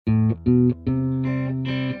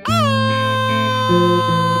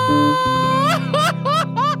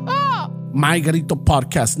My Garito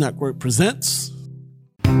Podcast Network presents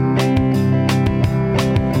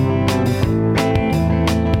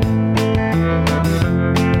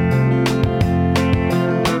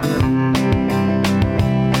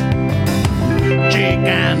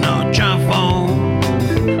Chicano Chafo,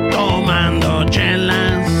 tomando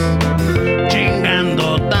chelas,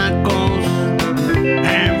 chingando tacos,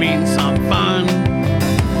 having some fun.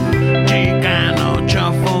 Chicano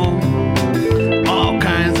Chafo, all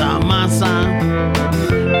kinds of masa.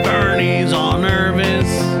 Bernie's all nervous,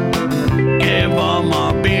 give him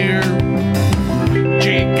a beer.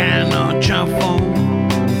 Chicano Chafo,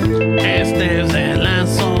 este es el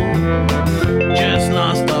lazo, just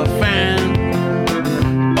lost a fan.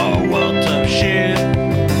 Shit,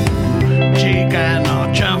 Chicano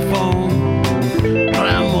Chafo,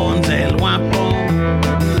 Ramon's el guapo.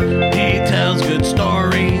 He tells good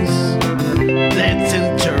stories. Let's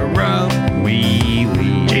interrupt.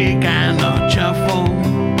 Chicano Chafo,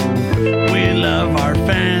 we love our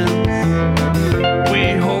fans.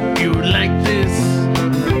 We hope you like this.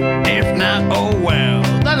 If not, oh well.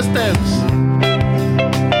 Dale steps.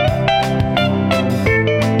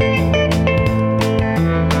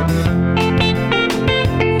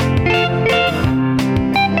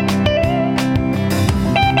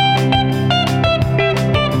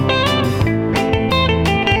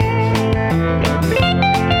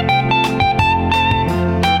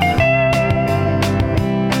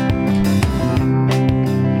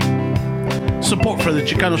 Support for the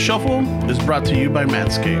Chicano Shuffle is brought to you by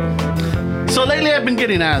Manscaped. So lately I've been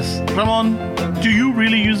getting asked, Ramon, do you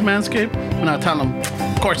really use Manscaped? And I tell them,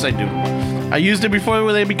 of course I do. I used it before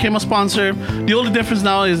they became a sponsor. The only difference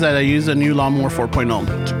now is that I use a new Lawnmower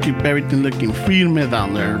 4.0 to keep everything looking firme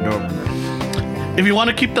down there. If you want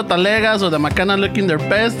to keep the talegas or the macana looking their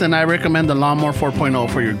best, then I recommend the Lawnmower 4.0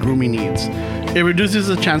 for your grooming needs. It reduces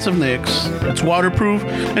the chance of nicks, it's waterproof,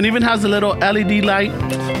 and even has a little LED light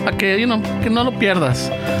que no lo pierdas.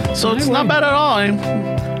 So it's not bad at all.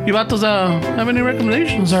 You vatos have any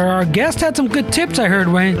recommendations? Our guest had some good tips, I heard,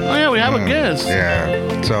 Wayne. Oh, yeah, we have a guest.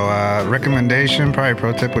 Yeah. So recommendation, probably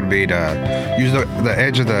pro tip would be to use the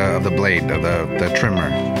edge of the blade, of the trimmer.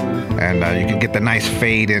 And you can get the nice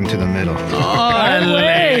fade into the middle. Oh,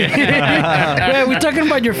 Wait, are we talking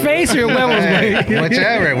about your face or your huevos, Wayne?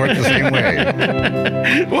 Whichever, it works the same way.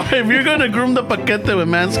 Well, if you're going to groom the paquete with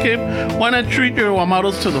Manscaped, why not treat your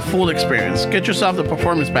Wamaros to the full experience? Get yourself the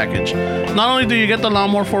performance package. Not only do you get the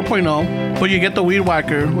Lawnmower 4.0, but you get the Weed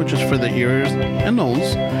Whacker, which is for the ears and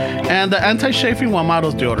nose, and the anti-chafing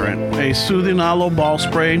Wamaros deodorant, a soothing aloe ball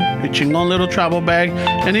spray, a chingon little travel bag,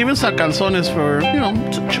 and even some calzones for,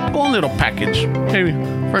 one little package. Hey,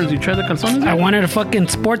 Ferns, you tried the calzones? I wanted to fucking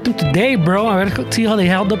sport them today, bro. I gotta see how they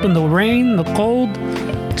held up in the rain, the cold.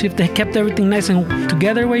 See if they kept everything nice and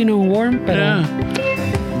together, warm. But,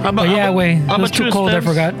 it was too cold, I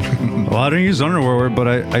forgot. Well, I didn't use underwear, but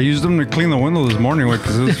I used them to clean the window this morning,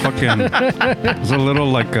 because it was fucking, it's a little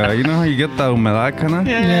like, you know how you get the humedad kind of?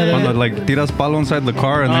 Yeah. When like tiras palo inside the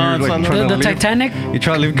car and then you're like trying to leave. The Titanic? You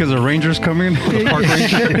try to leave because the Rangers come in, the park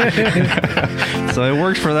ranger. So it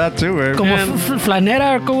works for that too, right? Como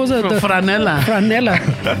flanera, or ¿cómo was it? Franela. Franela.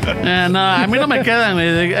 And a mí no me quedan,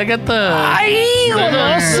 güey. I get the... Ay,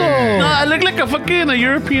 goloso. No, I look like a fucking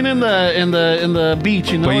European in the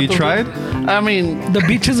beach, you know? But you tried? I mean... The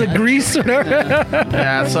beaches of Greece.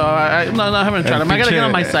 Yeah, so I haven't tried them. I gotta get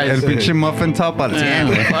on my size. El pinche muffin top al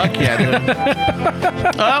 100. Fuck yeah,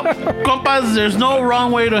 dude. Compas, there's no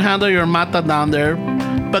wrong way to handle your mata down there,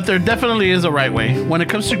 but there definitely is a right way. When it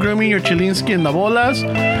comes to grooming your Chilinsky and the bolas,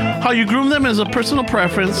 how you groom them is a personal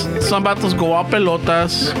preference. Some vatos go a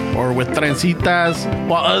pelotas or with trencitas,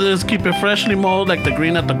 while others keep it freshly mowed like the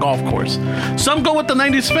green at the golf course. Some go with the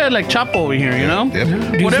 90s fed like Chapo over here, you know? Yep.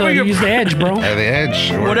 Use the edge, bro. Yeah, the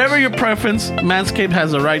edge. Whatever your preference, Manscaped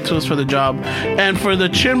has the right tools for the job. And for the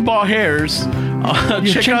chin ball hairs,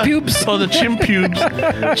 pubes? Oh, the chin pubes.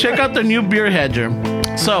 Check out the new beard hedger.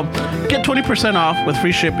 So, get 20% off with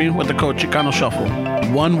free shipping with the code Chicano Shuffle.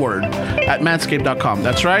 One word at manscaped.com.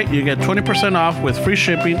 That's right, you get 20% off with free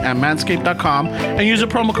shipping at manscaped.com and use the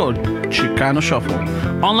promo code Chicano Shuffle.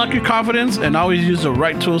 Unlock your confidence and always use the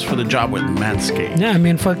right tools for the job with Manscaped. Yeah, I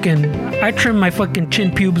mean, I trim my fucking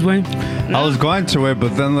chin pubes, Wayne. I was going to it,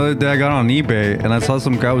 but then the other day I got on eBay and I saw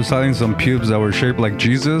some guy was selling some pubes that were shaped like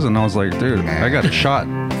Jesus, and I was like, dude, I got a shot.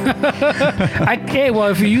 Well,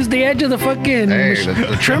 if you use the edge of the fucking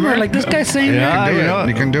the trimmer, like this guy's saying,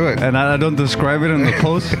 you can do it. And I don't describe it in the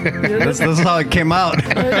post. That's how it came out.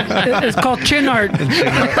 It's called chin art.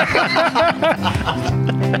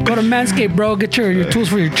 Go to Manscaped, bro. Get your tools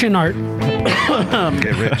for your chin art.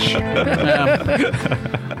 Get rich.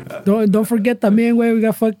 Don't forget también, güey. We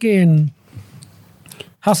got fucking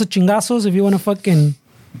House of Chingazos if you want to fucking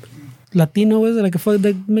Latino, is it? Like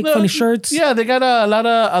they make funny shirts. Yeah, they got a lot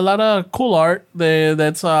of cool art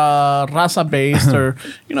that's raza based, or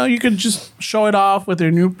you can just show it off with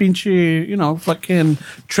your new pinche, fucking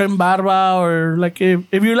trim barba, or like if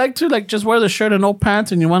you like to like just wear the shirt and no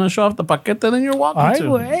pants and you want to show off the paquete, then you're welcome Ay, to.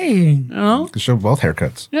 güey. You show both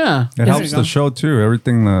haircuts. Yeah, It helps the show too.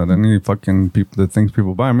 Everything that any fucking people, the things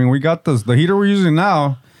people buy. I mean, we got the heater we're using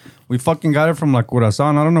now. We fucking got it from La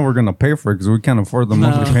Curazao. I don't know if we're going to pay for it because we can't afford the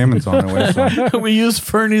monthly payments on it. Way, so. We use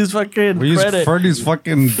Fernie's fucking We use credit. Fernie's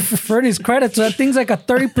fucking... Fernie's credit. So that thing's like a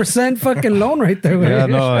 30% fucking loan right there, güey. Yeah,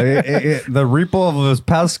 no. The repo of his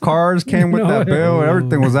past cars came with that bill.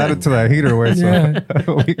 Everything was added to that heater. Way, so. Yeah.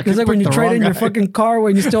 It's like when you trade in your fucking car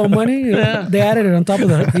when you steal money, they added it on top of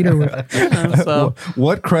the heater. Güey. So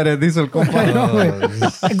What credit? These are I know,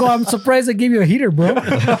 güey. I go, I'm surprised they gave you a heater, bro.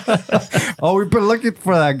 Oh, we've been looking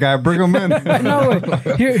for that guy. Bring him in. I know,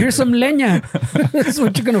 güey. Here's some leña. This is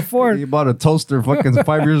what you can He afford. bought a toaster fucking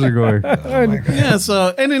 5 years ago. yeah,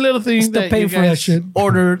 so any little thing Still that paying you for that guys shit.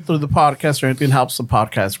 order through the podcast or anything helps the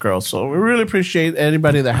podcast grow. So we really appreciate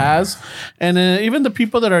anybody that has, and even the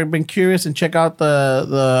people that have been curious and check out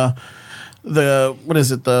the what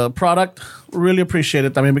is it, the product. Really appreciate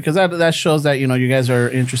it. I mean, because that shows that you guys are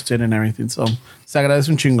interested in everything. So se agradece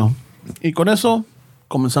un chingo. Y con eso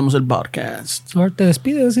comenzamos el podcast. Ahora te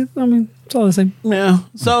despides. ¿sí? I mean, it's all the same. Yeah.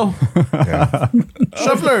 So,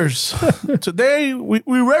 shufflers, today we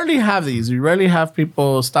rarely have these. We rarely have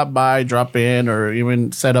people stop by, drop in, or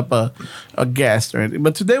even set up a guest or anything.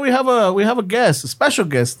 But today we have a guest, a special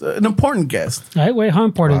guest, an important guest. All right, wait, how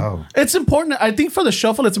important? Wow. It's important. I think for the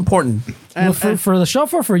shuffle, it's important. Well, for the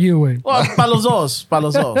shuffle or for you, güey? Well, pa los dos, pa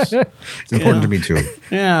los dos. It's important to me too.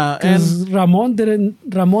 Yeah, and Because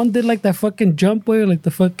Ramon did like that fucking jump way, like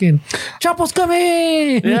the fucking Chapo's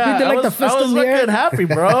coming. yeah, he did like the fist I was in the looking air. happy,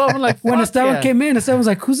 bro. I'm like, When fuck Esteban yeah. came in, Esteban was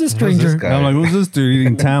like, "Who's this stranger?" Who's this guy? I'm like, who's this dude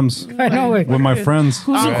eating Tams I know, güey. with my friends?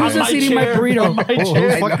 Who's this eating my burrito?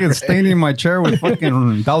 Who's fucking staining my chair with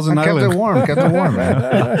fucking Thousand Kept it Island? warm. Kept it warm,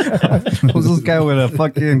 man. Who's this guy with a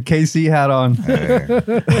fucking KC hat on?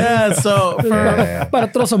 Yeah, so for Para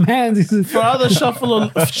throw some hands. He says, for all the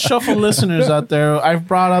shuffle listeners out there, I've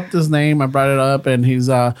brought up this name. I brought it up, and he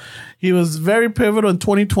was very pivotal in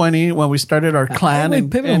 2020 when we started our clan. wait,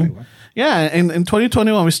 pivotal? In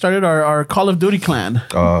 2020 when we started our Call of Duty clan.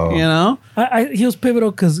 Oh. he was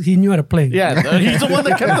pivotal because he knew how to play. Yeah, he's the one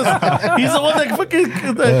that kept us. He's the one that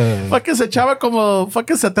fucking se echaba como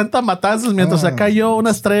fucking 70 matanzas mientras acá yo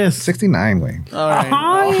unas 3. 69, way. All right.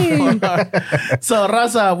 Ay. So,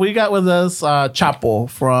 Raza, we got with us Chapo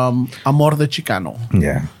from Amor de Chicano.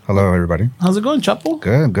 Yeah. Hello, everybody. How's it going, Chapo?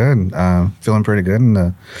 Good, good. Feeling pretty good in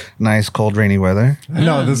the nice, cold, rainy weather.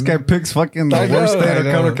 No, this guy picks fucking the worst state of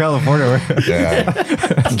color, California. Right? Yeah.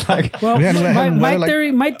 It's like, Well, Yeah, like- my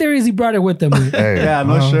like- theory is he brought it with him. güey. Hey, yeah,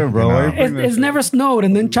 no shit, bro. you know, Why you bring that It's never snowed,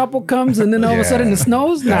 and then Chapo comes, and then all of a Yeah. sudden it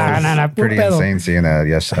snows. Nah, puro pretty pedo. insane seeing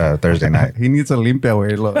that Thursday night. He needs a limpia,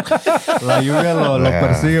 güey. La lluvia lo Yeah.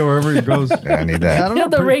 persigue wherever he goes. Yeah, I need that. Yeah,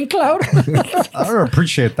 the rain cloud. I don't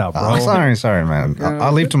appreciate that, bro. Oh, sorry, man.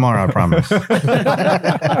 I'll leave tomorrow, I promise.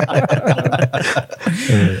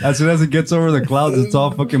 As soon as it gets over the clouds, it's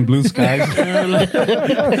all fucking blue skies. I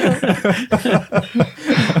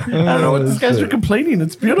don't know what these guys are complaining.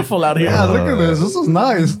 It's beautiful out here. Yeah, look at this. This is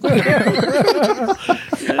nice.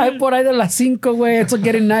 Ay, por ahí de las 5, güey. It's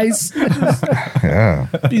getting nice. Yeah.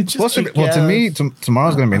 Pinches Well, to me,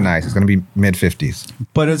 tomorrow's going to be nice. It's going to be mid-50s.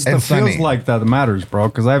 But it's the And feels sunny. like that matters, bro.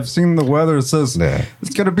 Because I've seen the weather. It says Yeah.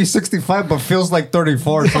 it's gonna be 65, but feels like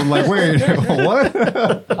 34. So I'm like, wait,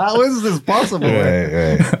 what? How is this possible?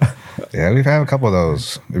 Right. Yeah, we've had a couple of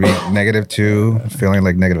those. It'd be -2, feeling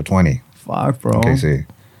like -20. Fuck, bro. Okay, see.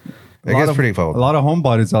 It gets pretty cold. A lot of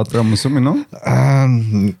homebodies out there. I'm assuming, no.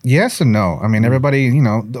 Yes and no. I mean, everybody,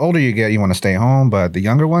 the older you get, you want to stay home, but the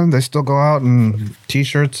younger ones, they still go out in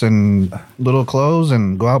t-shirts and little clothes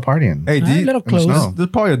and go out partying. Hey, do you, little in the clothes. snow. this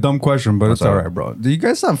is probably a dumb question, but it's up? all right, bro. Do you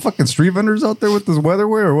guys have fucking street vendors out there with this weather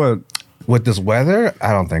way or what? With this weather,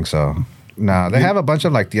 I don't think so. No, they have a bunch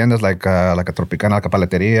of tiendas like a Tropicana, like a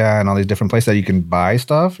Paleteria, and all these different places that you can buy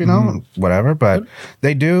stuff, whatever. But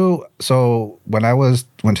they do. So when I went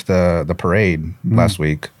to the parade last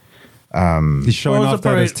week, He's showing What was off the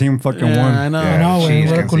that his parade? team fucking Yeah, won. I know. Yeah, no, güey,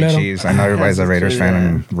 Chiefs, we're Kansas City culero. Chiefs. I know everybody's a Raiders fan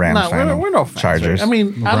and Rams fan. No, and we're no fans. Chargers. I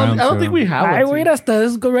mean, I Rams, don't think we have I one. wait hasta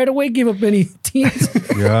let's go right away. Give up any teams.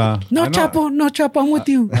 Yeah. No, I know- Chapo, I'm with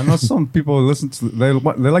you. I know some people listen to they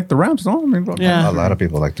like the Rams, no? I mean, Yeah. A lot of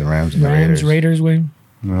people like the Rams and the Rams, Raiders. way.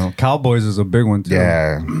 No. Cowboys is a big one too.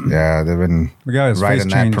 Yeah, they've been The guy has riding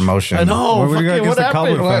face that change. promotion. I know. What do you got fucking, against the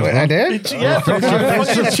Cowboy happened? fans? I did? Yeah,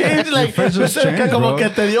 fucking changed. Like, face just changed, como bro. que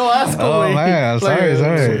te dio asco, Oh güey. man, I'm Like,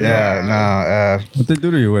 sorry. Yeah, What they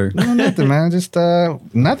do to you, way? no, nothing, man. Just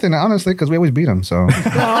nothing, honestly, because we always beat them. So,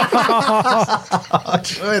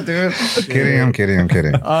 I'm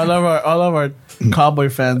kidding. All of our Cowboy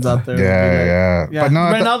fans out there. Yeah. Yeah. But no,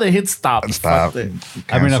 right now they hit stop. stop. Fuck it.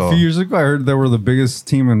 I mean, a Cancel. few years ago, I heard they were the biggest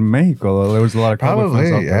team in Mexico. Though. There was a lot of Cowboy fans out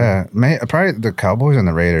Probably, there. yeah. Probably the Cowboys and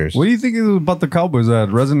the Raiders. What do you think it was about the Cowboys that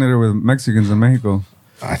resonated with Mexicans in Mexico?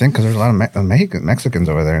 I think because there's a lot of Mexicans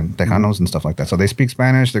over there, Tejanos and stuff like that. So they speak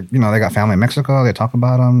Spanish. They got family in Mexico. They talk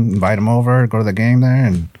about them, invite them over, go to the game there.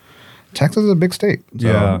 And Texas is a big state. So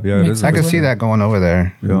Yeah. It is. I can see that going over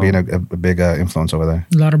there, Yeah. being a big influence over there.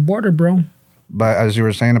 A lot of border, bro. But as you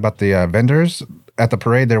were saying about the vendors, at the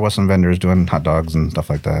parade, there was some vendors doing hot dogs and stuff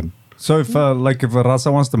like that. So if a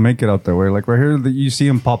raza wants to make it out that way, like right here, you see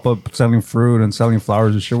them pop up selling fruit and selling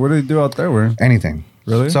flowers and shit. What do they do out there? Where? Anything.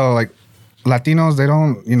 Really? So like Latinos, they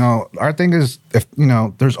don't, our thing is, if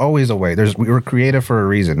there's always a way. We were creative for a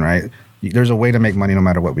reason, right? There's a way to make money no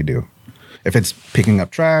matter what we do. If it's picking up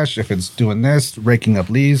trash, if it's doing this, raking up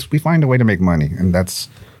leaves, we find a way to make money, and that's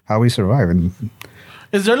how we survive. And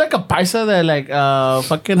Is there like a paisa that like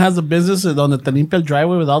fucking has a business on the Tenimpel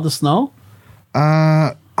driveway with all the snow?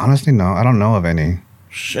 honestly, no, I don't know of any.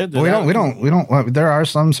 Shit, dude, We don't. Well, there are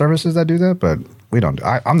some services that do that, but we don't.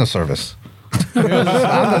 I'm the service.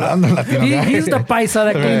 I'm the Latino guy. He's the paisa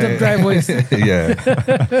that cleans up driveways. Yeah.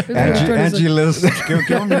 Angie list. Give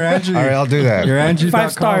them your Angie. All right, I'll do that. Your Angie.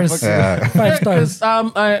 5 stars. Yeah. 5 stars.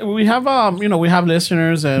 we have we have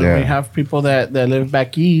listeners and Yeah. we have people that live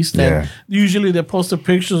back east and Yeah. usually they post the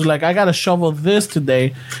pictures like I gotta shovel this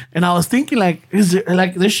today, and I was thinking like is there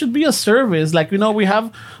like there should be a service like we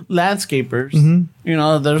have landscapers,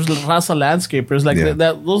 there's raza landscapers like Yeah.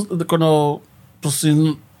 that those cuando pues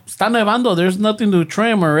sin está nevando, there's nothing to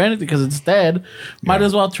trim or anything because it's dead. Might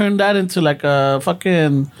as well turn that into like a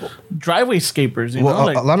fucking driveway scapers, you know? Well,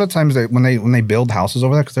 Like, a lot of times when they build houses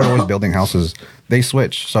over there, because they're always building houses, they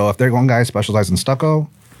switch. So if they're one guy specialized in stucco,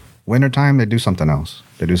 wintertime they do something else.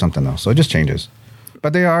 So it just changes.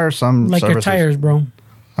 But there are some Like your services. tires, bro.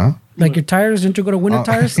 Huh? Like your tires, didn't you go to winter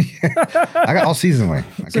tires? I got all season way.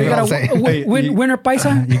 So you got a winter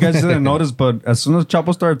paisa? You guys didn't notice, but as soon as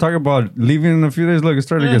Chapo started talking about leaving in a few days, look, it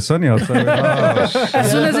started to get sunny outside. As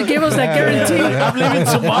soon as he gave us that guarantee. I'm leaving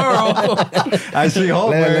tomorrow. I see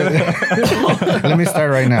hope. Let me start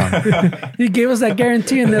right now. He gave us that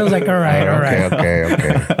guarantee, and they was like, all right.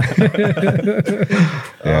 Okay.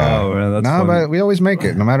 Yeah. Oh, man, that's No, funny. but we always make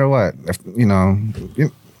it, no matter what. If you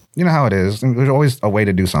know how it is. There's always a way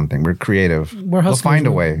to do something. We're creative. We're We'll hustlers, find a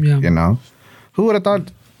bro. way. Yeah. Who would have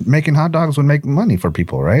thought making hot dogs would make money for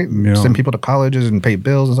people, right? Yeah. Send people to colleges and pay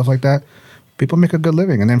bills and stuff like that. People make a good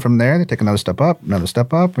living, and then from there they take another step up,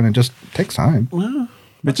 and it just takes time.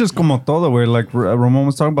 It's just como todo, way. Like Ramon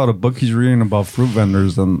was talking about a book he's reading about fruit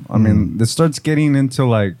vendors, and I mean, it starts getting into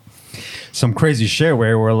like some crazy shit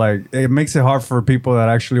where like it makes it hard for people that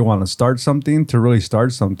actually want to start something to really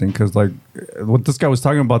start something, because like what this guy was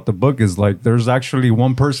talking about the book is like there's actually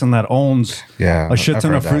one person that owns Yeah, a shit I've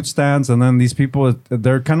ton heard of that. fruit stands, and then these people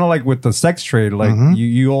they're kind of like with the sex trade, like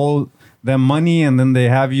you owe them money and then they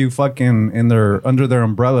have you fucking under their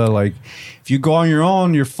umbrella. Like if you go on your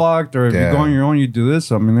own you're fucked, or if you go on your own you do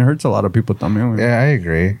this. I mean, it hurts a lot of people también. Yeah, I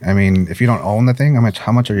agree. I mean, if you don't own the thing,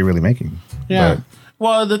 how much are you really making? Yeah. But-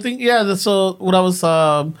 Well, the thing, so what I was,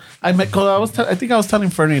 I think I was telling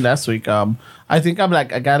Fernie last week. I think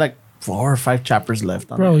I got like 4 or 5 chapters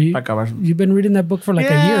left. On Bro, it. you've been reading that book for like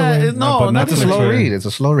a year, güey. No, but not Netflix, It's a even. slow right? read. It's a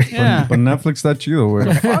slow read. Yeah. But Netflix, that's you,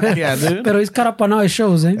 way. Fuck yeah, dude. Pero he's caught up on all his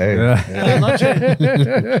shows, eh? Hey. Yeah.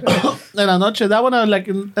 En la noche, that one, like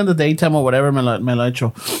in the daytime or whatever, me lo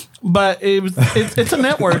echo. But it's a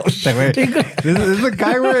network. This is a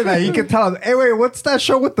guy where that he can tell. Hey, wait, what's that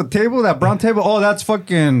show with the table? That brown table? Oh, that's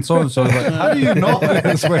fucking so and so. Like, how do you know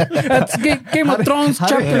this? Way? That's Game of Thrones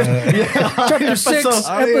chapter 6.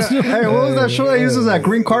 episode. Hey, what was that show that uses that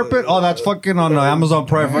green carpet? Oh, that's fucking on Amazon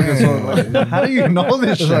Prime. Fucking so. Like, how do you know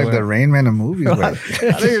this It's shit? like way? the Rain Man of movies. But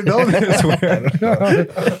How do you know this? Way?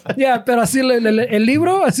 Yeah, pero así el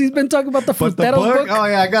libro, así he's been talking about the But the Fruteros book? book Oh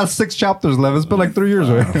yeah, I got 6 chapters left. It's been like 3 years.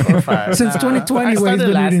 Way. since 2020. I where he's started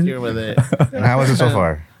been last reading. year with it. and how was it so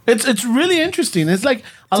far? It's really interesting. It's like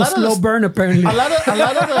a lot It's a of slow the, burn, apparently. a lot of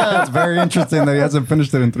It's the very interesting that he hasn't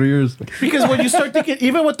finished it in 3 years. because when you start thinking,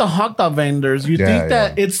 even with the hot dog vendors, you Yeah, think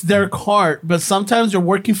that yeah. it's their cart, but sometimes you're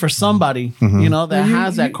working for somebody, you know, that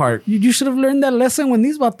has that cart. You should have learned that lesson when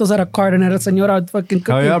these vatos had a cart and had a señora fucking Oh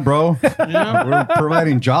cooking, yeah, bro. We're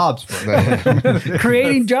providing jobs.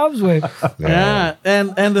 creating jobs with. Yeah,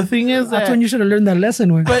 and the thing is That's that, when you should have learned that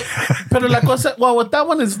lesson with. but la cosa, well, with that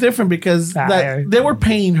one it's different because that they were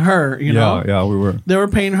paying her, you know. Yeah, we were. They were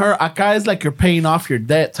paying her. Acá is like you're paying off your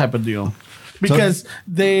debt type of deal. Because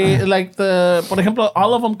they like por ejemplo,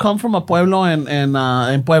 all of them come from a pueblo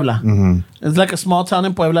in Puebla. It's like a small town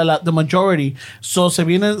in Puebla, the majority. So se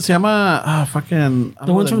llama fucking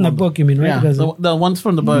The ones from the book, you mean, right? Yeah, Because- the ones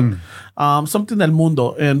from the book. Something del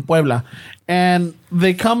mundo in Puebla. And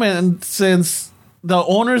they come in since the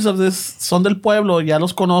owners of this son del pueblo ya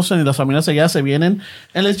los conocen y las familias allá se vienen.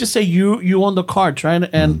 And let's just say you own the carts, right?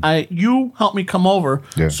 And you helped me come over.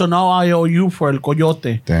 Yeah. So now I owe you for el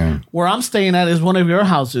coyote. Damn. Where I'm staying at is one of your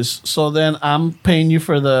houses. So then I'm paying you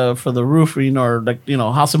for the roofing or like, you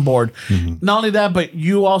know, house and board. Not only that, but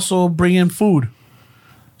you also bring in food.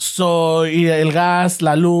 So, y el gas,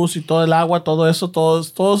 la luz y todo el agua, todo eso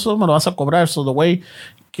me lo vas a cobrar. So the way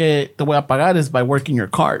que te voy a pagar is by working your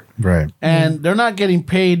cart. Right. And they're not getting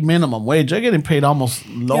paid minimum wage. They're getting paid almost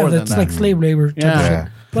lower than That's that. like slave labor. Yeah. Yeah.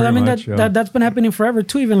 But I Pretty mean, much, yeah. that's been happening forever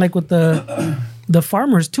too, even like with the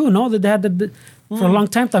farmers too, no? That they had for a long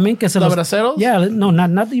time también que se ¿The los- braceros? Yeah, no,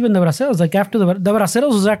 not even the braceros. Like after the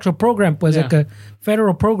braceros was an actual program, pues, Yeah. like a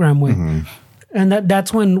federal program, way. And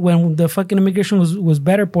that's when the fucking immigration was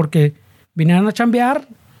better porque vinieron a chambear,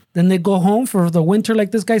 then they go home for the winter,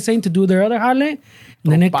 like this guy's saying, to do their other jale.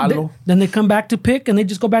 And then they come back to pick and they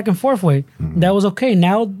just go back and forth way. That was okay.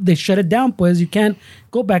 Now they shut it down, pues you can't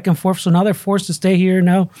go back and forth. So now they're forced to stay here.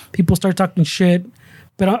 Now people start talking shit.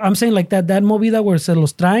 But I'm saying like that movida where se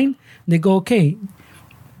los traen, they go, okay,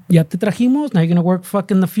 ya te trajimos, now you're gonna work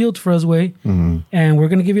fucking the fields for us way. And we're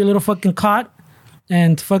gonna give you a little fucking cot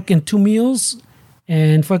and fucking 2 meals.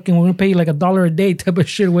 And fucking we're gonna pay you like $1 a day type of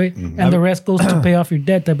shit way. And the rest goes to pay off your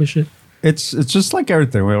debt type of shit. It's just like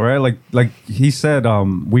everything, right? Like he said,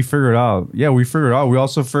 we figured out. Yeah, we figured out. We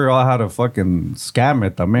also figured out how to fucking scam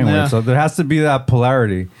it, también, Yeah. güey. So there has to be that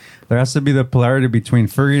polarity. There has to be the polarity between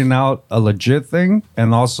figuring out a legit thing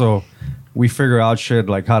and also we figure out shit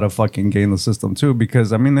like how to fucking game the system too.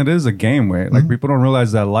 Because I mean, it is a game, way. Like people don't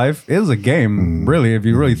realize that life is a game, really. If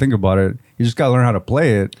you really think about it, you just gotta learn how to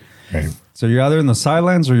play it. Right. So you're either in the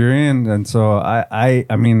sidelines or you're in. And so I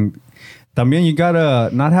mean, también you gotta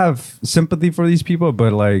not have sympathy for these people,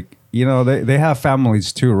 but like, you know, they have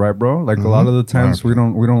families too, right, bro? Like a lot of the times we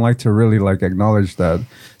don't like to really like acknowledge that.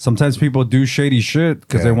 Sometimes people do shady shit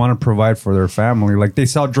because they want to provide for their family. Like they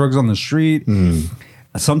sell drugs on the street.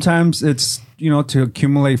 Sometimes it's, you know, to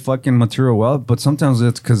accumulate fucking material wealth, but sometimes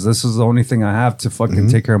it's because this is the only thing I have to fucking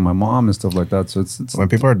take care of my mom and stuff like that. So it's When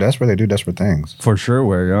people are desperate, they do desperate things. for sure,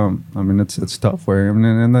 way. I mean, it's tough, way. I mean,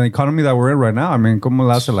 and the economy that we're in right now, I mean, como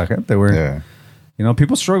la hace la gente, way. Yeah. You know,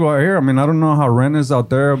 people struggle out here. I mean, I don't know how rent is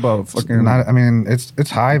out there, but fucking. Not, I mean,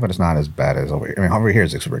 it's high, but it's not as bad as over here. I mean, over here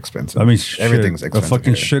is super expensive. I mean, everything's shit, expensive. A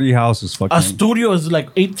fucking here. shitty house is fucking. A studio is like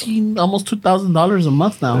almost $2,000 a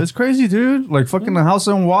month now. It's crazy, dude. Like fucking a house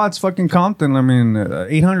in Watts, fucking Compton. I mean,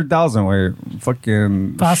 800,000. Where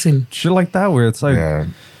fucking Fácil. shit like that. Where it's like Yeah.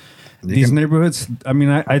 these neighborhoods. I mean,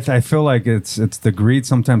 I feel like it's the greed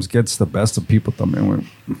sometimes gets the best of people. También, güey.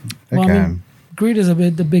 Well, I mean, greed is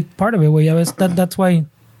the big part of it. Where that's why.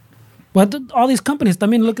 But all these companies, I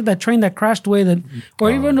mean, look at that train that crashed away. Or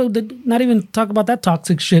even not even talk about that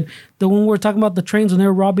toxic shit. The one we're talking about the trains when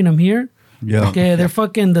they're robbing them here. Yeah. Okay, they're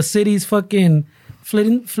fucking the city's fucking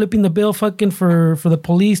flipping the bill fucking for the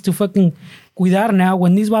police to fucking cuidar now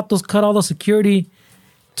when these vatos cut all the security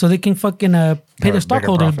so they can fucking pay their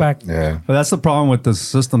stockholders back. Yeah. But that's the problem with the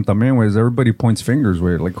system también, where everybody points fingers.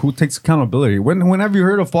 Where like, who takes accountability? When have you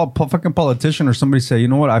heard a fucking politician or somebody say, you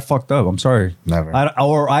know what, I fucked up. I'm sorry. Never.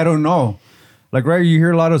 I don't know. Like, right, you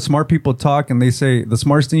hear a lot of smart people talk and they say the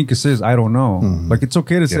smartest thing you can say is, I don't know. Like, it's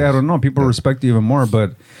okay to say, I don't know. People respect you even more,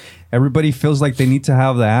 but everybody feels like they need to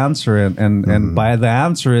have the answer. And by the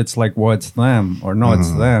answer, it's like, well, it's them. Or no, it's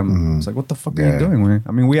them. It's like, what the fuck are you doing, man?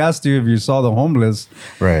 I mean, we asked you if you saw the homeless.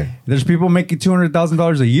 Right. There's people making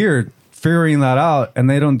 $200,000 a year figuring that out, and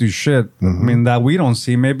they don't do shit. I mean, that we don't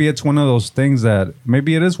see. Maybe it's one of those things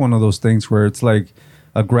maybe it is one of those things where it's like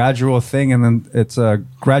a gradual thing, and then it's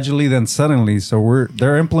gradually, then suddenly. So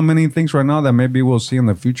they're implementing things right now that maybe we'll see in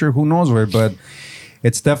the future. Who knows where? But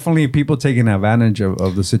it's definitely people taking advantage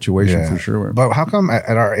of the situation for sure. But how come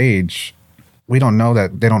at our age we don't know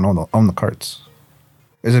that they don't own the carts?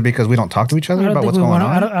 Is it because we don't talk to each other I don't about think what's we going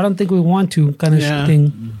want. on? I don't think we want to kind of Yeah.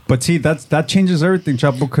 thing. But see, that changes everything,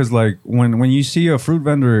 Chapo. Because like when you see a fruit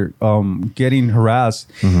vendor getting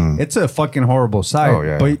harassed, it's a fucking horrible sight. Oh,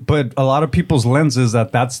 yeah. But a lot of people's lens is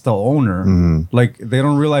that's the owner. Like they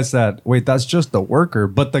don't realize that. Wait, that's just the worker.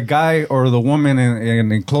 But the guy or the woman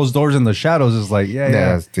in closed doors in the shadows is like,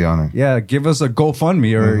 Yeah, it's the owner. yeah, give us a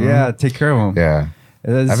GoFundMe or take care of him. Yeah.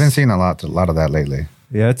 It's- I've been seeing a lot of that lately.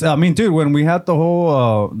 Yeah, it's. I mean, dude, when we had the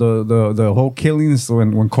whole the whole killings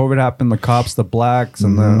when COVID happened, the cops, the blacks,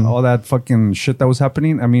 and all that fucking shit that was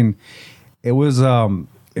happening. I mean, it was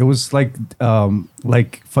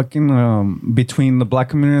like fucking between the black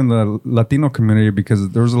community and the Latino community, because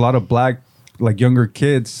there was a lot of black, like younger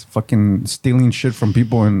kids fucking stealing shit from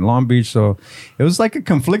people in Long Beach. So it was like a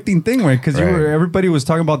conflicting thing, right? Because Right. everybody was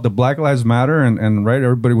talking about the Black Lives Matter and right,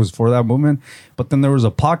 everybody was for that movement. But then there was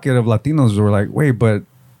a pocket of Latinos who were like, wait, but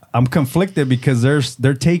I'm conflicted because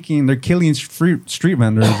they're killing street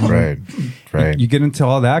vendors. And Right. You get into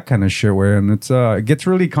all that kind of shit where, and it gets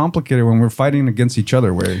really complicated when we're fighting against each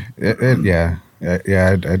other. Where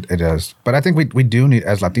It does. But I think we do need,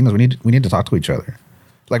 as Latinos, we need to talk to each other.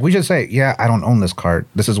 Like we should say, yeah, I don't own this cart.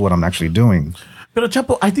 This is what I'm actually doing. Pero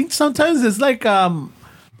Chapo, I think sometimes it's like,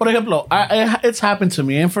 por ejemplo, it's happened to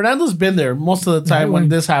me, and Fernando's been there most of the time when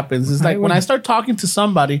this happens. It's like when I start talking to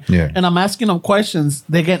somebody and I'm asking them questions,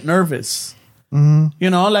 they get nervous. You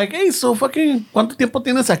know, like, hey, so fucking, ¿cuánto tiempo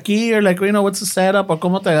tienes aquí? Or like, you know, what's the setup? Or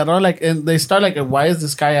 ¿cómo te agarró? Like, and they start like, why is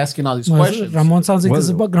this guy asking all these questions? Ramon sounds like this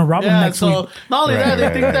is going to rob him Yeah, next so week. not only that, they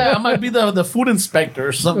think that I might be the food inspector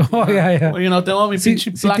or something. Oh, yeah. Or, you know, te voy a mi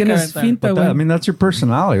pinche Si placa. tienes and finta, I güey. mean, that's your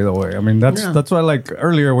personality, though. Way. I mean, that's why, like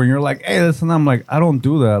earlier when you're like, hey, this and I'm like, I don't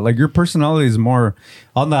do that. Like your personality is more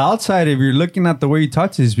on the outside. If you're looking at the way you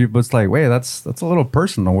talk to these people, it's like, wait, that's a little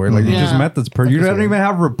personal. Where like you just met this person, you don't even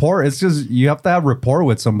have rapport. It's just you have to have rapport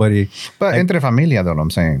with somebody. But entre familia, though, what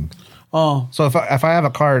I'm saying. Oh, So if I have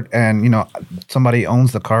a cart and, you know, somebody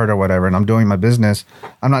owns the cart or whatever, and I'm doing my business,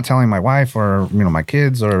 I'm not telling my wife or, you know, my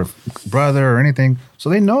kids or brother or anything. So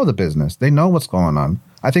they know the business. They know what's going on.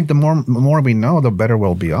 I think the more we know, the better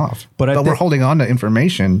we'll be off. But we're holding on to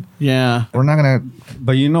information. yeah. We're not going to...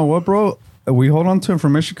 But you know what, bro? We hold on to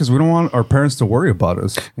information because we don't want our parents to worry about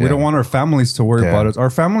us. We don't want our families to worry about us. Our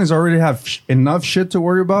families already have enough shit to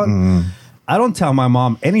worry about. I don't tell my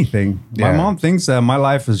mom anything. My mom thinks that my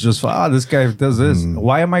life is just, this guy does this.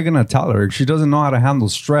 Why am I going to tell her? She doesn't know how to handle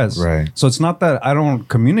stress. Right. So it's not that I don't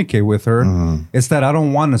communicate with her. It's that I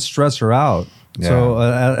don't want to stress her out. Yeah. So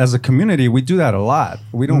as a community, we do that a lot.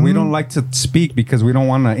 We don't like to speak because we don't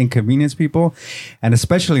want to inconvenience people, and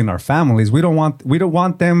especially in our families, we don't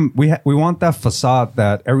want them. We want that facade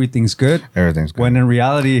that everything's good. Everything's good. When in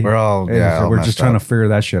reality, We're all we're just messed trying up. to figure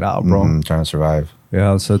that shit out, bro. trying to survive.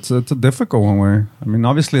 Yeah, so it's a difficult one. Where I mean,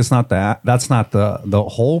 obviously, it's not that's not the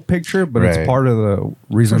whole picture, but it's Right. part of the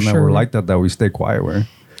reason For that sure. we're like that we stay quiet. Where,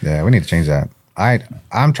 Yeah, we need to change that.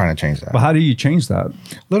 I'm trying to change that. but how do you change that?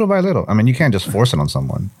 Little by little. I mean, you can't just force it on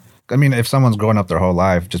someone. I mean, if someone's growing up their whole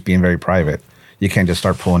life just being very private, you can't just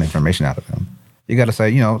start pulling information out of them. You got to say,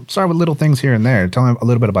 you know, start with little things here and there. Tell them a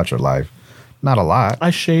little bit about your life. Not a lot. I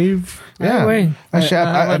shave. Yeah. way. I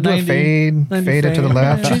have do a a 90 fade it to the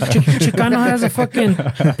left. Chicano has a fucking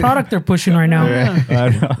product they're pushing right now.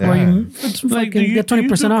 Where you it's Like, fucking get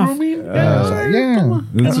 20% off. grooming? Yeah.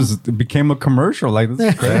 It became a commercial. Like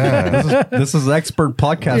this is crazy. This is expert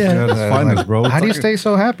podcasting Yeah. at its finest, bro. How do you stay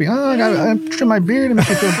so happy? Oh, I trim my beard and make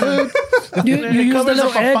me feel good. You use the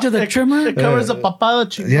little edge of the trimmer. It covers the papada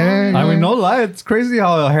chingón. Yeah. I mean, no lie. It's crazy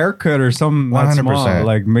how a haircut or something that 100%. small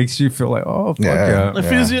like makes you feel like, oh, fuck Yeah. yeah. It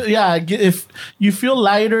feels if you feel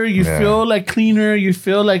lighter, you Yeah. feel like cleaner, you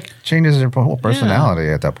feel like Changes your whole personality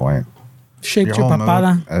at that point. Shaped your whole mood.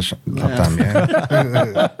 papada. También.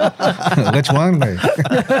 Which one, güey?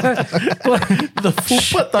 the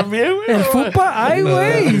fupa también, güey. El fupa, ay,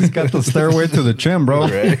 güey. He's got the stairway to the chin, bro.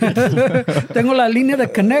 Tengo la línea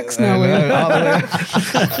that connects now,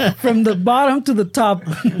 güey. From the bottom to the top.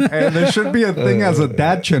 Hey, there should be a thing as a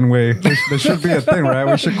dad chin way. There should be a thing, right?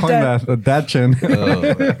 We should coin that, the dad chin.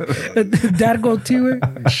 Dad goatee, güey.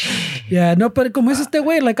 Yeah, no, but como dice este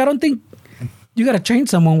güey, like, I don't think you got to change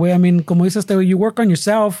someone, güey. I mean, como dice este güey, you work on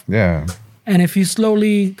yourself. Yeah. And if you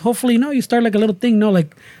slowly, hopefully, you start like a little thing,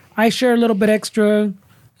 like I share a little bit extra,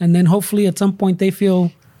 and then hopefully at some point they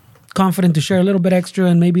feel confident to share a little bit extra,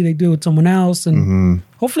 and maybe they do it with someone else, and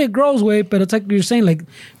hopefully it grows, way. But it's like you're saying, like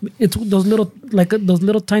it's those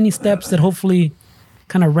little tiny steps that hopefully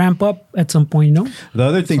kind of ramp up at some point, you know? The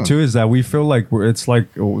other thing too is that we feel like it's like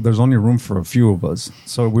there's only room for a few of us.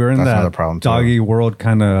 So we're in That's that another problem, too. doggy world,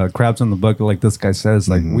 kind of crabs in the bucket, like this guy says.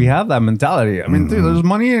 Like we have that mentality. I mean, dude, there's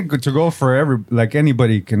money to go for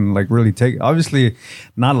anybody can like really take. Obviously,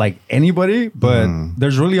 not like anybody, but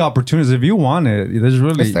there's really opportunities if you want it. There's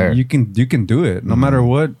really It's there. you can do it no matter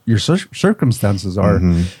what your circumstances are.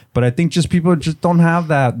 But I think just people just don't have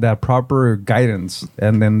that proper guidance,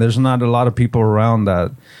 and then there's not a lot of people around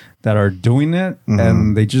that are doing it,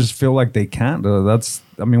 and they just feel like they can't.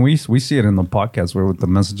 I mean, we see it in the podcast where with the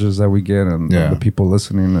messages that we get and the people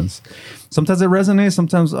listening is sometimes it resonates.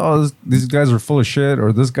 Sometimes these guys are full of shit,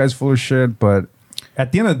 or this guy's full of shit. But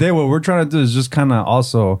at the end of the day, what we're trying to do is just kind of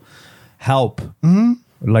also help.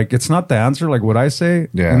 Like it's not the answer. Like what I say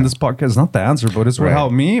in this podcast is not the answer, but it's what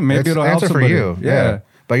helped me. Maybe it'll help answer for somebody. you. Yeah.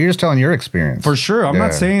 But you're just telling your experience. For sure. I'm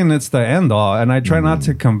not saying it's the end all. And I try not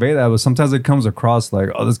to convey that, but sometimes it comes across like,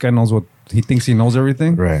 oh, this guy knows what he thinks he knows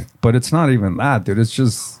everything. Right. But it's not even that, dude. It's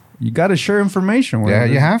just, you got to share information. Yeah,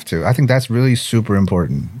 you have to. I think that's really super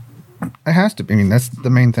important. It has to be. I mean, that's the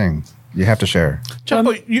main thing. You have to share.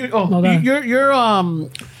 Chapo,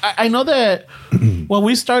 I know that when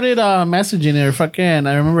we started messaging or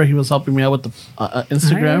I remember he was helping me out with the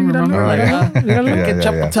Instagram. Remember?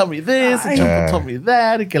 Chapo tell me this, and Chapo told me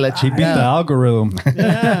that. And que la He beat the algorithm. fucking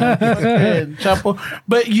Chapo.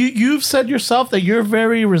 But you've said yourself that you're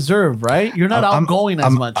very reserved, right? You're not outgoing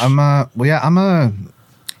as much. I'm a like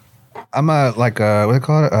what do you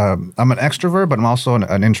call it? I'm an extrovert, but I'm also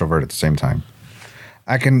an introvert at the same time.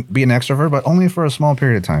 I can be an extrovert, but only for a small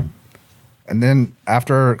period of time. And then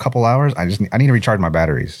after a couple hours, I need to recharge my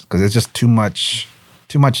batteries because it's just too much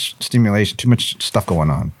stimulation, too much stuff going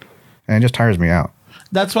on, and it just tires me out.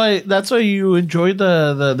 That's why you enjoy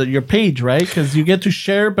the your page, right? Because you get to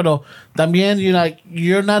share, but también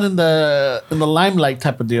you're not in the limelight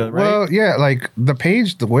type of deal, right? Well, yeah, like the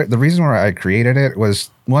page, the reason why I created it was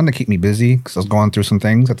one to keep me busy because I was going through some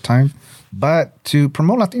things at the time, but to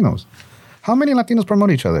promote Latinos. How many Latinos promote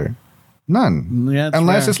each other? None. Yeah,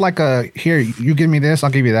 unless it's like here, you give me this, I'll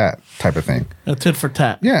give you that type of thing. A tit for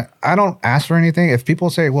tat. Yeah, I don't ask for anything. If people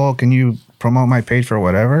say, well, can you promote my page for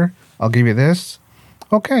whatever? I'll give you this.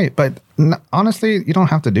 Okay, but honestly, you don't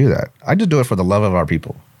have to do that. I just do it for the love of our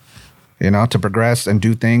people, to progress and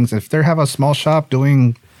do things. If they have a small shop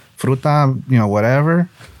doing fruta, whatever,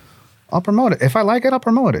 I'll promote it. If I like it, I'll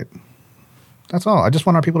promote it. That's all. I just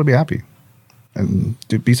want our people to be happy and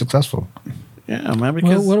to be successful. Yeah, man.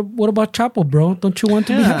 Because what about Chapo, bro? Don't you want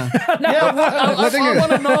to be happy? I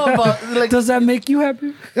want to know about Does that make you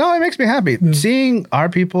happy? No, it makes me happy. Seeing our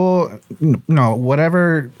people,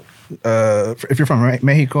 whatever, if you're from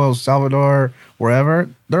Mexico, Salvador, wherever,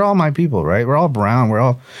 they're all my people, right? We're all brown.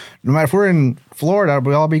 No matter if we're in Florida,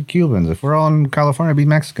 we all be Cubans. If we're all in California, be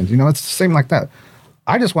Mexicans. It's the same like that.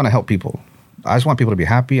 I just want to help people. I just want people to be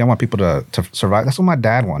happy. I want people to survive. That's what my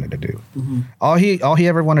dad wanted to do. All he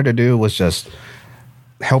ever wanted to do was just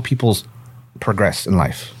help people progress in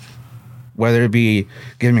life, whether it be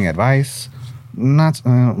giving advice.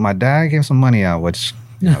 My dad gave some money out, which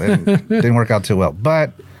didn't work out too well,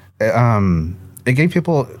 but it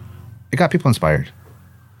got people inspired,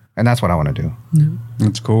 and that's what I want to do.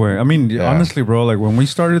 That's cool. I mean, honestly, bro, like when we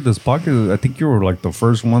started this podcast, I think you were like the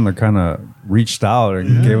first one that kind of reached out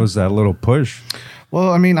and gave us that little push. Well,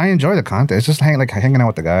 I mean, I enjoy the content. It's just hanging out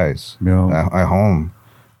with the guys at home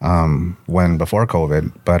before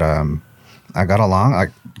COVID. But I got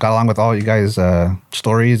along with all you guys'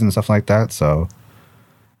 stories and stuff like that. So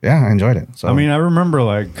yeah, I enjoyed it. So I mean, I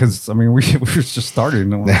remember because we were just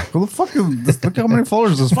starting. And like, who the fuck is this? Look how many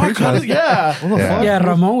followers this page has. Yeah. What the fuck? Yeah,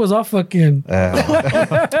 Ramon was all fucking.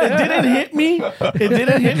 It didn't hit me. It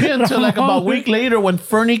didn't hit me until like about a week later when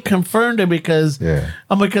Fernie confirmed it because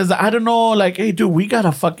I don't know, like, hey, dude, we got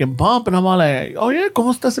a fucking bump. And I'm all like, oh, yeah,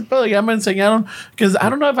 ¿cómo está ese pedo? Ya me enseñaron. Because I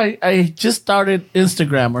don't know if I just started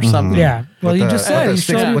Instagram or something. Yeah. Well, you just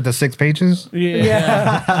said. With the 6 pages?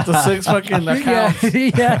 Yeah. The 6 fucking accounts.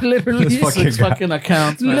 Yeah, literally. 6 fucking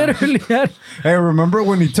accounts, man. Literally. Hey, remember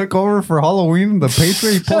when he took over for Halloween? The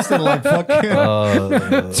Patreon, he posted like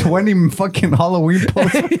fucking 20 fucking Halloween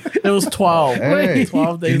posts. It was 12. Hey,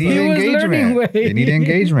 12 days. You need He was engagement. learning You need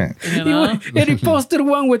engagement. And he posted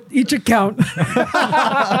one with each account.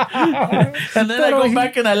 And then I go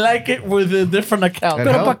back and I like it with a different account. It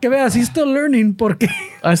Pero helped. para que veas, he's still learning porque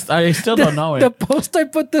I still don't know The it. post I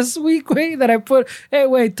put this week, wait, that I put, hey,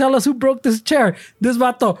 wait, tell us who broke this chair. This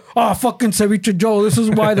vato, oh, fucking Ceviche Joe, this is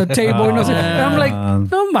why the table. And I'm like,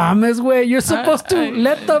 no mames, wait, you're supposed to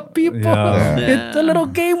let the people. Yeah. It's a little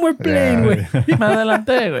game we're playing with. Me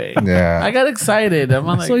adelanté, güey. Yeah. I got excited. I'm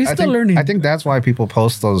like, So he's still learning. I think that's why people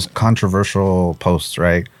post those controversial posts,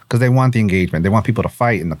 right? Because they want the engagement. They want people to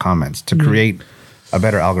fight in the comments to create a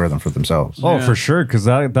better algorithm for themselves. Oh, for sure, because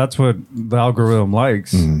that's what the algorithm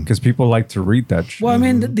likes. Because people like to read that shit. Well, I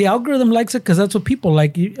mean, the algorithm likes it because that's what people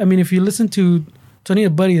like. I mean, if you listen to Tony, a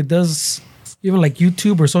buddy that does even like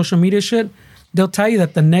YouTube or social media shit, they'll tell you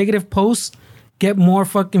that the negative posts get more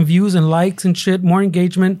fucking views and likes and shit, more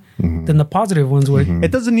engagement than the positive ones would.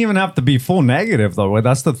 It doesn't even have to be full negative, though.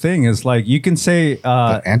 That's the thing. Is like you can say,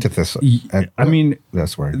 Antithesis. I mean,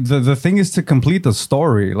 that's where the thing is to complete the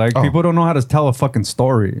story. Like people don't know how to tell a fucking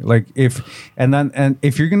story. Like if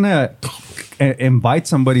you're gonna invite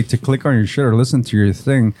somebody to click on your shit or listen to your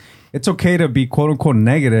thing, it's okay to be quote unquote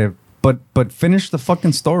negative, but finish the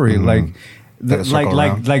fucking story. Like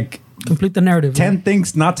Complete the narrative. 10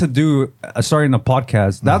 things not to do starting a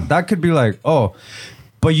podcast. That could be like, oh,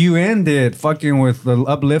 but you end it fucking with the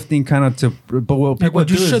uplifting kind of to, but what people what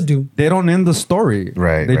you do is should do. They don't end the story.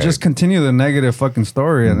 Right, They right. just continue the negative fucking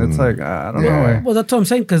story. And it's like, I don't Yeah. know. Well, that's what I'm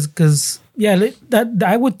saying. Because that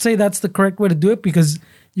I would say that's the correct way to do it because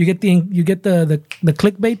you get the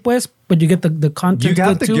clickbait, pues, but you get the content. You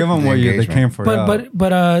have good to too. give them what they Engagement. came for.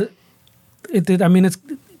 But I mean, it's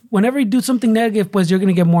whenever you do something negative, pues, you're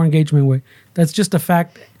gonna get more engagement with. That's just a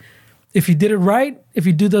fact. If you did it right, if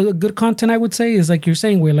you do the good content, I would say is like you're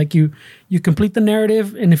saying, where like you complete the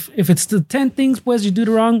narrative, and if it's the 10 things, pues, you do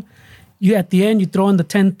the wrong, you at the end you throw in the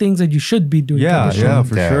 10 things that you should be doing. yeah,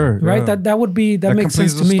 for Yeah. sure. Right. Yeah. That would be that makes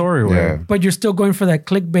completes sense to the me. story. Yeah. But you're still going for that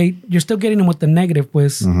clickbait. You're still getting them with the negative,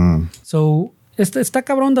 pues. So está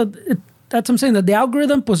cabrón that that's what I'm saying, that the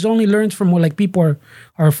algorithm pues only learns from what like people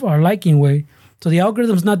are liking way. So the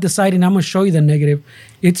algorithm's not deciding I'm gonna show you the negative.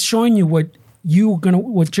 It's showing you what you're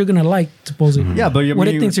gonna like, supposedly. Yeah, but what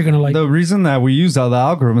it thinks you're gonna like. The reason that we use the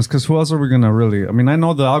algorithm is because who else are we gonna really? I mean, I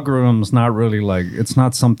know the algorithm's not really like it's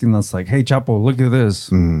not something that's like, hey, Chapo, look at this.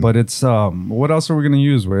 But it's what else are we gonna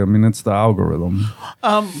use? I mean, it's the algorithm.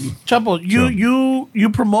 Chapo, you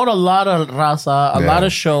promote a lot of raza, a lot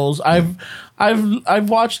of shows. I've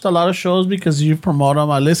watched a lot of shows because you promote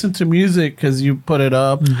them. I listen to music because you put it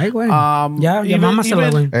up. Ay, güey. Ya mama se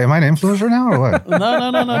la, güey. Hey, am I an influencer now or what?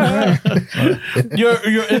 No.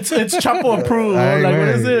 It's Chapo approved. Ay, Like what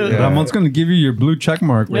is güey. it? Yeah. Ramon's gonna give you your blue check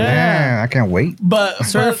mark. Right? Yeah. Man, I can't wait. But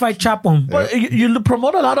Certified Chapo. But you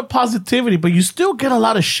promote a lot of positivity, but you still get a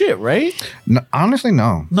lot of shit, right? No, honestly,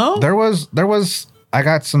 no. No? There was. I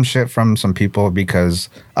got some shit from some people because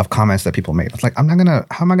of comments that people made. It's like how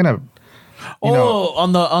am I gonna?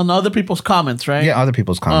 On other people's comments, right? Yeah, other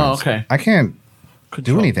people's comments. okay. I can't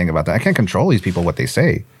do anything about that. I can't control these people what they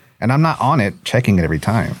say, and I'm not on it checking it every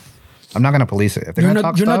time. I'm not gonna police it. If they're gonna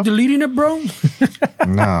talk You're not stuff, deleting it, bro.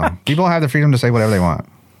 no. People have the freedom to say whatever they want.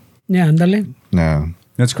 Yeah, andale. No.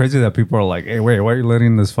 It's crazy that people are like, hey, wait, why are you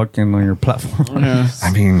letting this fucking on your platform? Yeah.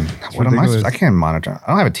 I mean, what am I? ridiculous. I can't monitor. I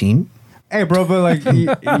don't have a team. Hey, bro, but like, you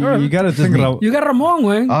got to think about You got Ramon,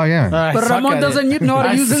 güey. Oh yeah. I But suck Ramon at doesn't it. know how to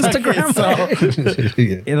I use suck at Instagram.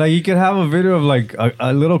 it, so- like you could have a video of like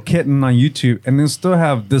a little kitten on YouTube and then still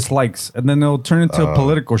have dislikes and then it'll turn into a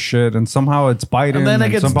political shit and somehow it's Biden And then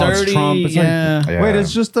it gets somehow it's dirty, Trump. It's yeah. like, Yeah. wait,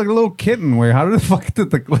 it's just a little kitten. Wait, how the fuck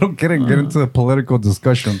did the little kitten get into a political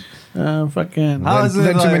discussion? Fucking. How is it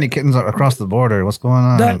Then too like- many kittens across the border. What's going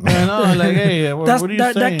on? That- I know, like, hey, what are you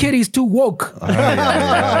saying? That kitty's too woke.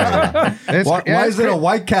 It's- Why, yeah, why it's is it a cra-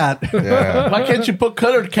 white cat? Yeah. Why can't you put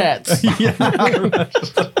colored cats? What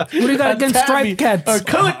do you got against striped cats? Or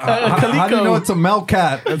color, How do you know it's a male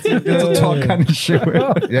cat? It's a tall kind of shit.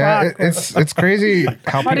 Yeah, it's crazy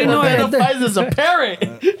how How do you people. know it? identifies as a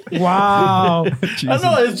parrot. Wow. I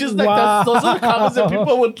know, it's just like Wow. those are the comments that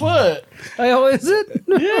people would put. Oh, is it?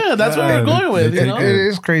 Yeah, that's what we're going with, you know? It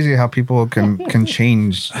is crazy how people can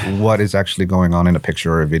change what is actually going on in a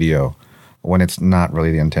picture or a video when it's not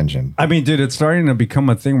really the intention. I mean, dude, it's starting to become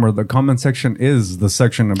a thing where the comment section is the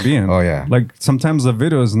section to be in. Oh, yeah. Like sometimes the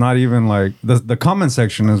video is not even like the comment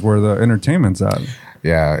section is where the entertainment's at.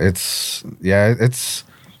 Yeah, it's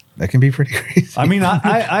That can be pretty crazy. I mean,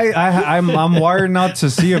 I'm wired now to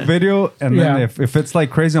see a video, and then Yeah. if it's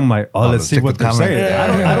like crazy, I'm like, oh, let's let's see check what the they're comment.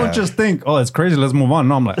 saying. Yeah. I don't just think, oh, it's crazy, let's move on.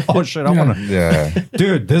 No, I'm like, oh shit, I want to. Yeah.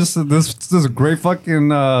 Dude, this is a great fucking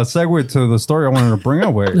segue to the story I wanted to bring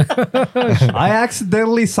up. Wait, I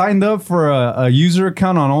accidentally signed up for a user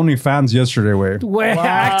account on OnlyFans yesterday. Wait, Wait,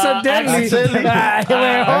 accidentally. Accidentally.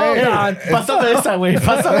 Wait, hold on. Pásame esa, güey.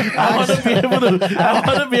 Pásame. I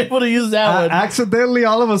want to be able to use that one. accidentally,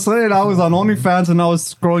 all of a sudden, I was on OnlyFans and I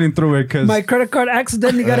was scrolling through it because My credit card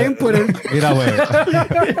accidentally got inputted. mira, wait.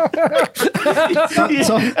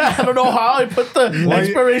 I don't know how I put the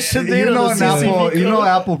expiration date You know, on an the CCV code.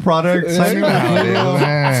 Apple products. I knew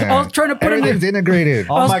I was trying to put in Everything's integrated.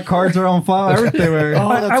 all my cards are on file. Everything. Wait. Oh,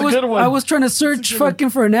 that's I a was good one. I was trying to search fucking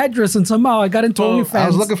for an address and somehow I got into OnlyFans. I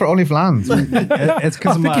was looking for OnlyFans. It's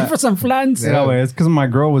because looking for some flans. Yeah, wait, it's because my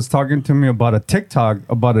girl was talking to me about a TikTok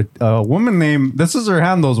about a woman named, this is her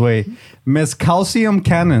handles, way, Miss Calcium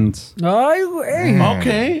Cannons. Ay, güey.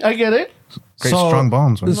 Okay, I get it. Great So- strong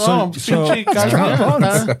bones. Man. Oh, pinche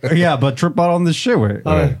calcio. Yeah, but trip out on this shit, wait.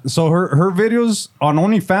 Right. So her videos on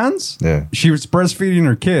OnlyFans, Yeah. she was breastfeeding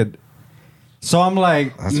her kid. So I'm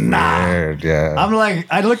like, That's nah. weird. Yeah. I'm like,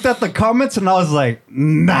 I looked at the comments and I was like,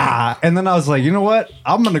 nah. And then I was like, you know what?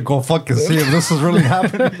 I'm gonna go fucking see if this is really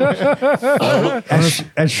happening.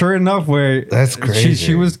 and sure enough, where That's crazy.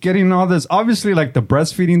 she was getting all this. Obviously, like the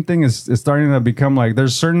breastfeeding thing is starting to become like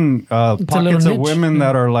there's certain pockets little of niche. women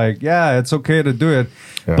that are like, yeah, it's okay to do it.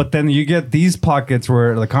 Yeah. But then you get these pockets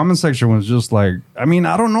where the comment section was just like, I mean,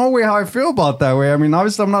 I don't know how I feel about that way. I mean,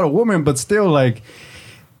 obviously I'm not a woman, but still like.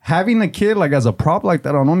 Having a kid like as a prop like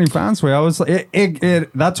that on OnlyFans, way I was like,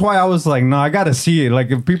 that's why I was like, no, I gotta see it. Like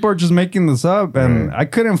if people are just making this up, and I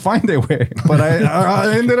couldn't find it, way, but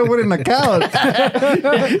I ended up with an account,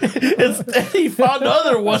 He found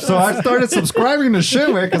other ones. so I started subscribing to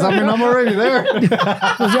shit, way, because I mean I'm already there.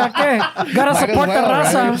 Pues ya que, gotta support the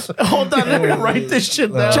raza. Hold on, let me write this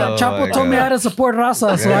shit down. Chapo my told me God. how to support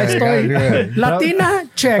raza, so I you gotta do estoy. it. Latina,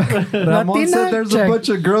 check. Ramon said Latina, there's a check. bunch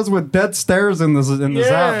of girls with dead stares in this Yeah,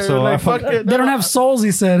 app, so like I fucking. They don't have souls,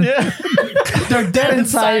 he said. They're dead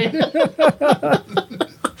inside.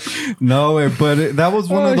 no, but that was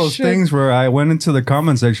one Oh, of those shit. things where I went into the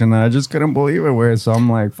comment section and I just couldn't believe it. Where so I'm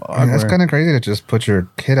like, fuck, That's where- kind of crazy to just put your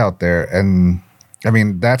kid out there, and I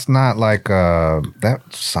mean that's not like that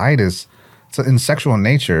site is it's in sexual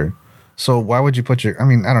nature. So why would you put your? I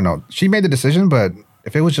mean, I don't know. She made the decision, but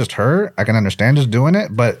if it was just her, I can understand just doing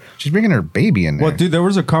it. But she's bringing her baby in there. Well, dude, there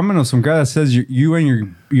was a comment of some guy that says you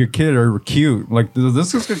and your kid are cute. Like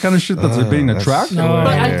this is the kind of shit that's being that's- attractive. No. But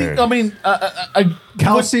I think, I mean,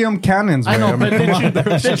 Calcium cannons. I know, man.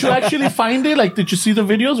 but did you actually find it? Like, did you see the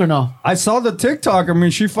videos or no? I saw the TikTok. I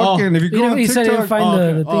mean, she fucking. If you go on He said he TikTok, didn't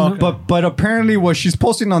find the thing. okay. but apparently what she's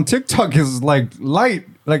posting on TikTok is like light.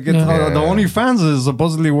 Like it's, Yeah. the OnlyFans is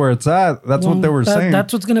supposedly where it's at. That's what they were saying.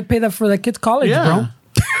 That's what's gonna pay that for the kid's college, Yeah. bro.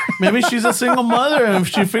 Maybe she's a single mother and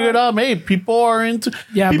she figured out, hey, people are into.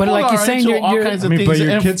 Yeah, but people like are you're saying, into you're- all you're- kinds I of mean, things. but your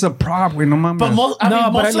and- kid's a prop. We no mames. But most, I mean,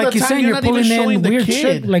 No, most but of like the you're time, saying, you're you're not even pulling showing in the weird kid.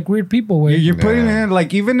 shit, like weird people. With. You're putting Yeah. in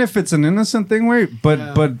like even if it's an innocent thing, wait, but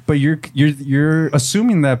you're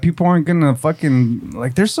assuming that people aren't gonna fucking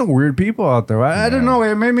like. There's some weird people out there. I don't know.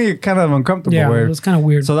 It made me kind of uncomfortable. Yeah, where- it was kind of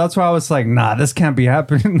weird. So that's why I was like, nah, this can't be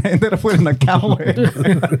happening. I ended up with an account.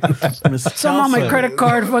 Somehow my credit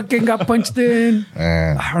card fucking got punched in.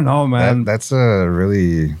 Man, I don't know, man. that's a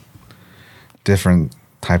really different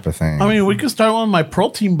type of thing. I mean, we could start one of my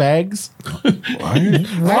protein bags. What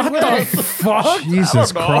the fuck?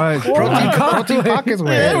 Jesus Christ. protein pockets.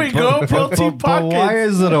 There we go, protein But why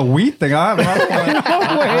pockets. is it a wheat thing? I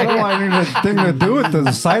don't want anything to do with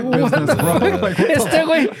the side business, bro. Like, what the Este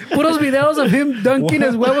güey, puros videos of him dunking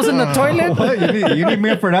his huevos in the toilet. What? You need me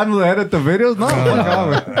and Fernando to edit the videos? No,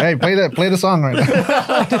 fuck off. Hey, play the song right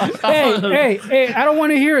now. Hey, I don't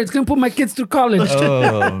want to hear it. It's going to put my kids through college.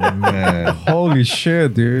 Oh man. Holy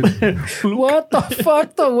shit, dude. What the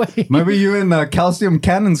fuck, the way? Maybe you and Calcium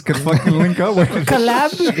Cannons could fucking link up with Collab?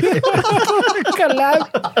 Collab?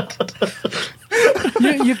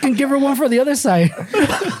 You can give her one for the other side.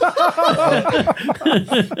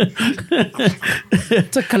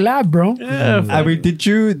 It's a collab, bro. I mean, did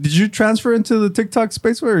you transfer into the TikTok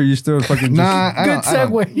space where you still fucking Nah, I Good don't- I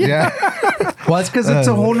don't- segue. Yeah, Well, it's because it's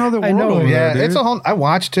a whole nother world. I know. over yeah. there, It's dude. a whole. I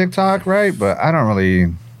watch TikTok, right? But I don't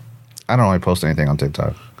really post anything on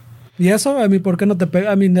TikTok. Yeah, so, I mean, ¿por qué no te pega?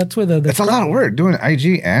 I mean, that's where the It's a lot of work doing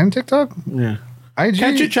IG and TikTok. Yeah. IG.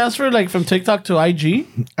 Can't you transfer like from TikTok to IG?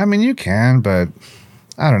 I mean, you can, but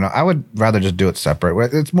I don't know. I would rather just do it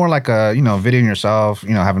separate. It's more like a videoing yourself,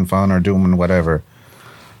 having fun or doing whatever.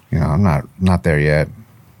 I'm not there yet.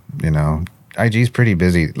 You know, IG's pretty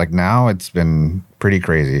busy. Like now, it's been pretty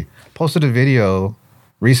crazy. Posted a video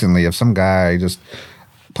recently of some guy just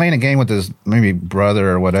playing a game with his maybe brother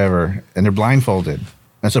or whatever, and they're blindfolded.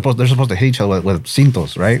 And they're supposed to hit each other with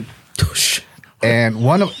cintos, right? And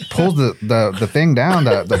one pulls the thing down,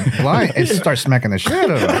 the blind, and starts smacking the shit out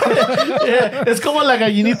of him. Yeah, it's como la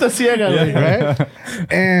gallinita ciega, güey. Right?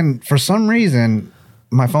 And for some reason,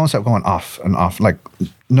 my phone kept going off and off, like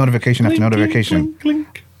notification after notification. Clink,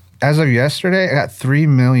 clink. As of yesterday, I got 3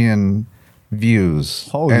 million views.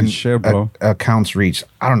 Holy shit, bro. Accounts reached.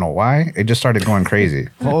 I don't know why. It just started going crazy.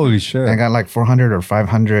 Holy shit. And I got like 400 or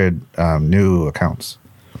 500 new accounts.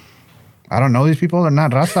 I don't know these people. They're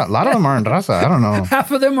not Raza. A lot of them aren't Raza. I don't know.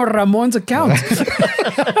 Half of them are Ramon's accounts.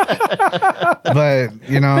 But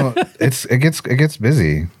you know, it gets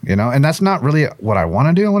busy. You know, and that's not really what I want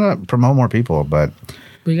to do. I want to promote more people, but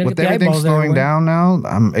We gotta with get the everything eyeballs there, slowing güey. down now,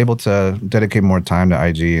 I'm able to dedicate more time to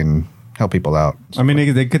IG and help people out. I mean,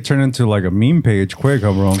 they could turn into like a meme page quick,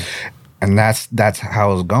 huh, bro? And that's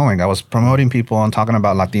how it was going. I was promoting people and talking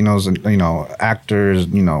about Latinos and, you know, actors,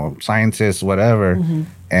 you know, scientists, whatever. Mm-hmm.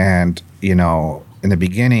 And, you know, in the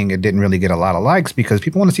beginning, it didn't really get a lot of likes because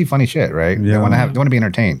people want to see funny shit, right? Yeah. They want to be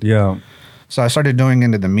entertained. Yeah. So I started doing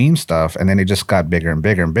into the meme stuff, and then it just got bigger and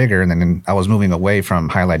bigger and bigger. And then I was moving away from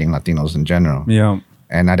highlighting Latinos in general. Yeah.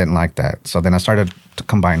 And I didn't like that. So then I started to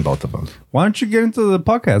combine both of them. Why don't you get into the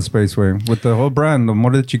podcast space, way with the whole brand, the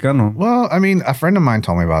More de Chicano? Well, I mean, a friend of mine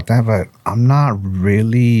told me about that, but I'm not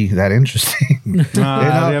really that interesting.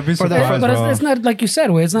 Yeah, be for the- surprised, But bro. it's not like you said,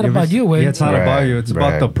 güey. It's not about you, güey. Yeah, it's not Right, about you. It's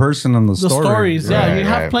about right. the person and the The story. stories, yeah, Right, you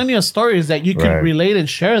have right. plenty of stories that you can Right. relate and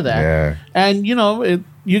share that. Yeah. And you know,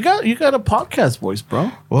 you got a podcast voice,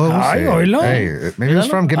 bro. Well, we'll Ay, see. oílo. Hey, maybe it's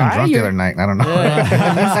from getting Ay, drunk the you're- other night. I don't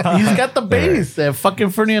know. He's got the base that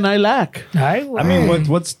fucking Fernie and I lack. Ay, güey. I mean,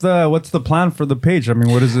 what's the plan for the page? I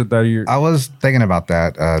mean, what is it that you? I was thinking about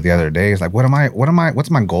that the other day. It's like, what's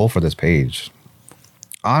my goal for this page?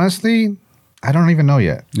 Honestly, I don't even know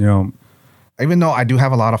yet. You know, Even though I do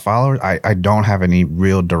have a lot of followers, I don't have any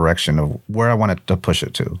real direction of where I wanted to push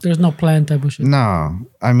it to. There's no plan type of shit. No,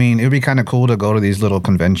 I mean, it'd be kind of cool to go to these little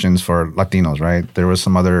conventions for Latinos, right? There was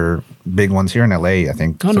some other big ones here in LA, I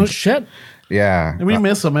think. Oh, Some- no shit. Yeah. And we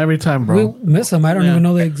miss them every time, bro. We miss them. I don't Yeah. even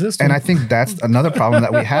know they exist. And güey. I think that's another problem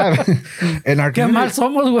that we have in our Qué mal community.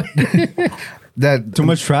 somos, güey. That too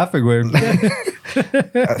much traffic, way.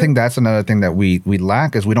 I think that's another thing that we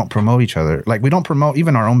lack is we don't promote each other. Like we don't promote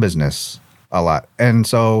even our own business a lot. And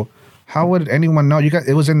so how would anyone know? You guys,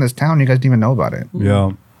 it was in this town. You guys didn't even know about it. Yeah.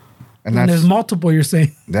 And And that's there's multiple, you're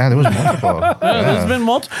saying. yeah, there was multiple. Yeah, there's been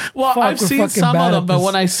multiple. Well, Fuck, I've we're seen fucking some bad of them, at but this.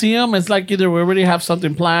 when I see them, it's like either we already have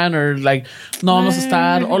something planned or like no vamos a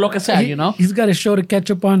estar or lo que sea, you know. He's got a show to catch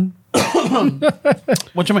up on.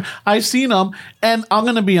 What you mean? I've seen them, and I'm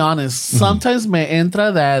gonna be honest. Sometimes me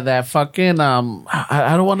entra that fucking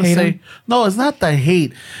I don't want to Hate say 'em? no. It's not the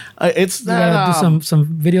hate. It's You that gotta do some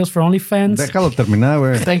videos for OnlyFans. Déjalo terminar,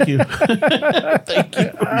 güey. Thank you.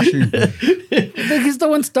 I think he's the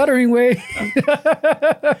one stuttering, way.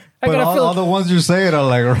 I But gotta all the ones you're saying are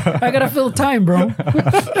like, I gotta fill time, bro.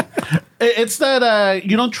 It's that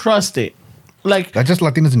you don't trust it. Like That's just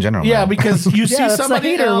Latinos in general. yeah, man. because you see that's the somebody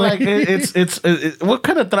hater, and güey. like it's what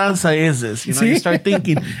kind of tranza is this? You know, you See? start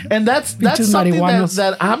thinking, and that's Pinches something marihuanos.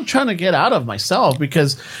 that I'm trying to get out of myself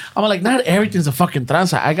because I'm like, not everything's a fucking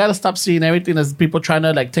tranza. I gotta stop seeing everything as people trying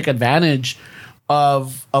to like take advantage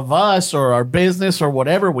of us or our business or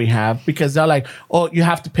whatever we have because they're like, oh, you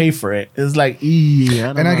have to pay for it. It's like, yeah.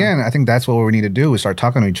 And again, I think that's what we need to do is start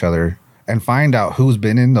talking to each other and find out who's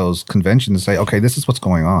been in those conventions and say, okay, this is what's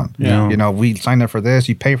going on. Yeah. You know, we signed up for this,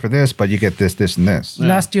 you pay for this, but you get this, this, and this.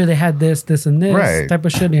 Last year they had this, and this Right. type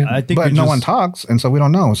of shit. Yeah. I think But we no just- one talks, and so we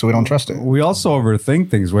don't know, so we don't trust it. We also overthink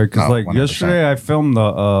things, right? Because No, like 100%. yesterday, I filmed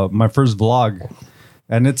my first vlog,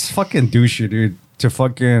 and it's fucking douchey, dude. To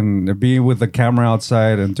fucking be with the camera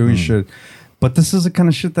outside and doing shit. But this is the kind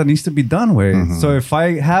of shit that needs to be done with. So if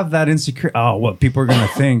I have that insecurity, what people are gonna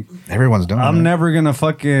think, Everyone's doing I'm it. never gonna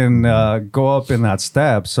fucking go up in that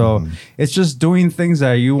step. So it's just doing things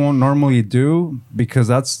that you won't normally do because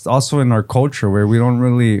that's also in our culture where we don't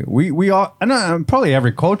really we all and probably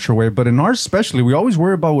every culture way, but in ours especially, we always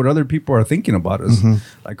worry about what other people are thinking about us.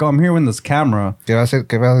 Like, oh, I'm here with this camera. ¿Qué va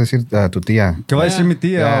a decir tu tía? ¿Qué va a decir mi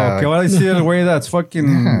tía? Yeah. ¿Qué va a decir el güey that's fucking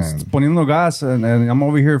Yeah. poniendo gas and I'm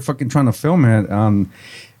over here fucking trying to film it?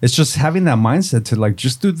 It's just having that mindset to like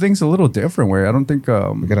just do things a little different way. I don't think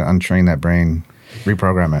We gotta untrain that brain,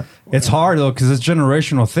 reprogram it. it's hard though because it's a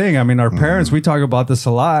generational thing. I mean, our parents, we talk about this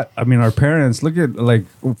a lot. I mean, our parents, look at like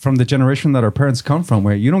from the generation that our parents come from,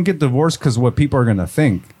 where you don't get divorced because what people are gonna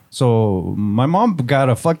think. So my mom got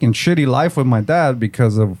a fucking shitty life with my dad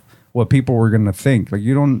because of what people were gonna think. Like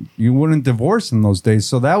you wouldn't divorce in those days.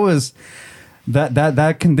 So that was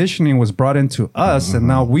that conditioning was brought into us, and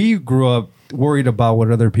now we grew up worried about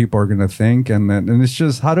what other people are gonna think, and it's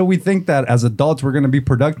just, how do we think that as adults we're gonna be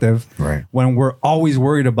productive when we're always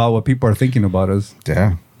worried about what people are thinking about us?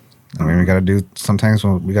 Yeah. I mean, we got to do something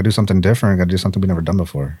different. We got to do something we've never done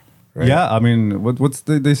before. Right? Yeah, I mean,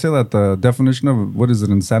 they say that the definition of what is it,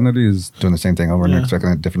 insanity is doing the same thing over and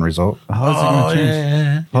expecting a different result. How's it going to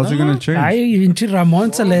change? How's it going to change? Ay, pinche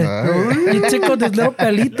Ramon se le... He tickled his little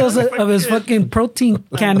pelitos of his fucking protein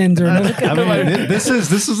cannons. Or I mean, this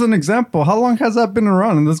is an example. How long has that been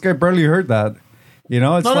around? And this guy barely heard that. You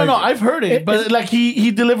know, it's no, I've heard it, but like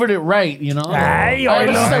he delivered it right. You know, Ay,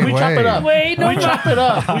 we chop it up. Wait, no, we chop it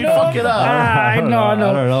up. We fuck it up. I know. I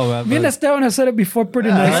don't know, man. Me and Esteban have said it before pretty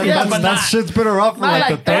nicely. Yeah, but that shit's been around for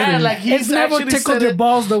like the 30s. Like It's never tickled your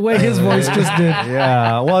balls the way his voice just did.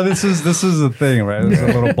 Yeah, well, this is the thing, right? It's a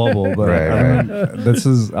little bubble, but I mean, this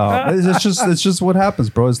is it's just what happens,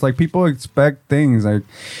 bro. It's like people expect things like.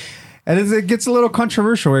 And it gets a little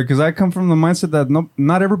controversial, right? Because I come from the mindset that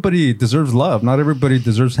not everybody deserves love. Not everybody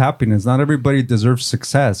deserves happiness. Not everybody deserves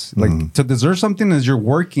success. Like, to deserve something is you're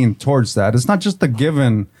working towards that. It's not just a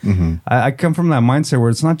given. I come from that mindset where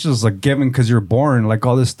it's not just a given because you're born, like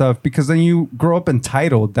all this stuff. Because then you grow up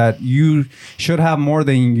entitled that you should have more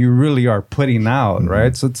than you really are putting out,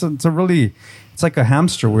 right? So it's like a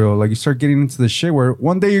hamster wheel. Like, you start getting into the shit where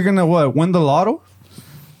one day you're going to win the lotto?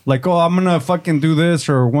 Like, oh, I'm going to fucking do this,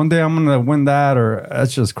 or one day I'm going to win that, or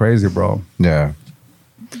that's just crazy, bro. Yeah.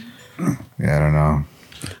 Yeah, I don't know.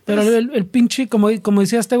 Pero el pinche, como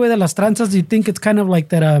decía este güey de las tranzas, do you think it's kind of like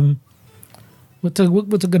that, what's a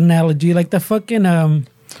good analogy? Like the fucking, kind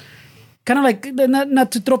of like,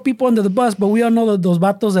 not to throw people under the bus, but we all know that those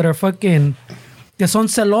vatos that are fucking, que son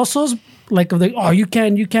celosos, like, you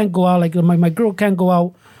can't go out, like my girl can't go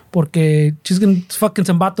out, porque she's gonna fucking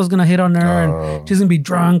some vatos gonna hit on her and she's gonna be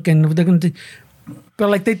drunk and they're gonna but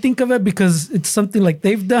like they think of it because it's something like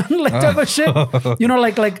they've done, like type of shit. You know,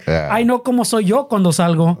 like I know como soy yo cuando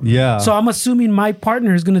salgo. Yeah. So I'm assuming my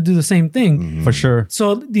partner is gonna do the same thing. For sure.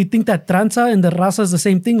 So do you think that tranza and the raza is the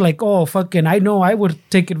same thing? Like, oh fucking, I know I would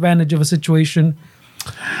take advantage of a situation.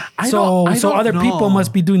 So other people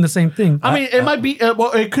must be doing the same thing. I mean, it might be.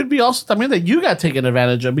 Well, it could be also. I mean, that you got taken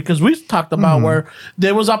advantage of, because we've talked about where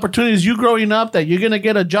there was opportunities you growing up that you're gonna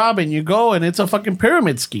get a job and you go and it's a fucking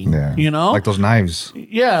pyramid scheme. Yeah. You know, like those knives.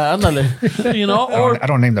 Yeah, ándale. You know, or I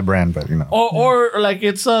don't name the brand, but you know, or like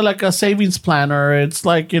it's like a savings plan, or it's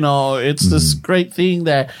like, you know, it's this great thing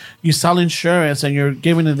that you sell insurance and you're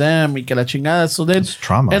giving to them. Y que la chingada. So then it's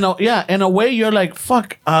trauma. And in a way, you're like,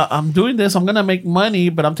 fuck. I'm doing this. I'm gonna make money,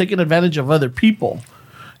 but I'm taking advantage of other people,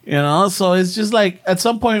 you know. So it's just like at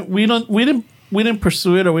some point we didn't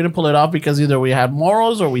pursue it, or we didn't pull it off because either we had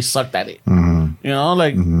morals or we sucked at it. You know,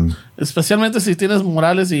 like especialmente si tienes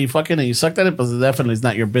morales y fucking you sucked at it, but definitely it's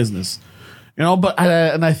not your business. You know, but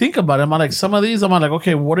and I think about it, I'm like, some of these, I'm like,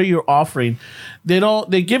 okay, what are you offering?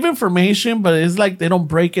 They give information, but it's like they don't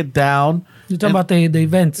break it down. You're talking about the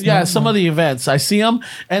events. Yeah, no? some of the events. I see them,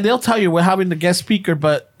 and they'll tell you we're having the guest speaker,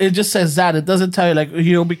 but it just says that. It doesn't tell you, like,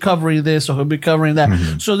 he'll be covering this or he'll be covering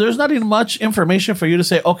that. So there's not even much information for you to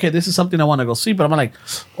say, okay, this is something I want to go see, but I'm like,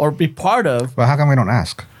 or be part of. Well, how come we don't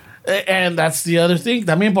ask? And that's the other thing.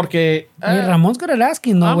 También porque... Ramon's good at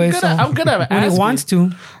asking, no way. I'm good at when asking. he wants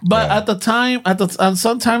to. But at the time, and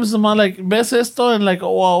sometimes I'm like, ves esto, and like,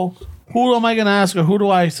 oh, well, who am I going to ask, or who do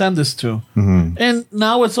I send this to? And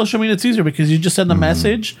now with social media, it's easier because you just send a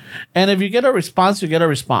message, and if you get a response, you get a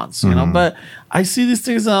response, you know. But I see these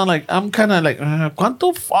things, and I'm kind of like,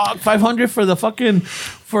 ¿cuánto fuck? 500 for the fucking,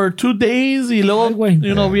 for 2 days, y luego,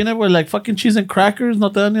 you know, viene with like fucking cheese and crackers, no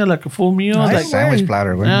te dan ni like a full meal. Nice like sandwich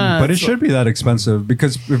platter. Yeah, but it should be that expensive,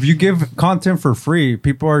 because if you give content for free,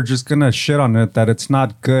 people are just gonna shit on it that it's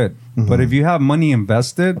not good. But if you have money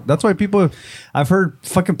invested, that's why I've heard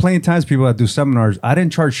fucking plenty of times people that do seminars, I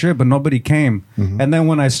didn't charge shit, but nobody came. And then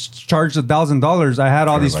when I charged $1,000, I had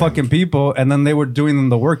all these fucking people, and then they were doing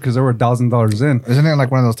the work because they were $1,000 in. Isn't it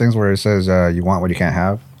like one of those things where it says you want what you can't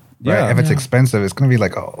have? Right? Yeah. If it's expensive, it's gonna be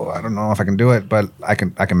like, oh, I don't know if I can do it, but I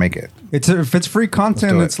can make it. If it's free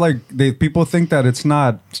content, it's like people think that it's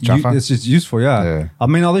not. It's just useful, yeah. I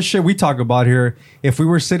mean, all this shit we talk about here. If we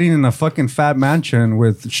were sitting in a fucking fat mansion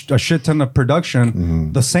with a shit ton of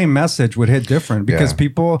production, the same message would hit different, because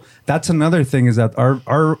people. That's another thing, is that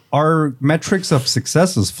our metrics of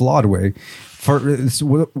success is flawed. Way for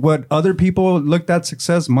what other people looked at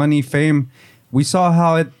success, money, fame. We saw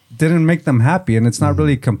how didn't make them happy, and it's not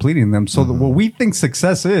really completing them. So what we think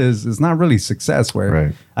success is not really success. Where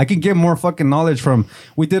Right. I can get more fucking knowledge from.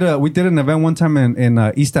 We did an event one time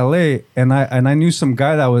in East LA, and I knew some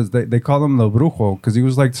guy that was they called him the brujo because he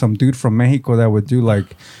was like some dude from Mexico that would do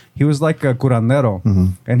like. He was like a curandero,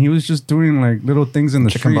 and he was just doing like little things in the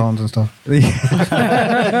Chicken street. bones and stuff.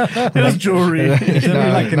 It was jewelry. It'd be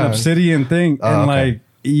like an obsidian thing, and okay. like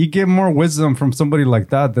you get more wisdom from somebody like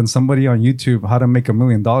that than somebody on YouTube how to make $1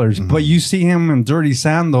 million. But you see him in dirty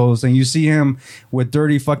sandals, and you see him with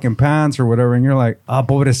dirty fucking pants or whatever, and you're like,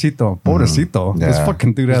 pobrecito. This Yeah.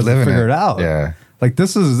 fucking dude He's has to living figure it it. out. Yeah. Like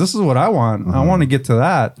this is what I want. I want to get to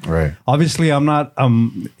that. Right. Obviously, I'm not.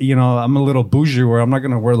 I'm a little bougie where I'm not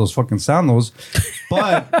gonna wear those fucking sandals,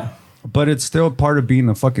 but it's still part of being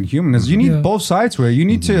a fucking human. Is you need both sides where you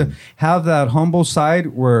need to have that humble side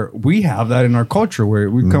where we have that in our culture where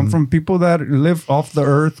we come from people that live off the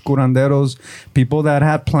earth, curanderos, people that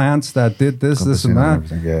had plants that did this and that.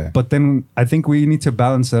 Everything, yeah. But then I think we need to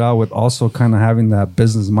balance it out with also kind of having that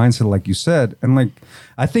business mindset, like you said. And like,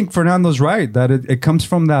 I think Fernando's right that it comes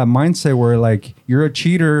from that mindset where like you're a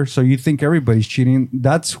cheater, so you think everybody's cheating.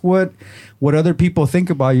 That's what other people think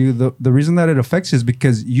about you. The reason that it affects you is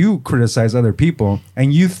because you criticize other people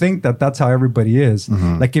and you think that that's how everybody is.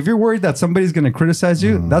 Like if you're worried that somebody's going to criticize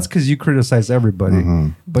you, that's because you criticize everybody.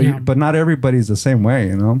 But but not everybody's the same way,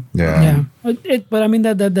 you know? Yeah. But I mean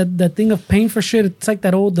that thing of paying for shit. It's like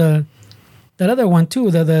that old that other one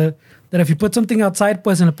too. That if you put something outside,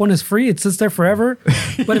 pues, and the point is free, it sits there forever.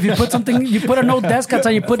 But if you put something, you put a no desk outside,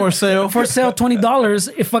 you put For sale. $20,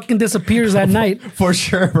 it fucking disappears at night. For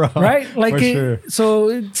sure, bro. Right? Like, For sure. so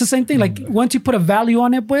it's the same thing. Like, once you put a value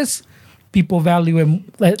on it, pues, people value it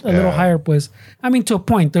a little higher, pues. I mean, to a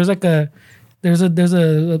point. There's like there's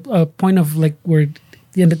a point of like where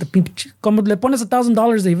the end of the pinche, como le pones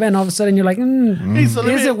 $1,000 the event, all of a sudden you're like, Hey, so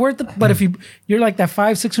let is me- it worth it? But if you're like that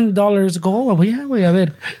 $500-$600, go, oh, well, yeah, wait, a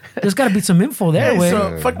ver. There's got to be some info there, Hey, way.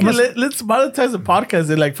 so fucking let's monetize the podcast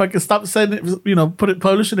and like fucking stop sending,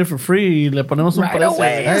 publishing it for free. Le ponemos un Right precio.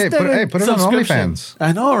 away. Hey, put it on Subscription. OnlyFans.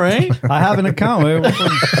 I know, right? I have an account.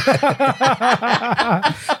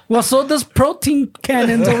 Well, so does protein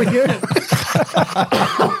cannons over here.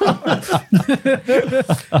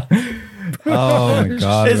 Oh my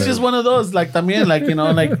God. It's just one of those, like, también, like, you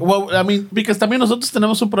know, like, well, I mean, because también nosotros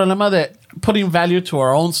tenemos un problema de putting value to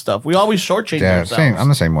our own stuff. We always shortchange Yeah, ourselves. same. I'm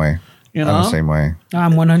the same way. You I'm know? the same way.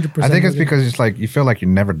 I'm 100%. I think it's with you. because it's like you feel like you're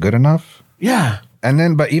never good enough. Yeah. And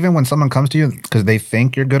then, but even when someone comes to you because they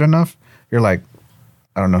think you're good enough, you're like,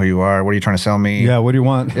 I don't know who you are. What are you trying to sell me? Yeah, what do you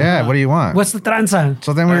want? Yeah, what do you want? What's the tranza?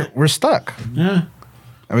 So then we're stuck. Yeah.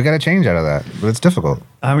 And we got to change out of that. But it's difficult.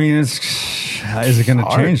 I mean, is it going to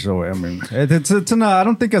hard. change the way? I mean, it's an, I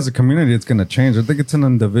don't think as a community it's going to change. I think it's an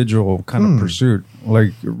individual kind of pursuit.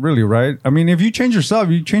 Like, really, right? I mean, if you change yourself,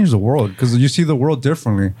 you change the world because you see the world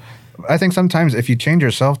differently. I think sometimes if you change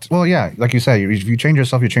yourself, well, yeah, like you said, if you change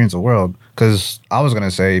yourself, you change the world. Because I was going to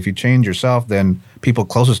say, if you change yourself, then people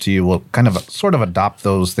closest to you will kind of sort of adopt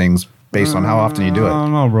those things based on how often you do I it.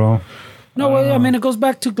 don't know, bro. No, well, I mean, it goes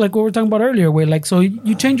back to like what we were talking about earlier, where like, so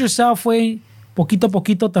you change yourself, way poquito a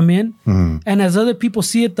poquito también. And as other people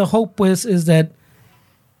see it, the hope is that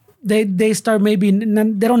they start maybe,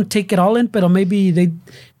 they don't take it all in, but maybe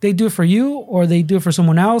they do it for you or they do it for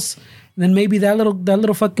someone else. And then maybe that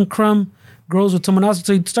little fucking crumb grows with someone else.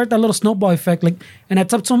 So you start that little snowball effect. Like, and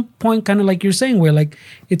at some point, kind of like you're saying, where like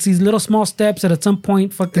it's these little small steps that at some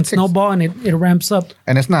point fucking snowball and it ramps up.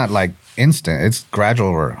 And it's not like instant. It's gradual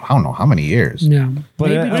over, I don't know how many years. Yeah. But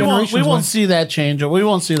Maybe we We generations won't see that change or we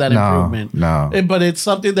won't see that No, improvement. no. But it's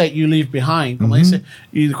something that you leave behind. Como dice,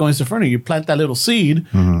 you go into Fernie, you plant that little seed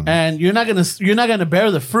and you're not gonna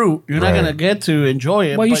bear the fruit. You're not Right. gonna get to enjoy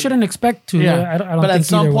it. Well, you but- shouldn't expect to. Yeah. I don't but think at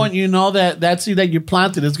some either point way. you know that seed that you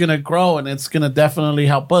planted is gonna grow and it's gonna definitely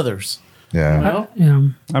help others. Yeah. You know? Yeah.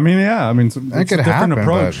 I mean, yeah. I mean, it's It a could different happen,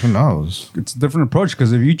 approach. but who knows? It's a different approach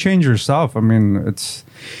because if you change yourself, I mean, it's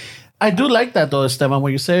I do like that though, Esteban,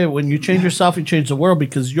 when you say when you change yourself, you change the world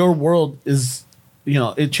because your world is,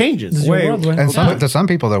 it changes. This is your Wait, world, right? And to some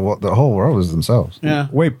people, the whole world is themselves. Yeah.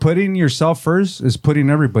 wait. Putting yourself first is putting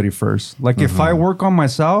everybody first. Like if I work on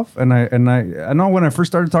myself, and I know when I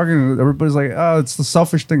first started talking, everybody's like, "Oh, it's the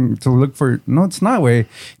selfish thing to look for." No, it's not way.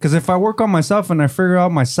 Because if I work on myself and I figure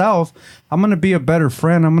out myself, I'm gonna be a better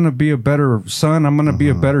friend. I'm gonna be a better son. I'm gonna be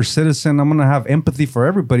a better citizen. I'm gonna have empathy for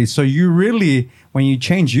everybody. So you really, when you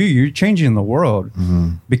change you're changing the world.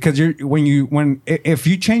 Because if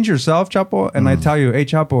you change yourself, Chapo, and I tell you, "Hey,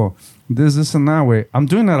 Chapo, this and that way," I'm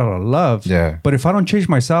doing that out of love. Yeah. But if I don't change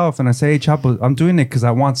myself and I say, "Hey, Chapo, I'm doing it because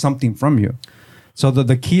I want something from you," So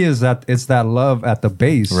the key is that it's that love at the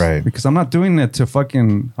base, Right. Because I'm not doing it to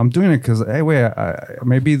fucking. I'm doing it because hey, wait,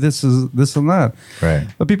 maybe this is this and that, Right.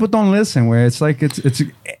 But people don't listen. Where it's like it's,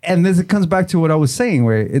 and this it comes back to what I was saying.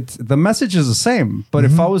 Where it's the message is the same, but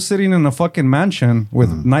if I was sitting in a fucking mansion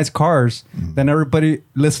with nice cars, then everybody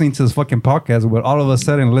listening to this fucking podcast would all of a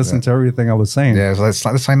sudden listen to everything I was saying. Yeah, so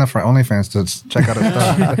let's sign up for OnlyFans to check out our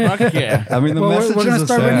stuff. Fuck yeah. I mean, the Well, message we're gonna is the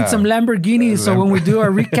start same. renting some Lamborghinis, so when we do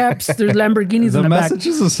our recaps, there's Lamborghinis The in the back. message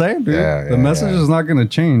is the same, dude. Yeah, the yeah, message yeah. is not gonna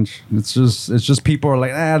change. It's just people are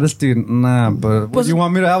like, this dude, nah. But what, Pues- you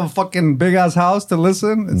want me to have a fucking big ass house to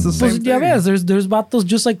listen? It's the Pues, same ya thing. ves, there's vatos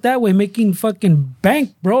just like that way making fucking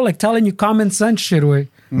bank, bro, like telling you common sense shit way.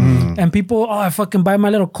 And people, I fucking buy my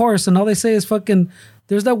little course, and all they say is fucking.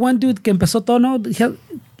 There's that one dude que empezó todo, no?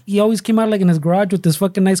 He always came out like in his garage with his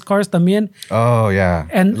fucking nice cars también. Oh yeah,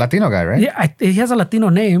 And- Latino guy, right? Yeah, he has a Latino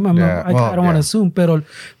name. I don't want to assume, pero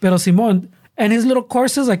Simon and his little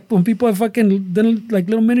courses, like when people have fucking done like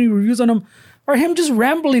little mini reviews on him, are him just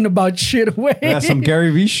rambling about shit away. Yeah, some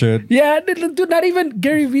Gary Vee shit. Yeah, dude, not even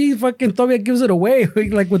Gary Vee fucking todavía gives it away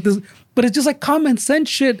like with this, but it's just like common sense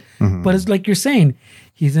shit. But it's like you're saying,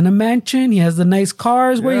 he's in a mansion, he has the nice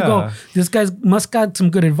cars. Where you go, Yeah. this guy's must got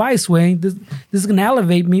some good advice. Way this is gonna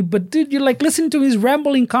elevate me. But dude, you're like listening to his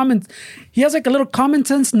rambling comments. He has like a little common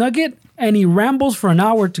sense nugget, and he rambles for an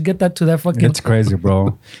hour to get that to that fucking. It's crazy,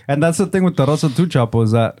 bro. And that's the thing with the Raza too, Chapo,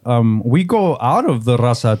 is that we go out of the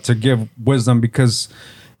Raza to give wisdom because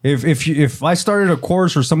if I started a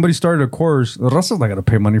course or somebody started a course, the Raza's not gonna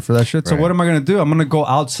pay money for that shit. So Right. what am I gonna do? I'm gonna go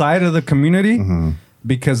outside of the community.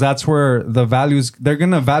 Because that's where the values, they're going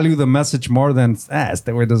to value the message more than, este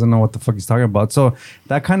way doesn't know what the fuck he's talking about. So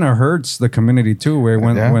that kind of hurts the community too, where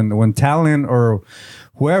when talent or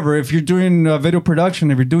whoever, if you're doing video production,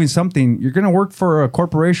 if you're doing something, you're going to work for a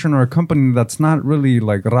corporation or a company that's not really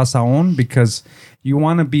like Raza owned because you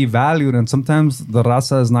want to be valued. And sometimes the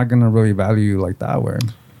Raza is not going to really value you like that way.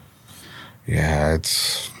 Yeah,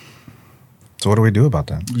 so what do we do about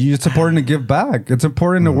that? It's important to give back. It's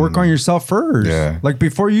important to work on yourself first. Yeah. Like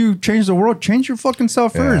before you change the world, change your fucking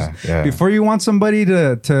self first. yeah. Before you want somebody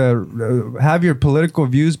to have your political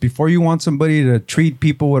views, before you want somebody to treat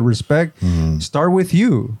people with respect, start with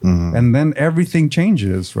you. And then everything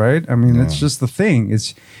changes, right? I mean, it's just the thing.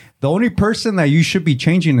 It's the only person that you should be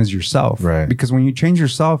changing is yourself. Right. Because when you change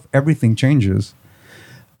yourself, everything changes.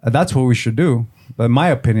 That's what we should do. But in my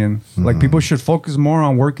opinion, like people should focus more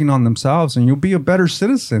on working on themselves and you'll be a better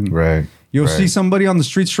citizen. Right. You'll right. see somebody on the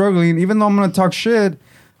street struggling. Even though I'm going to talk shit,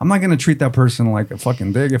 I'm not going to treat that person like a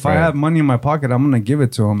fucking dick. If I Right. have money in my pocket, I'm going to give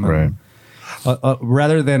it to him. Right.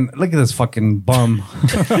 Rather than, look at this fucking bum.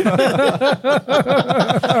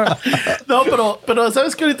 No, pero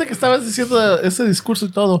sabes que ahorita que estabas diciendo ese discurso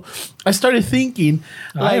y todo, I started thinking,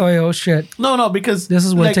 like, oh shit. no, because This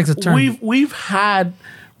is where it like, takes a turn.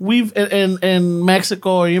 We've in Mexico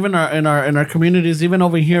or even in our communities, even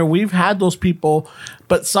over here, we've had those people,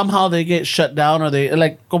 but somehow they get shut down or they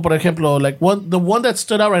like, como por ejemplo, like the one that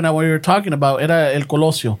stood out right now when you were talking about era El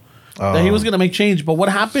Colosio. That he was gonna make change, but what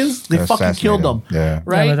happens? They fucking killed him. Yeah.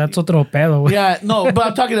 Right. Yeah, but that's otro pedo. güey. Yeah, no, but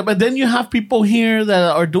I'm talking about. But then you have people here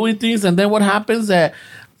that are doing things, and then what happens that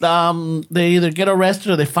they either get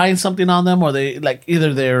arrested or they find something on them, or they like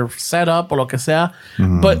either they're set up or lo que sea.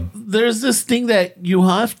 But there's this thing that you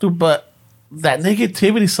have to, but that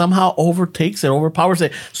negativity somehow overtakes it, overpowers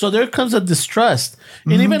it. So there comes a distrust,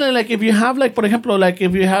 and even like if you have like, for example, like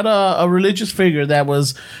if you had a religious figure that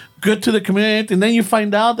was good to the community, and then you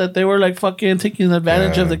find out that they were like fucking taking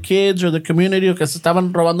advantage of the kids or the community, o que se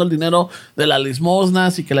estaban robando el dinero de las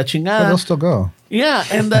limosnas y que la But chingada. they'll still go. Yeah,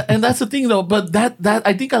 and that's the thing though. But that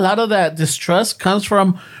I think a lot of that distrust comes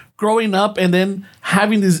from growing up and then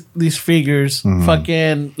having these figures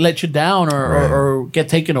fucking let you down or get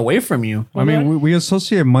taken away from you. I mean, we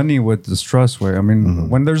associate money with distrust. Way. I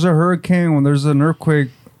mean, when there's a hurricane, when there's an earthquake,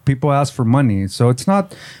 people ask for money. So it's not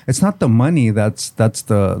the money that's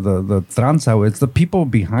the tranza. It's the people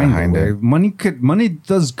behind it. Money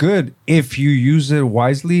does good if you use it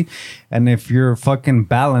wisely and if you're fucking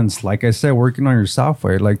balanced. Like I said, working on yourself.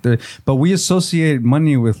 Way. But we associate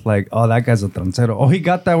money with like, oh, that guy's a transero. Oh, he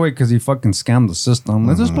got that way because he fucking scammed the system.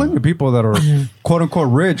 There's plenty of people that are quote unquote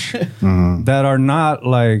rich that are not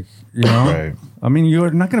like, you know. Right. I mean, you're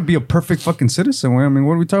not going to be a perfect fucking citizen. I mean,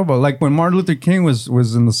 what are we talking about? Like when Martin Luther King was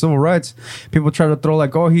in the civil rights, people try to throw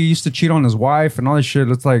like, oh, he used to cheat on his wife and all this shit.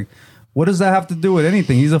 It's like, what does that have to do with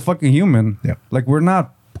anything? He's a fucking human. Yeah. Like we're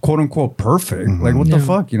not quote unquote perfect. Like what the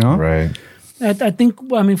fuck, you know? Right. I think,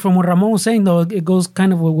 I mean, from what Ramon was saying, though, it goes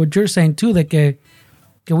kind of with what you're saying, too, that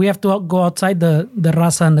we have to go outside the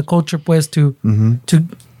raza and the culture, pues, to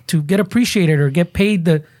to get appreciated or get paid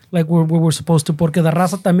the like we're supposed to. Porque la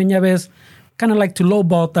raza también ya ves kind of like to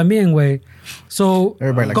lowball también, güey. So,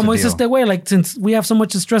 Everybody likes como a dice deal. este güey, like since we have so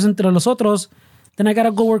much stress entre los otros, then I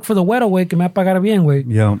gotta go work for the güero, güey, que me va a pagar bien, güey.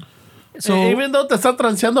 Yeah. So, Even though te está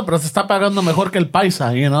transeando, pero se está pagando mejor que el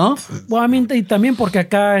paisa, you know? well, I mean, y también porque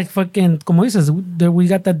acá fucking, como dices, we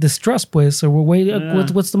got that distrust, pues. So we're waiting,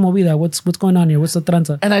 what's the movida? What's going on here? What's the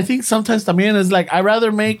tranza? And I think sometimes también is like, I'd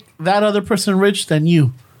rather make that other person rich than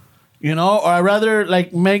you, you know? Or I'd rather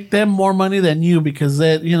like make them more money than you because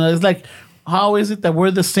that, you know, it's like, how is it that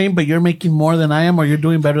we're the same, but you're making more than I am or you're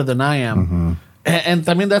doing better than I am? And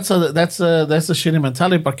también that's a shitty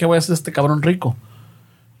mentality. ¿Por qué voy a ser este cabrón rico?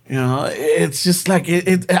 You know, it's just like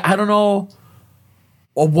I don't know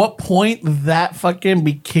at what point that fucking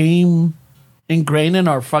became ingrained in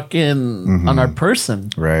our fucking on our person.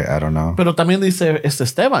 Right. I don't know. Pero también dice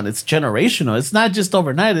Esteban, it's generational. It's not just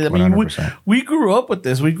overnight. I mean, 100%. we grew up with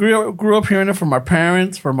this. We grew up hearing it from our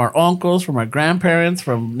parents, from our uncles, from our grandparents,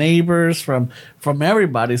 from neighbors, from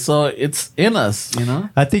everybody. So it's in us, you know?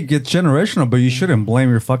 I think it's generational, but you shouldn't blame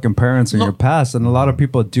your fucking parents and your past. And a lot of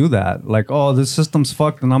people do that. Like, oh, this system's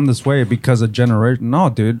fucked and I'm this way because of generation. No,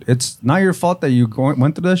 dude, it's not your fault that you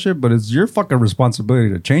went through that shit, but it's your fucking responsibility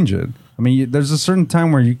to change it. I mean, there's a certain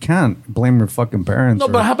time where you can't blame your fucking parents. No,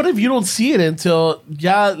 but how about if you don't see it until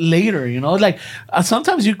later, you know? Like,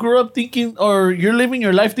 sometimes you grew up thinking, or you're living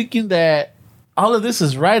your life thinking that all of this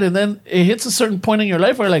is right, and then it hits a certain point in your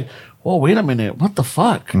life where you're like, oh, wait a minute, what the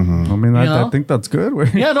fuck? I mean, I think that's good.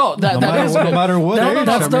 Yeah, no, no matter what age.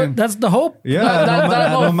 That's the hope. Yeah,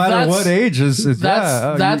 no matter what age, you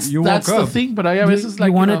that's woke the up. thing. But I guess it's like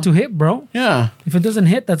you want it to hit, bro. Yeah. If it doesn't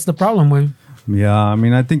hit, that's the problem, güey. Yeah, I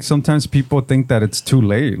mean, I think sometimes people think that it's too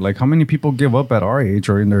late. Like, how many people give up at our age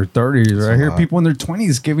or in their 30s? Or I hear people in their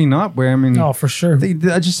 20s giving up. Where I mean, Oh, for sure.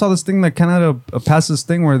 I just saw this thing that Canada passed this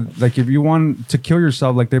thing where, like, if you want to kill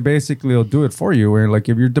yourself, like, they basically will do it for you. Where, like,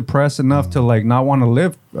 if you're depressed enough to, like, not want to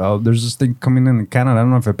live, there's this thing coming in Canada. I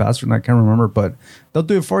don't know if it passed or not. I can't remember, but they'll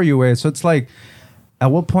do it for you. So it's like,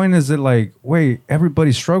 at what point is it like, wait,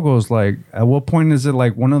 everybody struggles? Like, at what point is it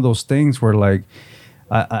like one of those things where, like,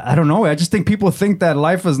 I don't know. I just think people think that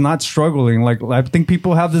life is not struggling. Like, I think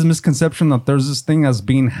people have this misconception that there's this thing as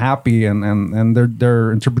being happy, and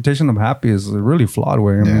their interpretation of happy is a really flawed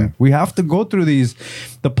way. I mean, we have to go through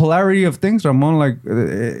the polarity of things, Ramon. Like,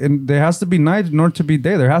 and there has to be night in order to be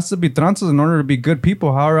day. There has to be trances in order to be good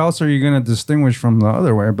people. How else are you going to distinguish from the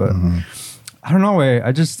other way? But I don't know. Way.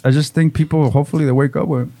 I just think people, hopefully, they wake up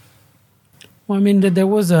with. Well, I mean, there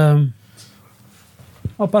was oh,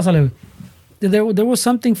 pásale. There was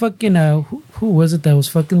something fucking who was it that was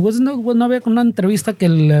fucking no había con una entrevista que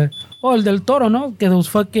el del Toro, no, que was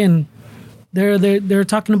fucking they're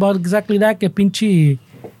talking about exactly that, que pinche,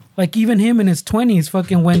 like, even him in his 20s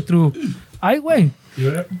fucking went through ay güey.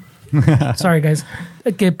 Sorry guys,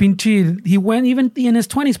 que pinche, he went even in his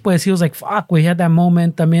 20s, pues he was like, fuck, we had that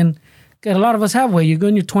moment también que a lot of us have, way you go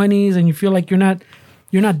in your 20s and you feel like you're not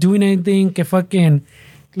doing anything, que fucking,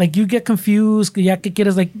 like, you get confused, que ya que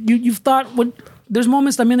quieres, like, you've thought, there's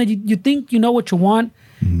moments también that you think you know what you want,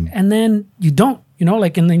 and then you don't, you know,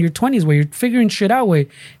 like in your 20s where you're figuring shit out, way,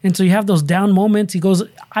 and so you have those down moments. He goes,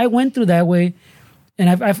 I went through that way, and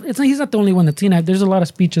he's not the only one that's seen it. There's a lot of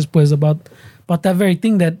speeches, pues, about that very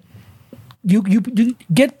thing, that you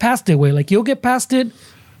get past it, way, like, you'll get past it,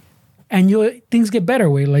 and things get better,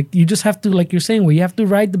 way, like, you just have to, like you're saying, way, you have to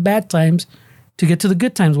ride the bad times to get to the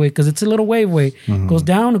good times, way, because it's a little wave, way. It goes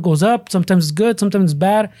down, it goes up. Sometimes it's good, sometimes it's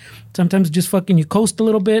bad. Sometimes just fucking you coast a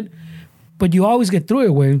little bit, but you always get through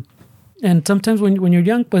it, way. And sometimes when you're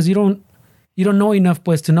young, pues, you don't know enough,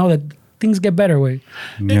 pues, to know that things get better, way.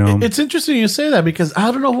 It's interesting you say that, because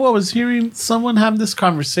I don't know who I was hearing someone have this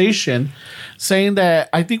conversation saying that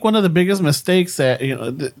I think one of the biggest mistakes that, you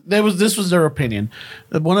know, this was their opinion.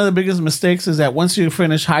 One of the biggest mistakes is that once you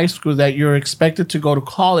finish high school, that you're expected to go to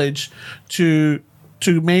college to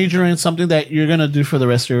major in something that you're going to do for the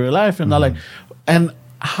rest of your life. And not like, and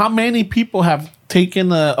how many people have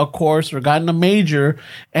taken a course or gotten a major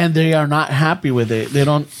and they are not happy with it? They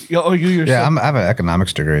don't, or you yourself. Yeah, I have an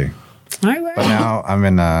economics degree. But now I'm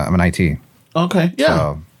in IT. Okay. Yeah.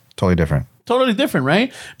 So totally different. Totally different,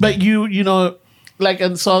 right? But you know, like,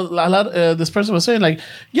 and so a lot. This person was saying, like,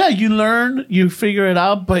 yeah, you learn, you figure it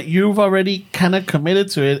out, but you've already kind of committed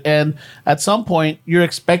to it, and at some point, you're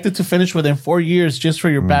expected to finish within 4 years just for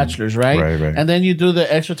your bachelor's, right? Right. And then you do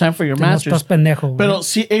the extra time for your master's. But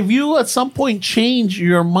see, if you at some point change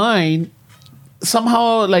your mind,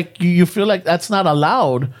 somehow, like, you feel like that's not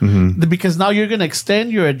allowed, because now you're going to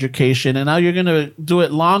extend your education and now you're going to do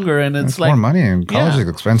it longer, and it's like more money, and college is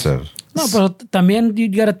expensive. No, pero también you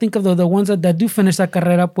got to think of the ones that do finish that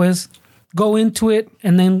carrera, pues go into it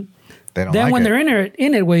and then They don't like when it. they're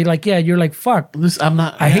in it, where like, yeah, you're like, fuck, I'm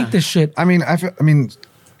not. I hate this shit. I mean,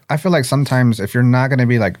 I feel like sometimes if you're not going to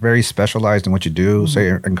be like very specialized in what you do, say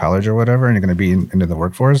you're in college or whatever, and you're going to be into the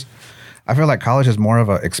workforce, I feel like college is more of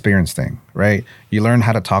an experience thing, right? You learn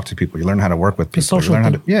how to talk to people, you learn how to work with people, social you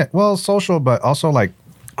learn how thing. social, but also like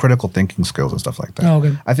critical thinking skills and stuff like that. Oh,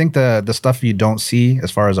 okay. I think the stuff you don't see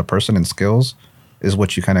as far as a person and skills is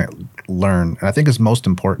what you kind of learn, and I think is most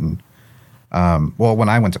important. When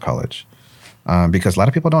I went to college, because a lot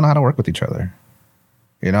of people don't know how to work with each other.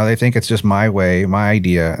 You know, they think it's just my way, my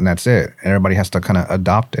idea, and that's it. And everybody has to kind of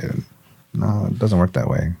adopt it. No, it doesn't work that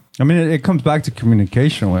way. I mean, it comes back to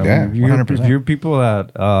communication. Right? Yeah, If you're 100%. if you're people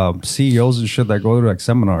that CEOs and shit that go to like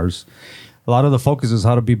seminars, a lot of the focus is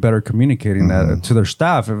how to be better communicating that to their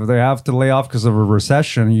staff. If they have to lay off because of a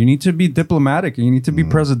recession, you need to be diplomatic and you need to be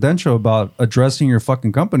presidential about addressing your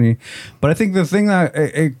fucking company. But I think the thing that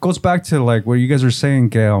it goes back to like what you guys are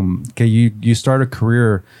saying, you start a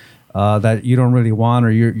career that you don't really want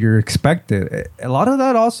or you're expected. A lot of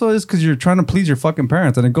that also is because you're trying to please your fucking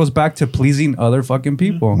parents, and it goes back to pleasing other fucking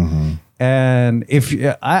people. And if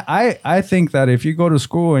I think that if you go to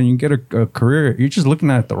school and you get a career, you're just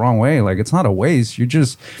looking at it the wrong way. Like, it's not a waste.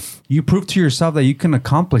 You prove to yourself that you can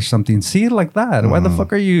accomplish something. See it like that. Why the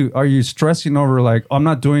fuck are you stressing over like, I'm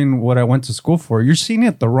not doing what I went to school for? You're seeing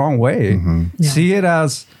it the wrong way. See it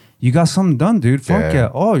as, you got something done, dude. Fuck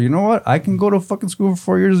yeah. Oh, you know what? I can go to fucking school for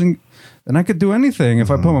 4 years and I could do anything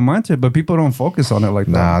if I put my mind to it. But people don't focus on it like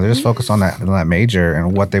that. Nah, they just focus on that major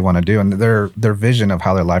and what they want to do and their vision of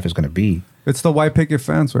how their life is going to be. It's the white picket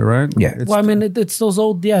fence way, right? Yeah. It's Well, I mean, it's those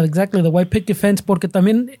old, yeah, exactly, the white picket fence, porque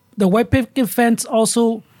también the white picket fence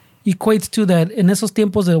also equates to that in esos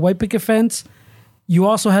tiempos, the white picket fence, you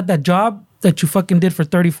also had that job that you fucking did for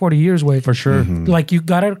 30, 40 years, way. for sure. Like, you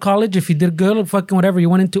got out of college, if you did good, fucking whatever, you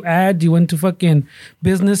went into ads, you went into fucking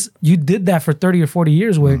business, you did that for 30 or 40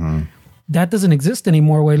 years, way. That doesn't exist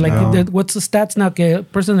anymore, way. Like, what's the stats now? Okay, a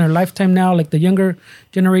person in their lifetime now, like the younger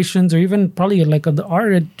generations, or even probably like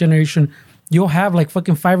our generation, you'll have like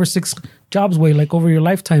fucking 5 or 6 jobs, way, like over your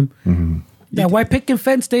lifetime. That white picket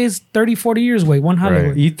fence stays 30, 40 years, way, one Hollywood.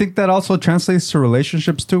 Right. You think that also translates to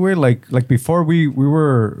relationships too, way? Like before we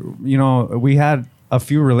were, we had a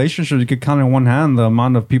few relationships. You could count in one hand the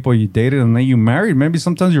amount of people you dated and then you married. Maybe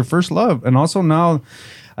sometimes your first love. And also now,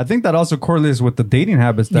 I think that also correlates with the dating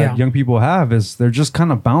habits that young people have. Is they're just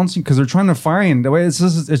kind of bouncing because they're trying to find the way. It's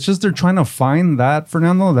just they're trying to find that,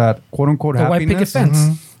 Fernando, that quote unquote The white picket happiness.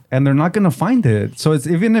 fence. And they're not going to find it. So it's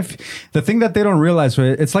even if the thing that they don't realize,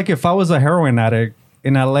 right, it's like if I was a heroin addict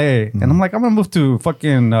in LA and I'm like, I'm going to move to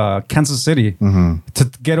fucking Kansas City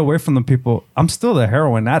to get away from the people. I'm still the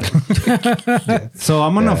heroin addict. So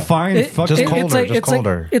I'm going to find fucking... Just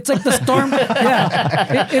colder. It's like the storm.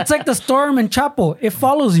 It's like the storm in Chapo. It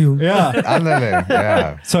follows you. Yeah. Ándale,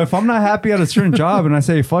 yeah. So if I'm not happy at a certain job and I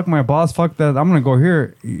say, fuck my boss, fuck that, I'm going to go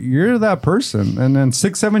here. You're that person. And then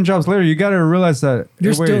 6, 7 jobs later, you got to realize that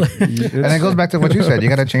You're still- And it goes back to what you said. You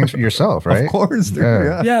got to change for yourself, right? Of course, dude.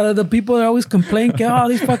 Yeah. Yeah, the people that always complain,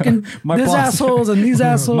 these fucking My these boss- assholes and these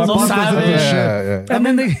assholes. My boss doesn't do shit. Yeah. And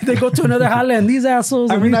then they go to another jale and these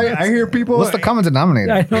assholes. I and mean, these- I hear people... What's the common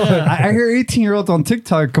denominator? I know. I hear 18-year-olds on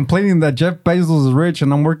TikTok complaining that Jeff Bezos is rich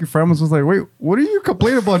and I'm working for Amazon. It's like, wait, what are you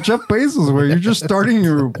complaining about Jeff Bezos? Where you're just starting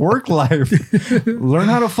your work life. Learn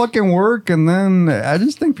how to fucking work, and then I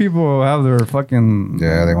just think people have their fucking...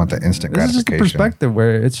 Yeah, they want the instant This is just the gratification. perspective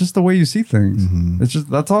where it's just the way you see things. It's just,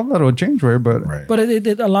 that's all that'll change, right? But Right. But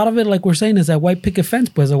a lot of it, like we're saying, is that white picket fence.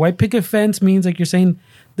 Pues a white picket fence means, like you're saying,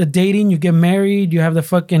 the dating, you get married, you have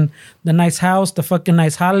the nice house, the fucking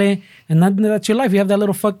nice jale, and that's your life. You have that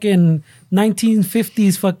little fucking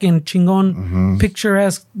 1950s fucking chingon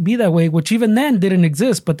picturesque be that way, which even then didn't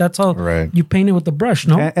exist, but that's all Right. you painted with the brush,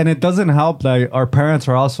 no? and it doesn't help that our parents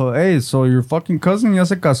are also, hey, so your fucking cousin ya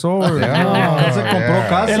se casó, or ya se compró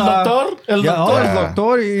casa. El Yeah, doctor. el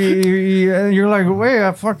doctor, and you're like, wait,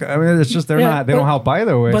 fuck. I mean, it's just they Yeah, don't help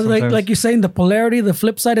either way. But sometimes. like you're saying, the polarity, the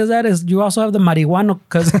flip side of that is you also have the marihuano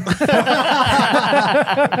cousin.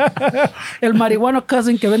 El marihuano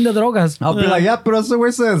cousin que vende drogas. I'll be like, yeah, pero ese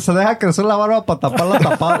güey se deja crecer la barba para tapar la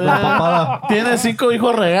papada. Tiene 5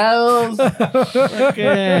 hijos regados.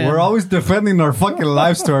 Okay. We're always defending our fucking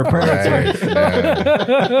lives to our parents. Right.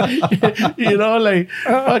 Yeah. You know, like,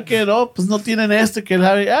 fucking, pues no tienen que el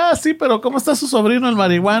Javi. Ah, sí, pero ¿cómo está su sobrino el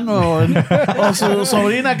marihuano? O su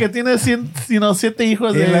sobrina que tiene 7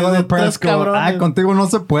 hijos Y de luego de 3 parents go, cabrones. contigo no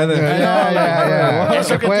se puede. Yeah.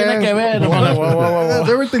 Eso que Pues, tiene que ver. well, It has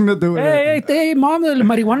everything to do with it. Hey, mom, el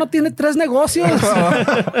marihuano tiene 3 negocios.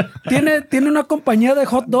 tiene una compañía de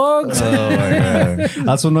hot dogs. Oh my God.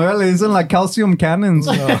 A su novia le dicen la calcium cannons.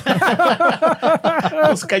 Los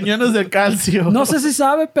cañones de calcio. No sé si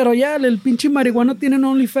sabe, pero ya el pinche marihuano tiene un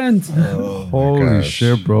OnlyFans. Holy gosh.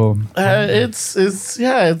 shit, bro.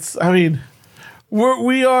 I mean,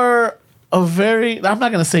 we are a very, I'm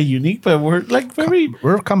not going to say unique, but we're like very,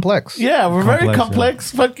 We're complex. yeah, we're very Complex,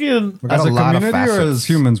 complex. Fucking, We got As a a lot of community or facets. as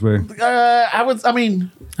humans, way? I mean,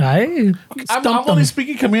 Ay, I'm stumped only him.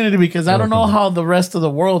 speaking community because I don't know how the rest of the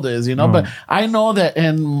world is, you know. But I know that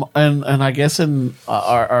in I guess in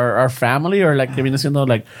our family, or like que viene siendo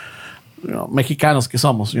like, you know, Mexicanos que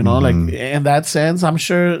somos, you know, like in that sense, I'm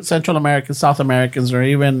sure Central Americans, South Americans, or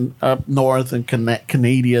even up north in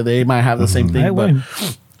Canada, they might have the same thing. Ay, But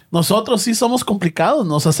güey. nosotros sí somos complicados,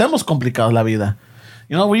 nos hacemos complicados la vida.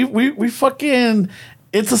 You know, we fucking.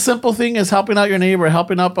 It's a simple thing as helping out your neighbor,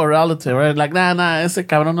 helping out a relative, right? Like, nah, ese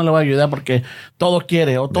cabrón no le voy a ayudar porque todo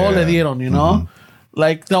quiere o todo le dieron, you know?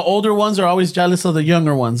 Like, the older ones are always jealous of the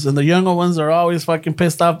younger ones, and the younger ones are always fucking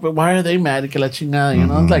pissed off, but why are they mad? Que la chingada, you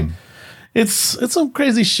know? It's like, it's some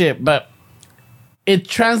crazy shit, but it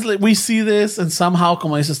translates. We see this, and somehow,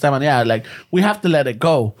 como dice Esteban, yeah, like, we have to let it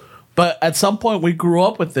go. But at some point, we grew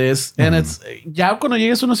up with this, and it's ya cuando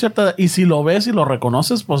llegues a una cierta, y si lo ves y lo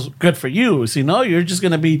reconoces, pues good for you. Si no, you're just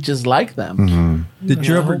gonna be just like them. Did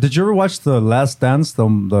you ever watch the Last Dance,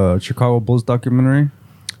 the Chicago Bulls documentary?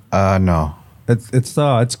 No.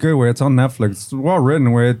 It's good. Where it's on Netflix. It's well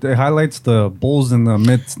written. Where it highlights the Bulls in the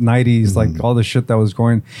mid '90s, like all the shit that was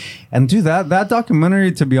going. And dude, that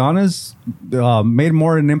documentary, to be honest, made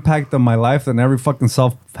more an impact on my life than every fucking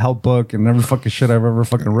self-help book and every fucking shit I've ever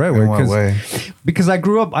fucking read. In what way? Because I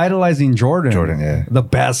grew up idolizing Jordan. Jordan, yeah. The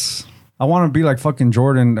best. I want to be like fucking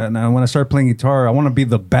Jordan. And when I started playing guitar, I want to be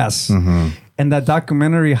the best. And that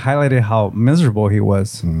documentary highlighted how miserable he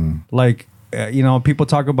was. Like, you know, people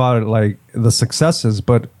talk about it like the successes,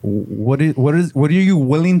 but what are you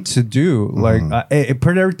willing to do? Like, it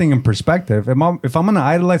put everything in perspective. If I'm gonna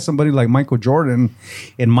idolize somebody like Michael Jordan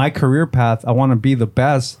in my career path, I want to be the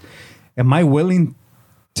best. Am I willing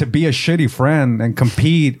to be a shitty friend and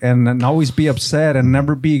compete and always be upset and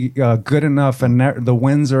never be good enough and the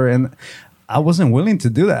wins are and I wasn't willing to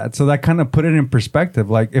do that. So that kind of put it in perspective.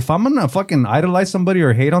 Like, if I'm going to fucking idolize somebody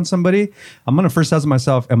or hate on somebody, I'm going to first ask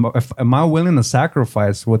myself, am I willing to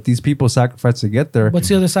sacrifice what these people sacrifice to get there? What's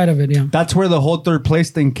the other side of it? Yeah. That's where the whole third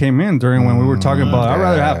place thing came in during when we were talking about, I'd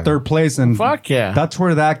rather have third place. And Fuck yeah. that's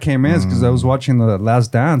where that came in because I was watching the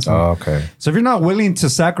Last Dance. Oh, okay. So if you're not willing to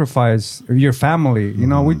sacrifice your family, you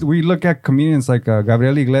know, we look at comedians like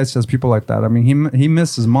Gabriel Iglesias, people like that. I mean, he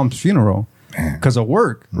missed his mom's funeral because of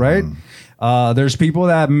work, right? There's people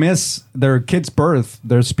that miss their kid's birth.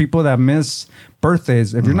 There's people that miss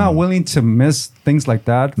birthdays. If you're not willing to miss things like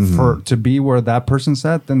that to be where that person's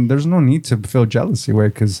at, then there's no need to feel jealousy, way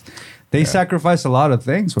because they sacrifice a lot of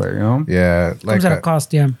things, where you know. Yeah, like Comes at a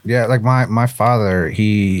cost, yeah. Yeah, like my father,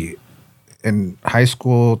 he in high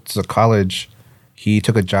school to college, he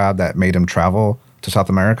took a job that made him travel to South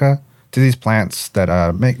America to these plants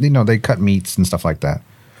that make, you know, they cut meats and stuff like that.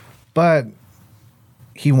 But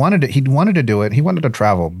he wanted to do it. He wanted to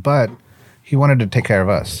travel, but he wanted to take care of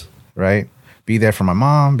us, right? Be there for my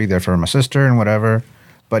mom, be there for my sister and whatever.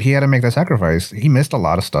 But he had to make that sacrifice. He missed a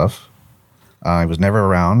lot of stuff. He was never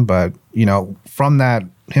around, but you know, from that,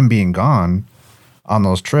 him being gone on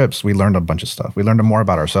those trips, we learned a bunch of stuff. We learned more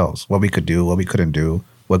about ourselves, what we could do, what we couldn't do,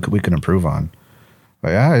 what we could improve on. But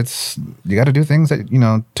yeah, you got to do things that, you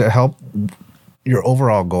know, to help your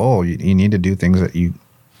overall goal. You need to do things that you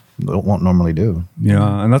won't normally do.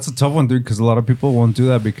 Yeah, and that's a tough one, dude, because a lot of people won't do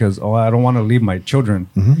that because, I don't want to leave my children.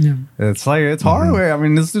 Yeah. It's like, it's hard way. I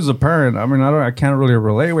mean, this dude's a parent. I mean, I can't really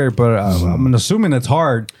relate way, but I'm assuming it's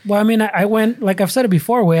hard. Well, I mean, I went, like I've said it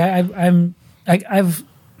before, way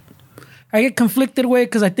I get conflicted way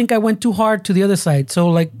because I think I went too hard to the other side. So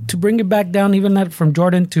like to bring it back down, even that from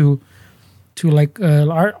Jordan to like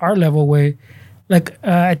our level way, like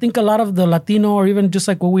I think a lot of the Latino or even just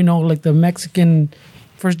like what we know, like the Mexican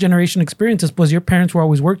first generation experiences was your parents were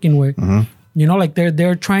always working way. You know, like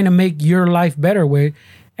they're trying to make your life better way.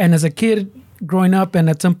 And as a kid growing up and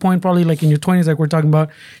at some point probably like in your 20s like we're talking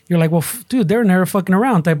about, you're like, well, dude, they're never fucking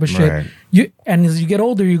around type of shit. Right. And as you get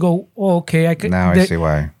older, you go, oh, okay, I see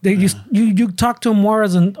why. You talk to them more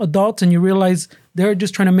as an adult and you realize they're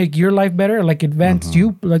just trying to make your life better, like advance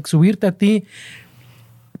you, like subirte a ti.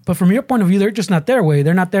 But from your point of view, they're just not their way.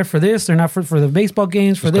 They're not there for this. They're not for the baseball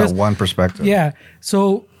games, for this. Got one perspective. Yeah.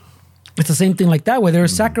 So it's the same thing like that, where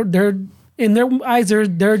they're in their eyes,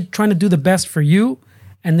 they're trying to do the best for you.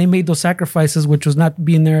 and they made those sacrifices, which was not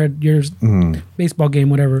being there at your baseball game,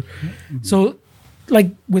 whatever. So,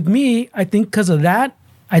 like with me, I think because of that,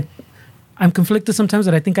 I'm conflicted sometimes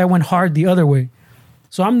that I think I went hard the other way.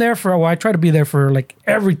 So I'm there for, I try to be there for like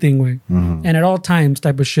everything way and at all times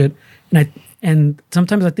type of shit. And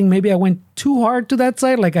sometimes I think maybe I went too hard to that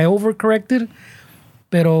side, like I overcorrected.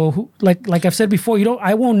 Pero like I've said before,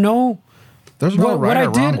 I won't know. There's no what right I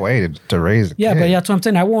or wrong did. way to raise a Yeah, kid. but that's what I'm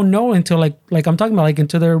saying. I won't know until like I'm talking about like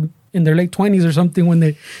until they're in their late 20s or something when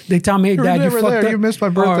they tell me, hey, You were Dad, you never fucked there. up. You missed my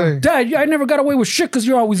Or, birthday. Dad, I never got away with shit because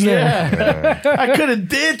you're always there. Yeah. I couldn't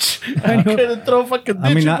ditch. I couldn't throw fucking ditch.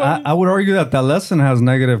 I mean, I would argue that lesson has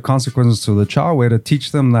negative consequences to the child, way to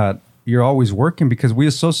teach them that you're always working, because we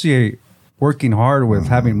associate working hard with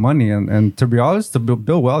having money. And to be honest, to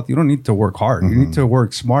build wealth, you don't need to work hard. You need to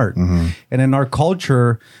work smart. And in our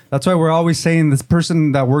culture, that's why we're always saying this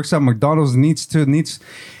person that works at McDonald's needs.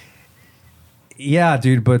 Yeah,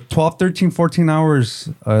 dude, but 12, 13, 14 hours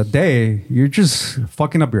a day, you're just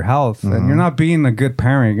fucking up your health. And you're not being a good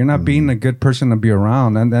parent. You're not being a good person to be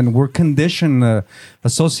around. And we're conditioned to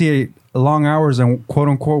associate long hours and quote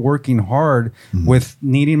unquote working hard with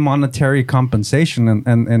needing monetary compensation.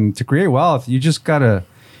 And to create wealth, you just gotta,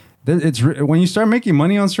 when you start making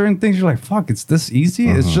money on certain things, you're like, fuck, it's this easy.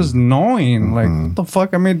 It's just knowing like, what the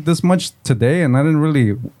fuck, I made this much today and I didn't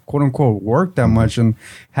really quote unquote work that much. And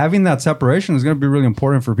having that separation is going to be really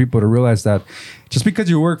important for people to realize that just because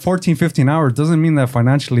you work 14, 15 hours doesn't mean that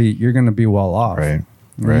financially you're going to be well off.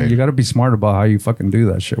 Right. You got to be smart about how you fucking do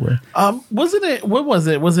that shit. Wasn't it? What was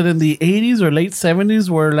it? Was it in the 80s or late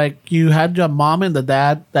 70s where like you had your mom and the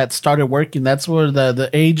dad that started working? That's where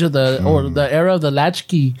the age of the or the era of the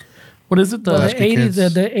latchkey. What is it? The The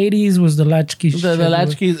 80s, the 80s was the latchkey shit. the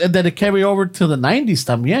latchkeys, and then it carried over to the 90s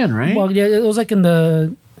también, right? Well, yeah, it was like in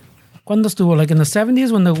the ¿Cuándo estuvo? Like in the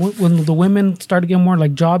 70s when the women started getting more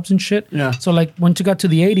like jobs and shit. Yeah. So like once you got to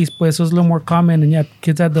the 80s, pues it was a little more common, and yeah,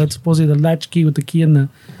 kids had supposedly the latch key with the key in the.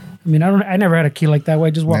 I mean, I never had a key like that. I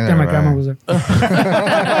just walked in, my grandma was there.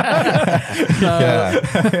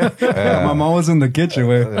 My mom was in the kitchen.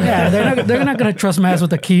 Yeah, they're not gonna trust my ass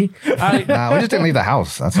with a key. Nah, we just didn't leave the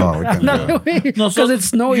house. That's all we can do. Because it's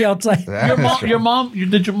snowy outside. Your mom,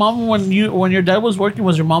 did your mom when your dad was working?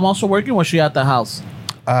 Was your mom also working? Was she at the house?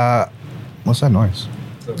 What's that noise?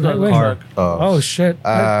 Car. Oh shit!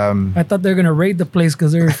 I thought they were gonna raid the place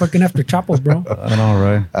because they were fucking after Chapo, bro. I know,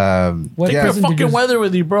 right? What Take your prison did fucking you- weather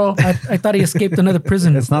with you, bro. I thought he escaped another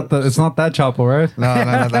prison. It's not that Chapo, right? No,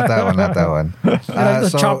 not that one. Not that one.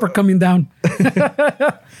 The chopper coming down.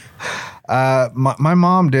 My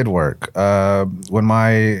mom did work.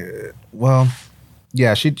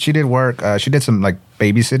 She did work. She did some like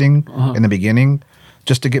babysitting in the beginning,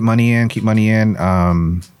 just to get money in, keep money in.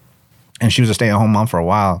 And she was a stay-at-home mom for a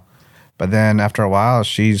while, but then after a while,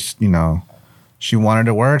 she wanted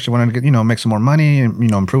to work. She wanted to get, make some more money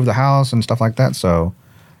and improve the house and stuff like that. So,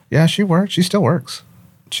 yeah, she worked. She still works.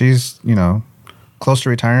 She's close to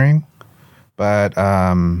retiring, but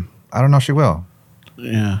I don't know if she will.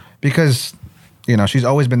 Yeah. Because, she's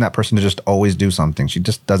always been that person to just always do something. She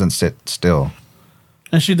just doesn't sit still.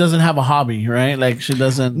 And she doesn't have a hobby, right? Like she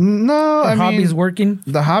doesn't. No, I mean, Hobby's working.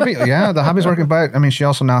 the hobby's working. But I mean, she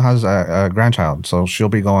also now has a grandchild, so she'll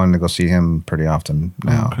be going to go see him pretty often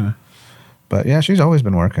now. Okay. But yeah, she's always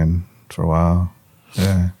been working for a while.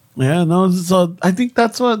 Yeah. Yeah, no. So I think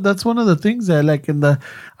that's one of the things that like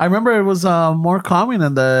I remember it was more common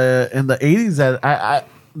in the 80s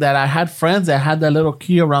that I had friends that had that little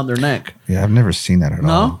key around their neck. Yeah, I've never seen that at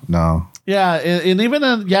all. No. Yeah, and even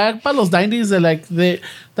para los 90s,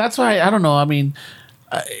 that's why I don't know. I mean,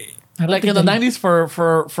 like in the 90s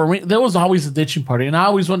for me, there was always a ditching party, and I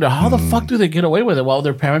always wonder how the fuck do they get away with it while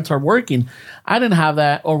their parents are working. I didn't have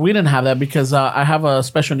that, or we didn't have that because I have a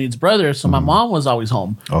special needs brother, so my mom was always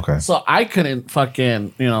home. Okay. So I couldn't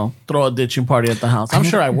fucking throw a ditching party at the house. I'm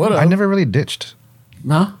sure I would have. I never really ditched.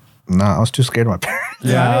 No. No, I was too scared of my parents.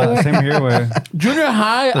 Yeah, same here. Way. Junior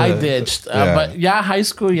high, I ditched, but high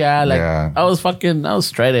school, I was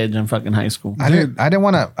straight edge in fucking high school. I didn't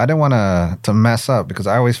want to mess up because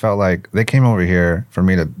I always felt like they came over here for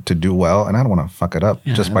me to do well, and I don't want to fuck it up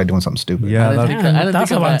just by doing something stupid. Yeah, I didn't think of that. I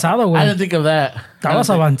didn't think of that. That was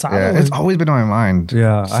avanzado. Yeah, it's always been on my mind.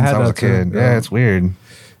 Yeah, since I was a kid. too. Yeah, it's weird.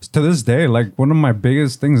 To this day, like one of my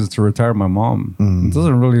biggest things is to retire my mom. It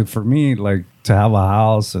doesn't really, for me, like to have a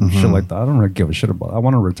house and shit like that. I don't really give a shit about it. I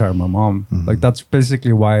want to retire my mom. Like that's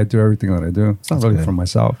basically why I do everything that I do. It's not really for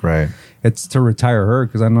myself. Right. It's to retire her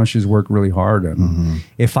because I know she's worked really hard. And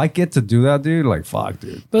if I get to do that, dude, like fuck,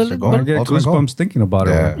 dude. But goal. I get Ultimate goal. goosebumps thinking about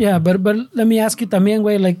Yeah. it. yeah, but let me ask you también,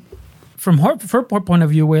 güey, like from her point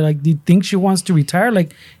of view, where like, do you think she wants to retire?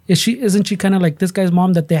 Like, isn't she kind of like this guy's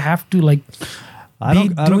mom that they have to like I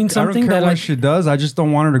don't care that what like she does. I just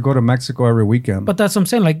don't want her to go to Mexico every weekend. But that's what I'm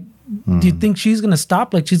saying. Like, do you think she's gonna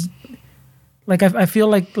stop? Like, she's like, I feel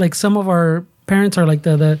like some of our parents are like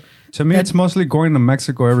the. To me, it's mostly going to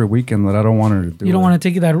Mexico every weekend that I don't want her to do. You don't want to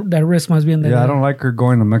take that risk, must be in there. Yeah, I don't like her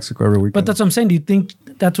going to Mexico every weekend. But that's what I'm saying. Do you think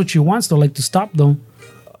that's what she wants though? Like to stop though?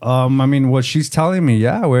 I mean, what she's telling me,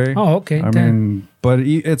 yeah, way. Oh, okay. I mean, but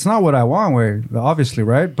it's not what I want, way. Obviously,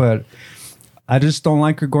 right? But I just don't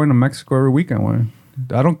like her going to Mexico every weekend, way.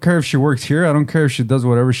 I don't care if she works here. I don't care if she does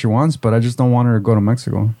whatever she wants. But I just don't want her to go to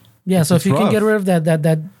Mexico. Yeah. So if you can get rid of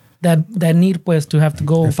that need, pues, to have to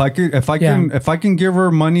go. If I can give her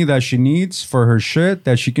money that she needs for her shit,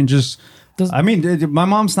 that she can just. I mean, my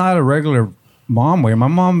mom's not a regular mom way. My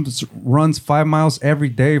mom runs 5 miles every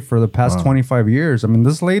day for the past 25 years. I mean,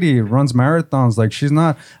 this lady runs marathons. Like,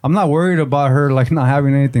 I'm not worried about her like not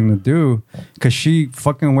having anything to do, because she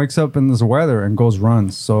fucking wakes up in this weather and goes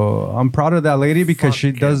runs. So I'm proud of that lady because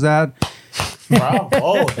she does that.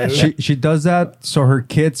 Bravo, dude. She does that so her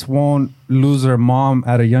kids won't lose their mom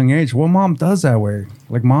at a young age. Well, mom does that way.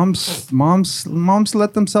 Like moms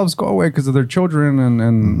let themselves go away because of their children,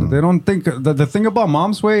 and they don't think the thing about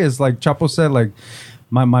mom's way is, like Chapo said, like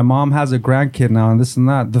my mom has a grandkid now and this and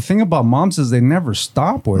that. The thing about moms is they never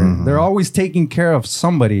stop with it. They're always taking care of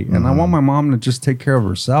somebody, and I want my mom to just take care of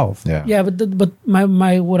herself. Yeah, but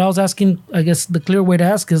my what I was asking, I guess the clear way to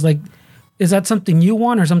ask is like, is that something you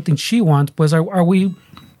want or something she wants? Because are we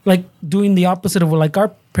like doing the opposite of what like our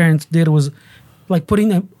parents did, was like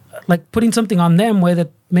putting something on them where that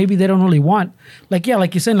maybe they don't really want? Like, yeah,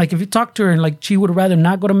 like you're saying, like if you talk to her and like she would rather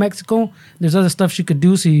not go to Mexico, there's other stuff she could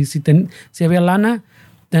do. Si había lana,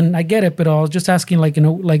 then I get it. But I was just asking, like, you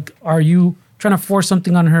know, like, are you trying to force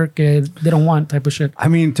something on her que they don't want type of shit? I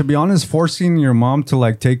mean, to be honest, forcing your mom to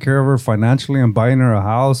like take care of her financially and buying her a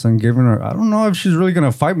house and giving her, I don't know if she's really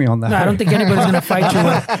gonna fight me on that. No, I don't think anybody's gonna fight you.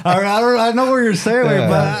 I know what you're saying,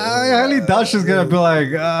 but I highly doubt she's gonna be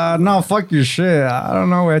like, no, fuck your shit. I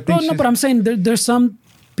don't know. I think. No, but I'm saying there's some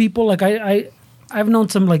people like I've known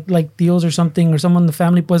some like tios or something, or someone in the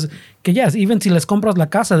family, pues, que yes, even si les compras la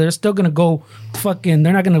casa, they're still gonna go fucking,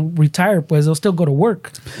 they're not gonna retire, pues, they'll still go to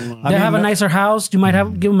work. They have a nicer house, you might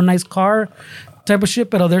give them a nice car, type of shit,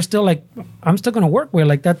 but they're still like, I'm still gonna work with,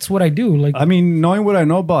 like, that's what I do. Like, I mean, knowing what I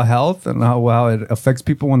know about health and how it affects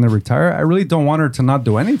people when they retire, I really don't want her to not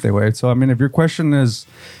do anything, right? So I mean, if your question is,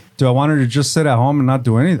 do I want her to just sit at home and not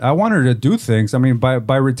do anything? I want her to do things. I mean,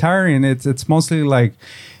 by retiring, it's mostly like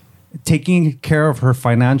taking care of her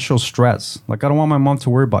financial stress. Like, I don't want my mom to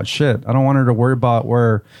worry about shit. I don't want her to worry about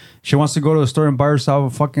where she wants to go to the store and buy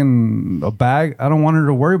herself a bag. I don't want her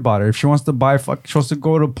to worry about it. If she wants to she wants to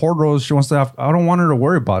go to Portos, I don't want her to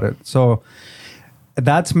worry about it. So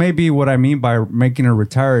that's maybe what I mean by making her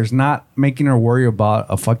retire, is not making her worry about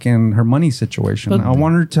her money situation. I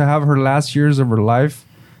want her to have her last years of her life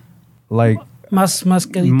like más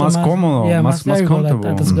cómodo, yeah, más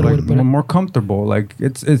comfortable, that's a good way to put it. More comfortable. Like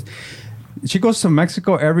it's she goes to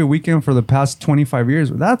Mexico every weekend for the past 25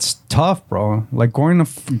 years. That's tough, bro. Like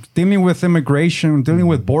dealing with immigration, dealing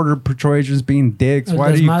with border patrol agents being dicks.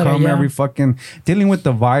 Why do you come every fucking, dealing with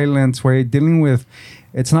the violence, dealing with,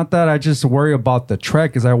 it's not that I just worry about the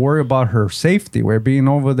trek, is I worry about her safety. We're being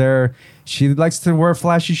over there. She likes to wear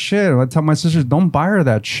flashy shit. I tell my sisters, don't buy her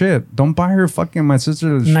that shit. Don't buy her fucking, my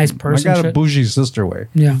sister. Nice person. I got a bougie sister way.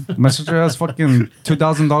 Yeah. My sister has fucking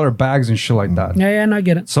 $2,000 bags and shit like that. Yeah, no, I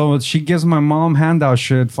get it. So she gives my mom handout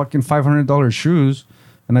shit, fucking $500 shoes.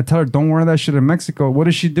 And I tell her, don't wear that shit in Mexico. What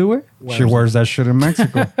does she do it? She wears that shit in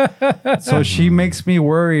Mexico. So she makes me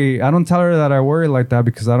worry. I don't tell her that I worry like that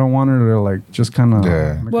because I don't want her to like just kind of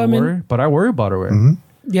worry. But I worry about her. Mm-hmm.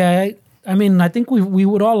 Yeah, I mean, I think we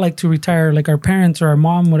would all like to retire, like our parents or our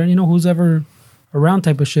mom, or who's ever around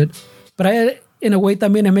type of shit. But in a way,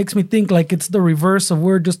 también it makes me think like it's the reverse of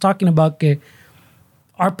we're just talking about que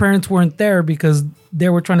our parents weren't there because they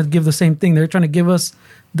were trying to give the same thing. They're trying to give us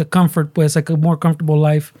the comfort, pues, like a more comfortable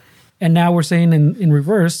life. And now we're saying in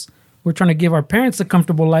reverse, we're trying to give our parents a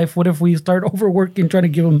comfortable life. What if we start overworking, trying to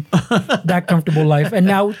give them that comfortable life? And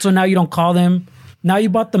now you don't call them. Now you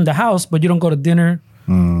bought them the house, but you don't go to dinner.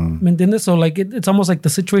 ¿Me entiendes? So like it's almost like the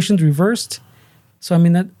situation's reversed. So I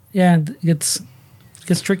mean it gets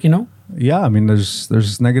tricky, no? Yeah, I mean,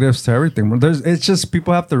 there's negatives to everything. It's just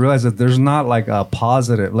people have to realize that there's not like a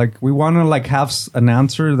positive. Like we want to like have an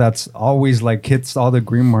answer that's always like hits all the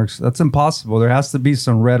green marks. That's impossible. There has to be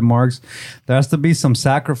some red marks. There has to be some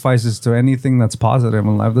sacrifices to anything that's positive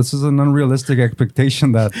in life. This is an unrealistic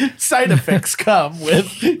expectation that Side effects come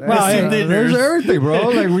with there's everything, bro.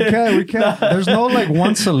 Like we can't. There's no like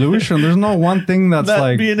one solution. There's no one thing that's not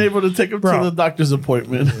like being able to take him to the doctor's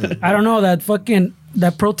appointment. I don't know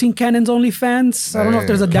that protein cannon's OnlyFans. I don't know if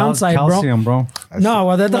there's a downside, calcium, bro. No,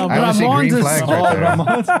 well, that I only see Ramon's green is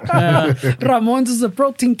flags right there. Ramon's is the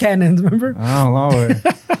protein cannons. Remember? I don't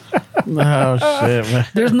know. Oh shit, man.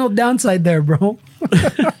 There's no downside there, bro.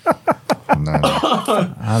 No.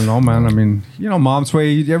 I don't know, man. I mean, mom's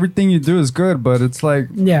way. Everything you do is good, but it's like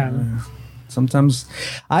Yeah. sometimes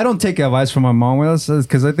I don't take advice from my mom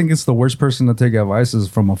because I think it's the worst person to take advice is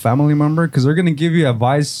from a family member because they're gonna give you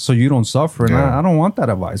advice so you don't suffer. And Yeah. I don't want that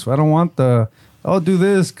advice. I don't want do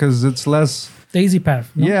this because it's less. The easy path.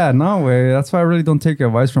 No? Yeah, no way. That's why I really don't take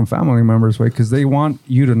advice from family members, way, because they want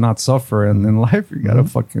you to not suffer. And in life, you gotta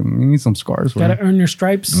you need some scars. Gotta earn your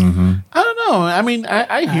stripes. I don't know. I mean,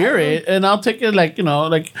 I hear it, and I'll take it like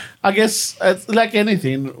like I guess it's like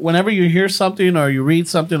anything. Whenever you hear something or you read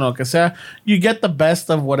something or que sea, you get the best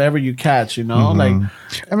of whatever you catch. Like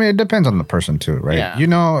I mean, it depends on the person too, right? Yeah. You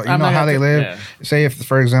know I'm not how gonna they take- live. yeah. Say if,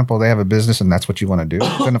 for example, they have a business and that's what you want to do,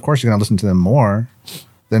 then of course you're gonna listen to them more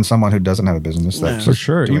than someone who doesn't have a business. That's For just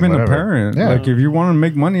sure. doing Even a whatever. parent. Yeah. Like, if you want to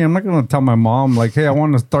make money, I'm not going to tell my mom, like, hey, I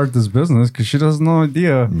want to start this business because she has no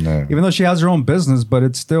idea. No. Even though she has her own business, but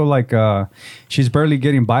it's still like she's barely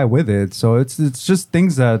getting by with it. So it's just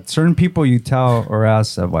things that certain people you tell or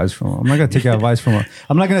ask advice from. I'm not going to take advice from her.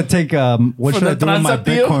 I'm not going to take what should I do with my transa,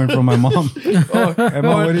 tío? Bitcoin from my mom. Hey,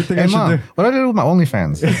 mom, what do you think Hey I should mom, do? what do I do with my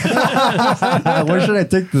OnlyFans? Where should I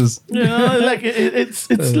take this? like it's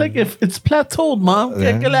like if it's plateaued, mom.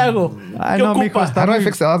 ¿Qué le hago? I ¿Qué know, ocupa? mijo, How do I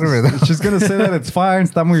fix the algorithm? She's gonna say that it's fine,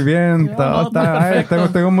 está muy bien, no, ay,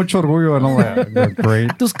 tengo mucho orgullo, and I'm like,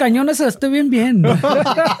 great. Tus cañones se esté bien.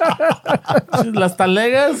 Las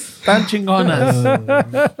talegas están chingonas.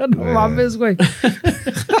 No mames, güey.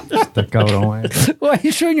 Está cabrón, güey. Why are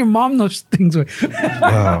you showing your mom those things, güey?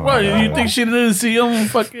 Well, you think she didn't see them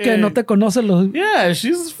fucking? Que no te conoce los... Yeah,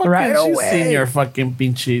 she's fucking. Right she's away. seen your fucking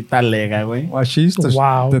pinche talega, güey. Wow, she used to.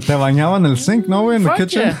 Wow. Te bañaba en el sink, no, güey, in the Fuck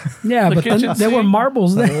kitchen. yeah. Yeah, The but then kitchen there were sink.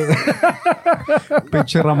 marbles there.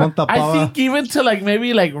 Pinche Ramón I tapaba. think even to like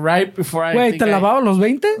maybe like right before I. Güey, think ¿te I- lavaba los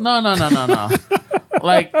 20? No.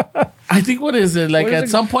 Like, I think what is it? Like Where is at it-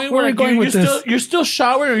 some point where where are we like, going you're with this? still you're still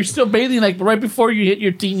showering or you're still bathing like right before you hit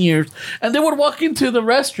your teen years, and they would walk into the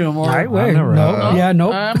restroom or. Right, way. never No. had Yeah, no.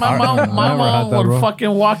 My mom never had that, would bro. fucking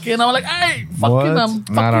walk in. I'm like, hey, fucking, What? I'm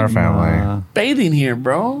Not our fucking family. bathing here,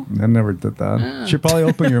 bro. I never did that. She probably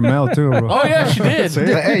opened your mail too, bro. Oh yeah, she did. See?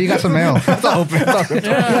 Hey, you got some mail. It's all open. It's all open.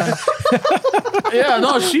 Yeah. Yeah,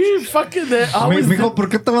 no, she fucking always. Mijo, ¿por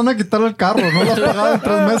qué te van a quitar el carro? No lo has pagado en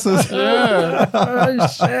 3 meses. Oh,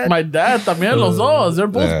 shit. My dad también los dos. They're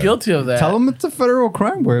both Yeah. guilty of that. Tell them it's a federal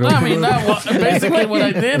crime, güey. No, I mean, basically what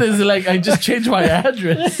I did is like I just changed my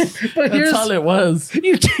address. But That's here's... all it was.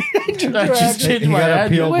 You changed I just changed You my got a address.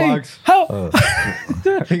 P.O. Wait, box. how?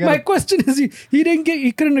 He got My a- question is,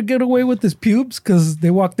 he couldn't get away with his pubes because they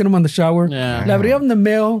walked in him on the shower. Yeah. Le abrieron the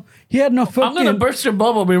mail. He had no I'm gonna fucking. burst your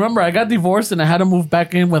bubble. Remember, I got divorced and I had to move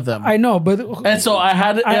back in with them. I know, but And so I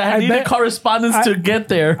I needed bet- correspondence to get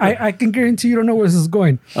there. I can guarantee you don't know where this is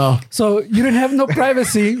going. Oh, So you didn't have no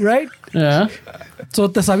privacy, right? yeah. So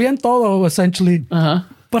te sabían todo essentially. Uh-huh.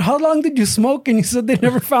 But how long did you smoke? And you said they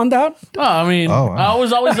never found out. Well, I mean, Oh, wow. I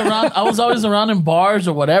was always around. I was always around in bars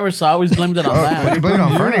or whatever, so I always blamed it on But that. you blame it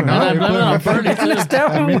on Fernie, And I no? blamed it on Fernie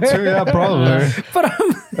too. Me too, yeah, probably. But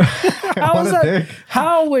how What was a that? dick.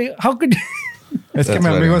 How could you? Es que That's mi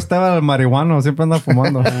amigo funny. estaba el marihuano, siempre anda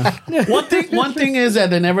fumando. One thing is that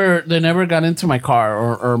they never got into my car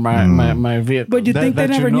or my vehicle. But you think they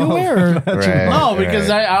that you never knew know. where? Or? Right, No, because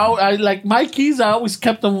right. I like my keys. I always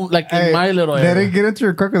kept them like in my little They area. didn't get into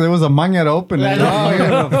your car because there was a maña to open I it. know. Oh, you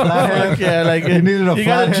needed a flathead. Fuck yeah, like You needed a you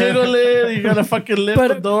gotta flathead. jiggle it. You gotta fucking lift the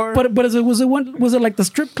But door. was it like the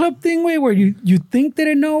strip club thing where you think they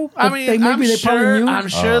didn't know? I but mean, maybe they probably knew. I'm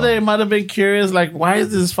sure they might have been curious. Like, why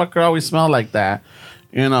does this fucker always smell like that?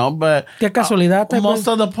 you know. But Qué casualidad, type most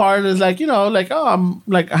of the part is like, you know, like, oh, I'm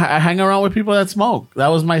like, I hang around with people that smoke. That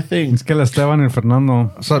was my thing. Es que el Esteban y el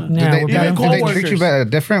Fernando. So Yeah, did we're they better treat you coworkers.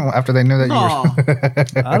 different after they knew that you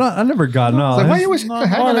were? No, I never got no. Like, why you always hanging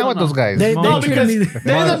out no, with no. those guys? They no, treat because me.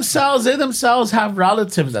 they themselves have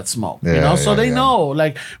relatives that smoke, you Yeah, know, so yeah, they yeah. know.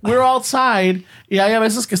 Like, we're outside, y hay a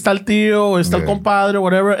veces que está el tío, o está el Yeah. compadre, or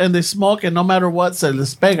whatever, and they smoke, and no matter what, se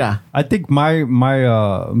les pega. I think my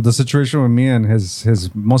the situation with me and his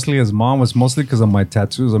mostly his mom was mostly because of my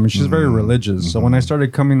tattoos. I mean, she's very religious. So when I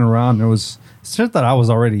started coming around, it was shit that I was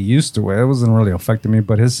already used to. It wasn't really affecting me,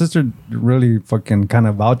 but his sister really fucking kind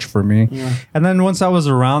of vouched for me. And then once I was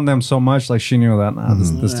around them so much, like she knew that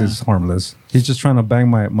this is harmless. He's just trying to bang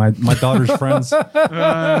my daughter's friends. Or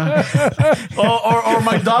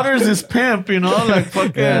my daughter's his pimp, you know, like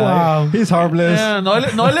fucking. Wow. He's harmless. Yeah,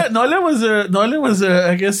 Noelle was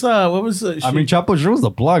I guess what was she, I mean, Chapo, she was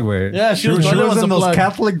the plug, way. Yeah, she was in the those plug.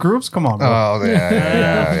 Catholic groups. Come on, bro. Oh,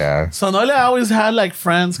 yeah. so Noelle always had like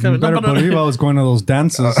friends You coming. better believe I was going to those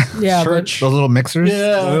dances. Yeah, but- church, Those little mixers.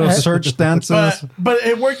 Yeah. little church dances. But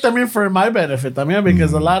it worked, I mean, for my benefit, I mean,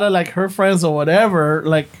 because a lot of like her friends or whatever,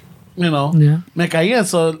 like, you know, Yeah. me caían.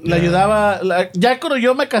 So le ayudaba. Like, ya cuando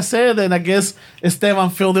yo me casé, then I guess Esteban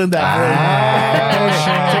filled in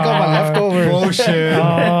that. Take all my leftovers. Bullshit.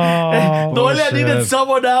 Oh. Noelle bullshit. needed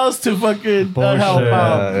someone else to fucking help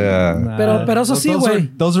out. Yeah. Pero eso sí, güey.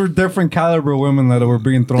 Those were different caliber women that were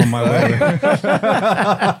being thrown my way.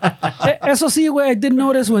 Eso sí, güey. I did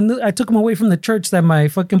notice when I took him away from the church that my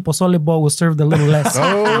fucking pozole bowl was served a little less.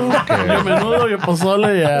 Your Okay. menudo, your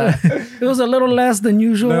pozole, yeah. It was a little less than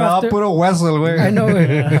usual. I'll after- put a vessel, güey. I know,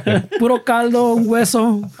 güey. Puro caldo, un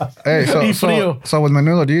hueso. Hey, Y frío. so with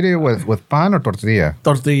menudo, do you eat it with pan or tortilla?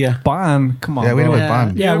 Tortilla. Pan, come on. Yeah, we do bro. with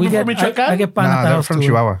pan. Yeah, we Remember get. from Michoacán? I get pan at Nah, the they're house from too.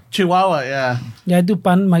 Chihuahua. Chihuahua, yeah. Yeah, I do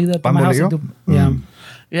pan. My Pan my house. I bolillo? do. Yeah.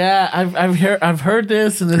 Yeah, I've heard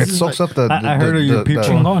this, and this It is soaks like, up the. I heard of you people.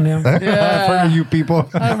 Chingón, yeah. I've heard of you people.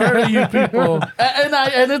 I've heard of you people,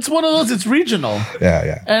 and it's one of those. It's regional,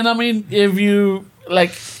 Yeah. and I mean, if you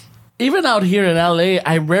like, even out here in LA,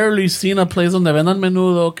 I rarely seen a place donde vendan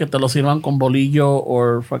menudo que te lo sirvan con bolillo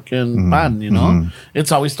or fucking pan. You know,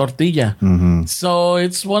 it's always tortilla. So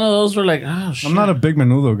it's one of those where like, oh shit, I'm not a big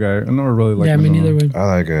menudo guy. I never really like Yeah, me menudo. neither, güey. I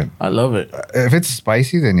like it. I love it. If it's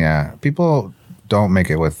spicy, then yeah. People don't make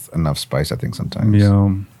it with enough spice, I think, sometimes.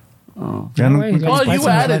 Yeah. Yeah, güey, like Well, spicy you on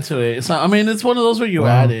add the it to it. So, I mean, it's one of those where you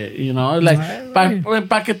add it, you know, like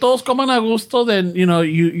pa que todos coman a gusto. Then you know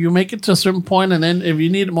you make it to a certain point, and then if you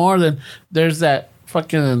need more, then there's that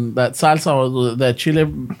fucking that salsa or that chile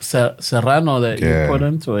serrano that Yeah. you put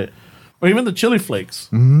into it, or even the chili flakes.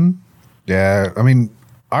 Yeah, I mean,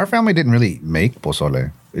 our family didn't really make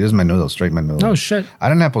pozole. It was menudo, straight menudo. Oh, shit. I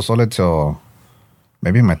didn't have pozole till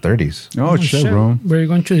maybe in my 30s. Oh, shit, bro. Where you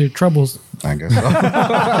going through your troubles? I guess so.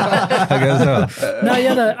 I guess so. No,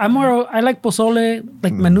 yeah, I like pozole,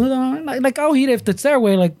 like menudo. Like I'll eat it if it's there,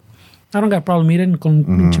 way. Like I don't got a problem eating con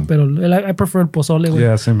pinche, pero I prefer pozole, güey.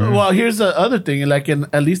 Yeah, same here. Well, here's the other thing. Like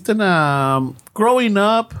at least in growing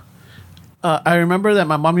up, I remember that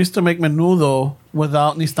my mom used to make menudo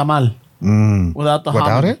without nistamal. Without the Without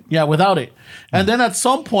hominy. it? Yeah, without it. And then at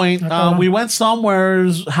some point, we went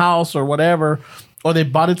somewhere's house or whatever, or they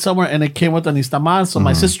bought it somewhere and it came with an nistamal. So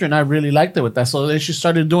my sister and I really liked it with that. So then she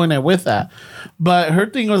started doing it with that. But her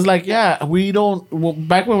thing was like, yeah, we don't. Well,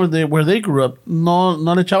 back when where they grew up, no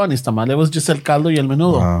le echaban nistamal. It was just el caldo y el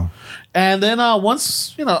menudo. Wow. And then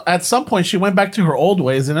once, at some point she went back to her old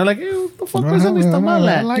ways, and they're like, hey, what the fuck was el nistamal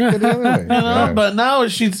I at? like it the other way. Yeah. But now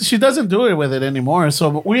she doesn't do it with it anymore.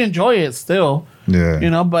 So we enjoy it still.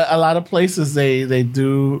 Yeah. But a lot of places they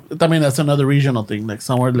do. I mean, that's another regional thing. Like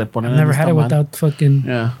somewhere le ponen. I've never had it nistamal. without fucking.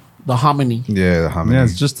 Yeah, the hominy. Yeah, the hominy. Yeah,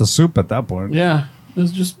 it's just a soup at that point. Yeah,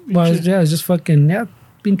 it's just. Well, it's just fucking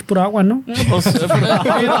pinche pura agua, no? Pues,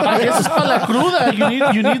 I guess it's para la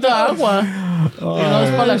cruda. You need the agua. It's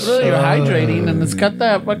para la cruda. You're hydrating, and it's got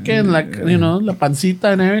that fucking la pancita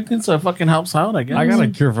and everything, so it fucking helps out. I guess. I got a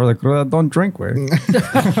cure for the cruda. Don't drink, way.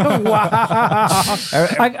 Wow.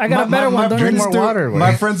 I got a better one. Don't drink drink more water,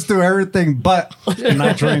 My way. friends do everything but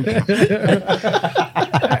not drink.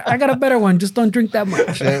 I got a better one. Just don't drink that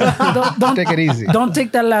much. Don't Take it easy. Don't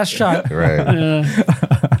take that last shot. Right.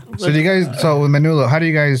 So do you guys? So with menudo, how do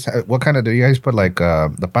you guys? What kind of do you guys put like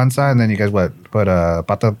the panza and then you guys what put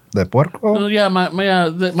pata de puerco? Yeah, my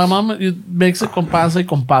mom makes it con panza y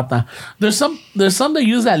con pata. There's some that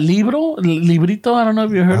use that librito. I don't know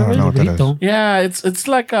if you heard of it. know what that is. Librito. Yeah, it's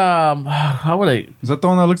like how would I? Is that the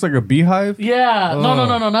one that looks like a beehive? Yeah,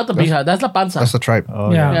 no, not the beehive. That's la panza. That's the tripe.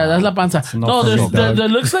 Oh, Yeah. Yeah, that's la panza. no No, for me, there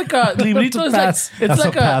dog. looks like a librito. Is like pass. it's That's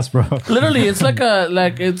like a pass, bro. Literally, it's like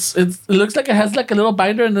it looks like it has like a little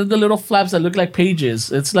binder and then the little flaps that look like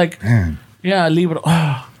pages. It's like Man, yeah, libro.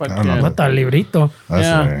 Oh, fuck don't know. yeah. What the librito? that's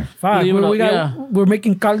Yeah. right. Fuck, Libro, yeah. we're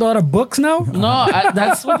making caldo out of books now? No,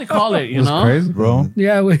 that's what they call it. You It's know. crazy, bro.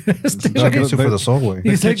 Yeah, we Chicken soup for the soul way.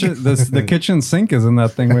 He's like, The kitchen sink is in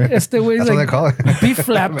that thing. Way. este güey's That's what they like call it. beef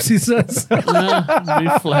flaps, he says. Yeah,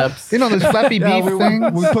 beef flaps. You know this flappy beef thing.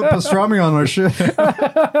 We put pastrami on our shit.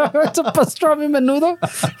 It's a pastrami menudo.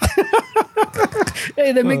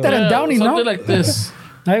 Hey, they make that in Downey, no? Something like this.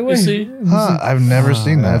 Ay, You güey. see? Huh, I've never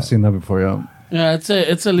seen that. I've seen that before, yeah. Yeah,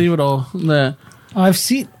 it's a libro. I've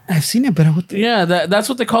seen it, but what the, Yeah, that's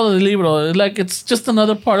what they call it, a libro. Like it's just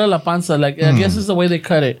another part of la panza. Like I guess it's the way they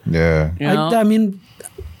cut it. Yeah. You know? I mean,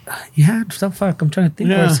 yeah, so fuck. I'm trying to think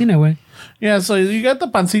where Yeah. I've seen it, way. Yeah, so you got the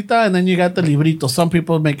pancita and then you got the librito. Some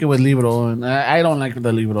people make it with libro, and I don't like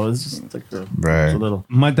the libro. It's just like Right. it's a little.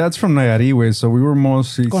 My dad's from Nayarit, güey, so we were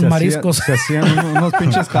mostly... Con mariscos. Se hacían unos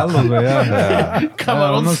pinches caldos, güey, yeah.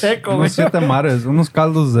 Camarón seco, unos güey. siete mares, unos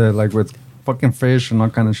caldos de, like, with fucking fish and all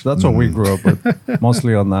kind of shit. That's what we grew up with,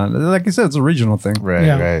 mostly on that. Like you said, it's a regional thing. Right.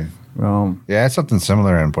 Yeah. Right. Yeah, it's something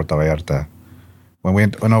similar in Puerto Vallarta. When we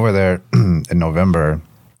went over there in November,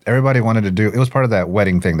 everybody wanted to do. It was part of that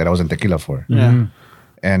wedding thing that I was in Tequila for. Yeah.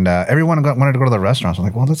 And everyone wanted to go to the restaurants. I'm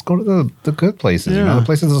like, well, let's go to the good places. You know, Yeah. the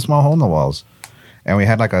places with a small hole in the walls. And we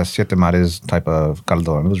had like a siete mares type of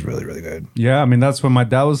caldo, and it was really, really good. Yeah, I mean, that's when my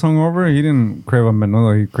dad was hungover. He didn't crave a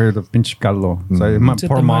menudo. He craved a pinche caldo. So my Siete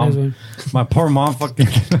poor mares, mom. güey. My poor mom fucking...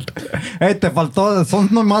 Hey, te faltó... Son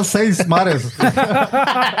nomás 6 mares.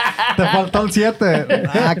 Te faltó el 7.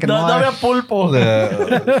 Ah, que no No hay. había pulpo.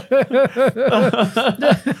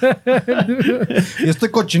 ¿Y este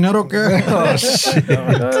cochinero qué?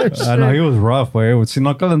 I know, he was rough, güey. Si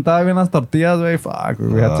no calentaba bien las tortillas, güey, fuck,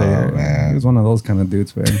 we had to... Oh, man. He was one of those kind of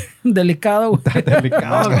dudes, güey. Delicado, güey.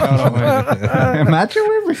 Delicado, cabrón, güey. Imagine,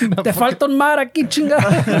 güey. Te falta un mar aquí, chingada.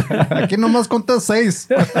 Aquí nomás conté 6.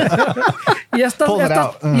 Y estas, Pull it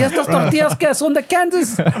out. y estas tortillas que son de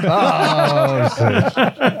Kansas. Oh, shit.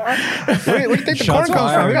 Where do you think the corn Shots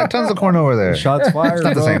comes from? fired. We got tons of corn over there. Shots fired, It's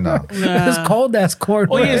not the bro. same, though. It's cold ass corn.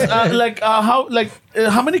 Oh yes,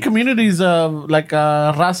 how many communities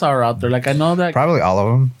raza are out there? Like I know that. Probably all of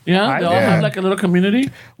them. Yeah, they all Yeah. have like a little community.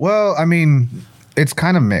 Well, I mean, it's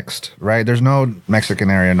kind of mixed, right? There's no Mexican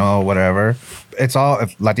area, no whatever. It's all,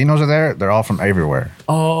 if Latinos are there, they're all from everywhere.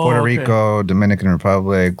 Oh, Puerto okay. Rico, Dominican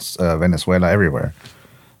Republic, Venezuela, everywhere.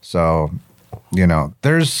 So, you know,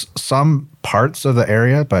 there's some parts of the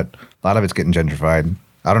area, but a lot of it's getting gentrified.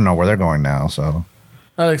 I don't know where they're going now, so.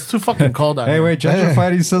 It's too fucking cold out Hey, here. wait,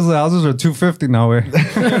 gentrified, he says the houses are $250 now, güey.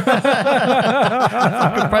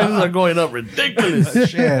 Prices are going up ridiculous.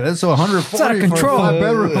 Shit, it's $140 It's out of control. for a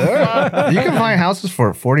 5-bedroom. You can find houses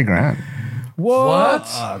for 40 grand. What?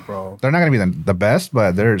 Bro. They're not going to be the best,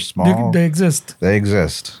 but they're small. They exist. They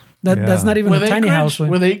exist. That's not even With a tiny acreage? house. güey.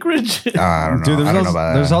 With acreage? I don't know. Dude, I don't know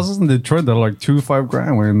about there's that. houses in Detroit that are like $2-5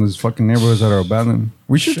 grand, güey, in these fucking neighborhoods that are abandoned.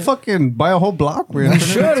 We should fucking buy a whole block, güey. We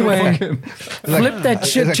should, güey. Flip that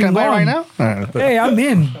shit, Is it, can I buy it right chingon. now? Hey, I'm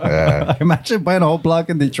in. Imagine buying a whole block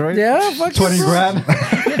in Detroit. Yeah, fuck 20 yes. grand.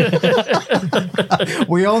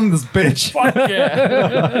 We own this bitch. Fuck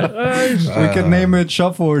yeah. We could name it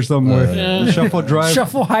Shuffle or somewhere. Yeah. Shuffle Drive.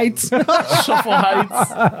 Shuffle Heights. Shuffle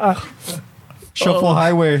Heights. Shuffle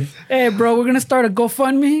Highway. Hey, bro, we're gonna start a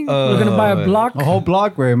GoFundMe. We're gonna buy a block. A whole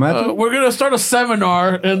block, güey. Imagine. We're gonna start a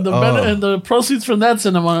seminar, and the proceeds from that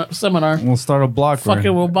seminar. We'll start a block. Fuck güey. it,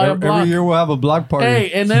 we'll buy a block. Every year we'll have a block party.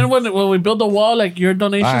 Hey, and then when we build the wall, like your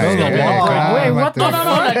donations. Aye, is gonna be yeah, like, yeah. Wait, what No, the no,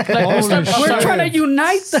 no. Like Holy we start, shit. We're trying to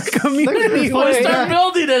unite the community. When we güey. start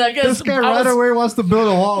building it, I guess. This guy I right was- away wants to build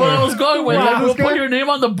a wall. Where I güey. was going with, Wow, like, we'll this guy- put your name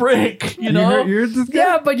on the brick, you know? You heard this guy?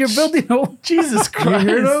 Yeah, but you're building a Jesus You Christ.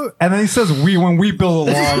 heard him? And then he says, "We when we build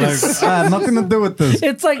a wall." Like, nothing to do with this.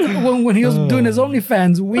 It's like when he was doing his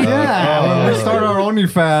OnlyFans. Yeah, when we start our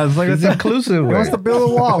OnlyFans. Like It's inclusive. He wants to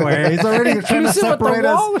build a wall, güey. He's already trying to Inclusive with the separate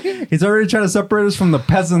wall, us. güey. He's already trying to separate us from the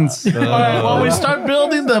peasants. All right, when we start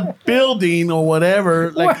building the building or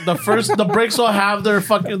whatever, like the bricks will have their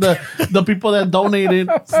fucking the people that donated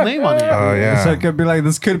name on it. Oh, yeah. So it could be like,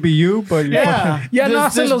 this could be you, but you're Yeah, Yeah, no,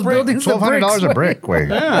 This hacen los brick- buildings de $1,200 a bricks, brick. Wait.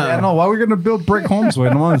 Yeah, no, why are we gonna build brick homes,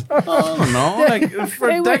 güey? No, I don't know. like for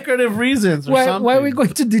Hey, wait. decorative reasons or something. Why are we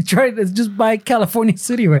going to Detroit? Let's just buy California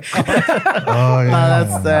City, right? Oh,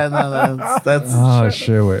 yeah. That's Oh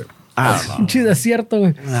shit! Wait. I don't know. Pinche desierto,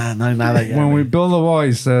 güey. No hay nada ya. When we build a wall,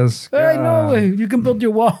 he says, I know, güey. You can build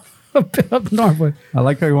your wall up north, güey. I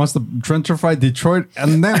like how he wants to gentrify Detroit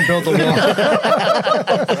and then build a wall.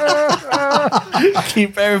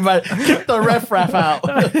 keep the riffraff out.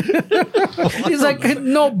 He's like,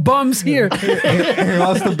 no bums here. He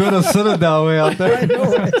wants to build a citadel way out there.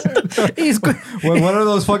 He's go- What are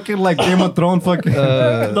those fucking like Game of Thrones fucking?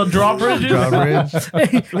 The drawbridges Drawbridge.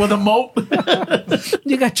 with a moat.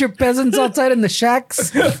 you got your peasants outside in the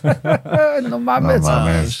shacks. no mames.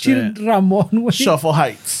 mames. Chil Ramon, güey. Shuffle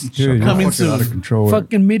Heights. Dude, you're Coming fucking out of soon. control.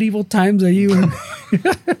 Fucking medieval times are you?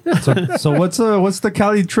 So what's the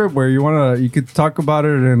Cali trip where you could talk about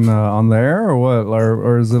it in on the air or what,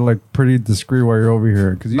 or is it like pretty discreet while you're over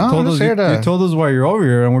here? Because you No, told I'm us just here to- you told us why you're over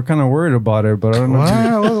here and we're kind of worried about it, but I don't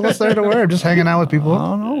know. What's there to wear? Just hanging out with people. I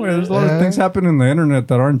don't know. Where there's a lot of things happening in the internet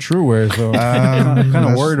that aren't true. Where so I'm kind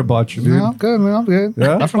of worried about you, dude. No, I'm good, man. I'm good.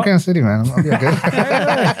 Yeah? I'm from Kansas City, man. I'll be good.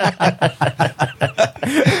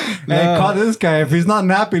 Hey, call this guy. If he's not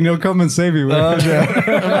napping, he'll come and save you. man.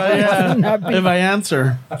 If I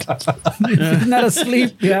answer. Not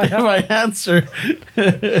asleep. If Yeah. I answer.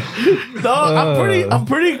 No, I'm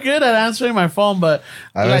pretty good at answering my phone, but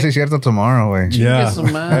A ver si es cierto tomorrow, güey. Yeah, Chingue su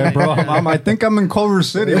madre. hey, bro. I think I'm in Culver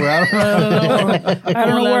City. Where I I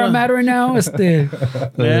don't know where I'm at right now.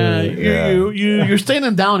 yeah, Yeah. you're staying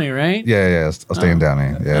in Downey, right? Yeah. I'll stay in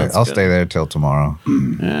Downey. Yeah, That's I'll good. stay there till tomorrow.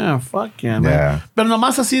 Yeah, fuck yeah, man. Yeah. Pero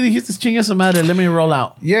nomás así dijiste, chingue su madre, let me roll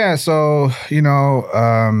out. Yeah, so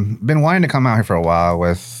been wanting to come out here for a while.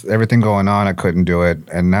 With everything going on, I couldn't do it,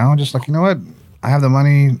 and now just like, you know what, I have the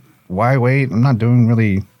money. Why wait? I'm not doing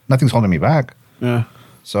really. Nothing's holding me back. Yeah.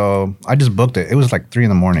 So I just booked it. It was like 3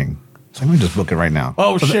 a.m. So let me just book it right now.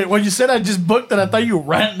 Oh shit! When you said I just booked it, I thought you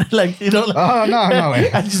ran like Like, Oh no,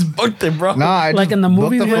 wait. I just booked it, bro. No, I Like just in the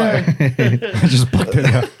booked movies, flight. I just booked it.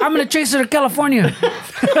 Yeah. I'm gonna chase her to California.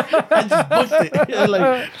 I just booked it. You're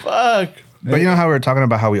like, fuck. But you know how we were talking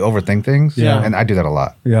about how we overthink things? Yeah. And I do that a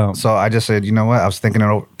lot. Yeah. So I just said, you know what? I was thinking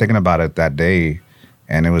about it that day,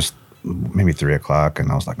 and it was maybe 3 o'clock,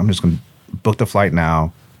 and I was like, I'm just going to book the flight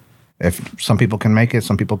now. If some people can make it,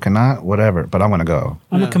 some people cannot, whatever. But I'm going to go.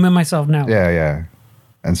 I'm gonna commit myself now. Yeah.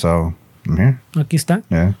 And so I'm here. Aquí está.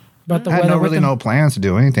 Yeah. But the I had weather no with really them. no plans to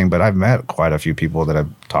do anything, but I've met quite a few people that I've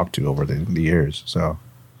talked to over the years. So,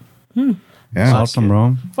 yeah. Awesome,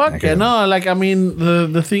 bro. Fuck Okay. it. No, like, I mean,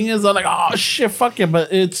 the thing is, I'm like, oh shit, fuck it.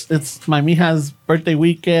 But it's my mija's birthday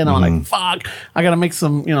weekend. I'm like, fuck, I gotta make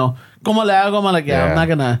some, como le hago? I'm like, yeah, I'm Yeah. not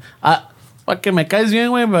gonna. Fuck it, me caes bien,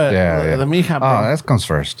 güey, but Yeah. the mija, bro. Oh, that comes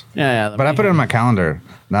first. yeah. But I put it in my calendar,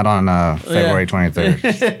 not on February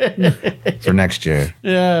 23rd for next year.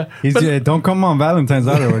 Yeah. He's don't come on Valentine's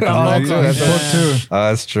either. That's He's booked too.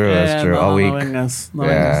 That's true. That's true. All week. No vengas,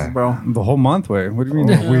 Yeah. bro. The whole month, wait. What do you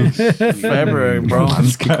mean a week? February, bro.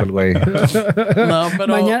 That's a good way. No, pero,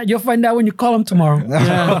 Mañana, you'll find out when you call him tomorrow.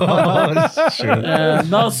 yeah,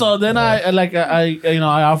 no, so then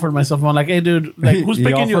I offered myself. I'm like, hey, dude, like, who's He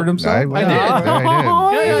picking you? offered himself? I did. Yeah.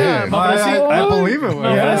 I Me ofrecí. I believe it. Me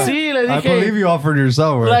man. ofrecí, le I dije, believe you offered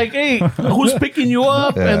yourself. Right? like, hey, who's picking you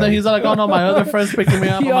up? Yeah. And then he's like, oh no, my other friend's picking me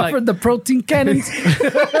up. He I'm offered the protein cannons.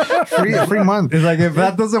 Free month. It's like, if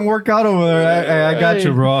that doesn't work out over there, I got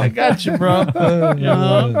you, bro. I got you, bro.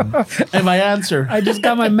 And my answer, I just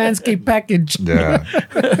got my Manscaped package. Yeah.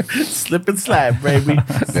 slip and slide, baby.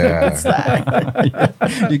 Yeah.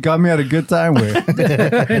 You got me at a good time with.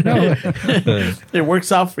 It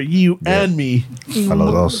works out for you and me. A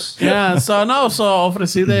los dos. Yeah, so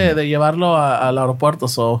ofrecí de llevarlo al aeropuerto.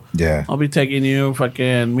 So Yeah. I'll be taking you,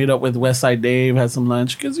 fucking meet up with Westside Dave, have some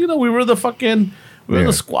lunch. Because, we were the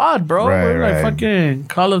Yeah. squad, bro. Right, We're like right. fucking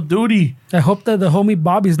Call of Duty. I hope that the homie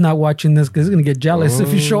Bobby's not watching this because he's gonna get jealous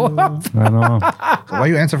if you show up. I know. So why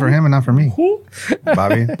you answer for him and not for me?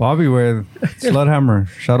 Bobby? Bobby with Sludhammer.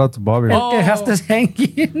 Shout out to Bobby. Oh. Que has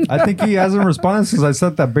hanging. I think he hasn't responded since I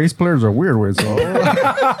said that bass players are weird with. So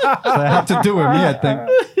that had to do with me, I think.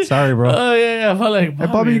 Sorry, bro. Oh, yeah. I'm like, Hey,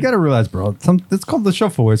 Bobby, you gotta realize, bro. It's called the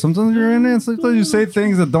shuffle way. Sometimes you're in it, sometimes you say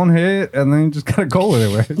things that don't hit, and then you just gotta go with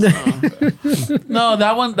it, right? No,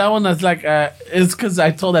 that one is like, it's because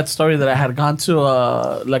I told that story that I had gone to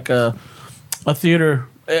a theater.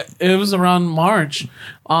 It was around March.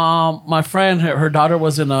 My friend, her daughter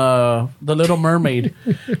was in The Little Mermaid.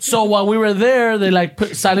 So while we were there, they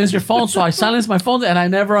silence your phone. So I silenced my phone and I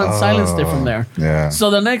never unsilenced it from there. Yeah.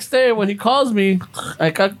 So the next day when he calls me,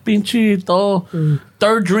 I got pinche todo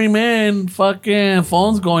third dream in, fucking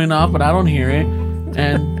phone's going off, but I don't hear it.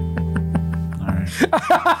 And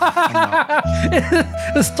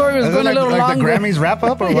The story was Is it going a little like longer. the Grammys wrap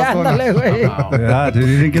up or what's Yeah, going on? ándale, güey. Yeah, dude,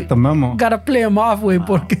 you didn't get the memo. Gotta play him off, güey,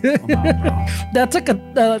 porque that's like a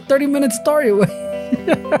 30-minute story, güey.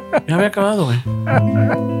 Ya había acabado, güey.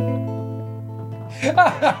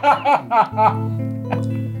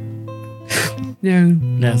 Yeah.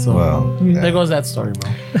 Yeah, so Well, there yeah, goes that story,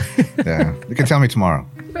 bro. yeah. You can tell me tomorrow.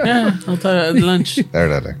 Yeah, I'll tell you at lunch.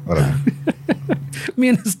 There, whatever. Me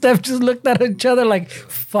and Steph just looked at each other like,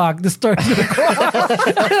 fuck, this story's gonna go.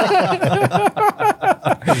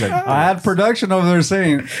 I had production over there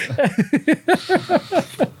saying,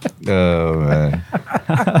 Oh, man.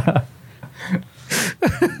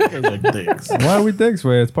 Those are dicks. why are we dicks,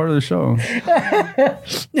 way? It's part of the show.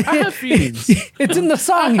 I have feelings. It's in the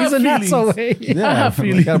song. He's an have asshole, feelings. güey. Yeah, I have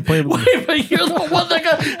feelings. gotta play with Wait, but you're the one that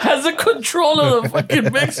has the control of the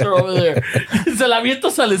fucking mixer over there. Se la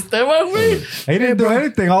avientas al Esteban, güey. He didn't do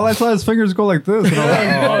anything. All I saw his fingers go like this. And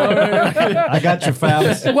I'm like, I got you,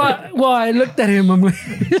 fams. Well, I looked at him. I'm like,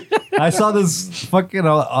 I saw this fucking.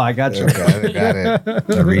 Oh, I got you. Okay, got it.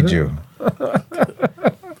 I read you.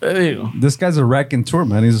 There you go. This guy's a raconteur,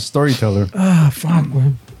 man. He's a storyteller. fuck,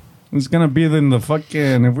 güey. He's gonna be in the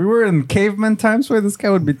fucking. If we were in caveman times, where this guy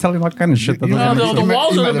would be telling all kind of shit. That You No, doesn't the make sense.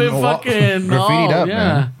 walls would have been Imagine the wall- fucking graffitied up, yeah.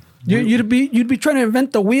 man. You'd be trying to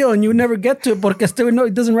invent the wheel and you would never get to it porque still no,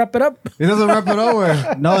 it doesn't wrap it up. He doesn't wrap it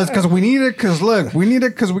over. No, it's because we need it. Because look, we need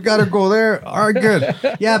it because we gotta go there. All right, good.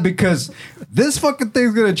 Yeah, because this fucking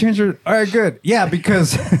thing's gonna change your. All right, good. Yeah,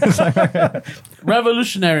 because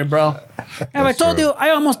Revolutionary, bro. Have I told you I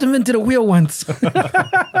almost invented a wheel once?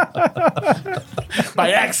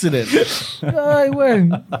 By accident. Ay,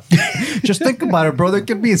 güey. just think about it, bro. There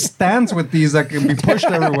could be stands with these that can be pushed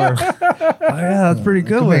everywhere. Oh, yeah, that's pretty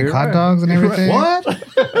good. Make You're hot right. dogs and everything. What?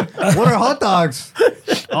 What are hot dogs?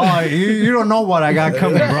 Oh, you don't know what I got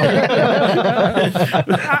coming, bro.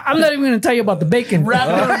 I'm not even going to tell you about the bacon. Wrap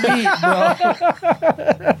your meat, bro.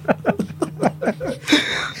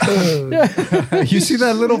 You see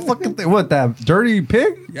that little fucking thing? What, that dirty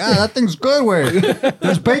pig? Yeah, that thing's good. Wait,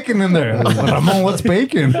 there's bacon in there. Ramon, what's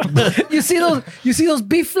bacon? You see those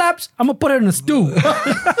beef flaps? I'm going to put it in a stew.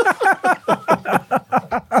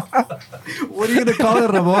 What are you gonna call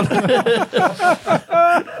it, Ramon?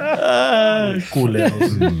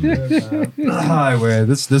 Hi, wait.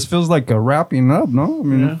 This feels like a wrapping up, no? I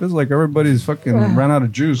mean, it feels like everybody's fucking ran out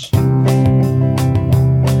of juice.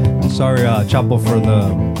 Sorry, Chapo, for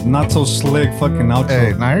the not so slick fucking outro.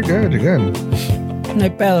 Hey, no, you're good. You're good. No hay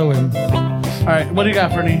pedo, güey. All right, what do you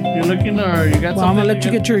got, Fernie? You looking or you got Well, I'm something? going to let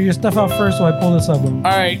you get your stuff out first so I pull this up, güey.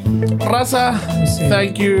 All right, Raza, see.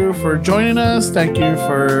 thank you for joining us. Thank you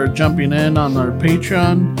for jumping in on our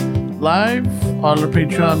Patreon live, all our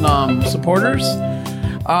Patreon supporters.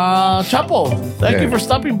 Chapo, thank Yeah. you for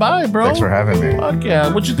stopping by, bro. Thanks for having me. Fuck yeah.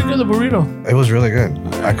 What'd you think of the burrito? It was really good.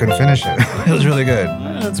 I couldn't finish it. It was really good.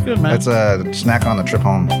 Yeah, that's good, man. That's a snack on the trip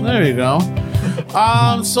home. There you go.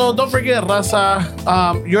 So don't forget,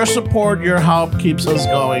 Raza, your support, your help keeps us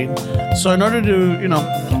going. So in order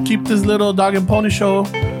to, keep this little dog and pony show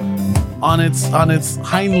on its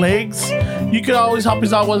hind legs, you could always help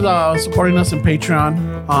us out with supporting us in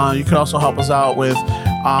Patreon. You could also help us out with,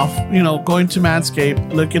 going to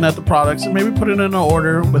Manscaped, looking at the products, and maybe putting in an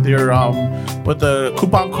order with your with the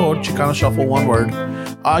coupon code Chicano Shuffle, one word.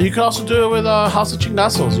 You could also do it with House of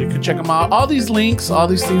Chingazos. You can check them out. All these links, all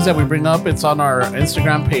these things that we bring up, it's on our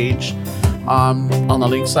Instagram page. On the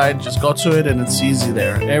link side, just go to it and it's easy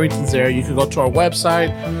there. Everything's there. You can go to our website,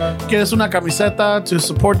 get us una camiseta to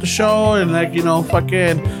support the show, and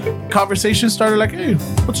fucking conversation started like, hey,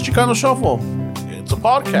 what's Chicano Shuffle? It's a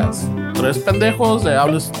podcast. Tres pendejos. I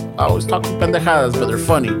always talk pendejadas, but they're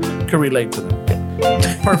funny. You can relate to them.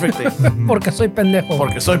 Perfectly. Porque soy pendejo.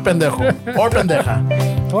 Porque soy pendejo. Or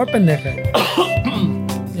pendeja. Or pendeja.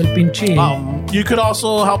 El pinche. You could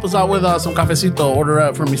also help us out with some cafecito. Order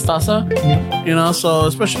it from Mistaza. So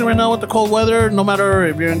especially right now with the cold weather, no matter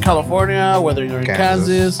if you're in California, whether you're in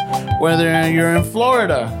Kansas, whether you're in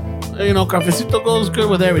Florida, cafecito goes good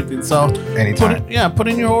with everything. So Anytime. put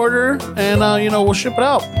in your order and we'll ship it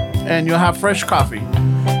out and you'll have fresh coffee.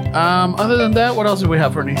 Other than that, what else do we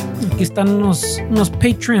have, Fernie? Aquí están unos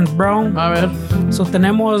patrons, bro. A ver. So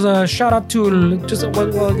tenemos a shout out to I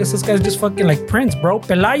guess this guy's just fucking like Prince, bro.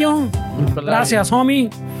 Pelayo. Gracias, homie.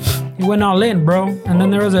 He went all in, bro. And then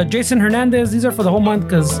there was a Jason Hernandez. These are for the whole month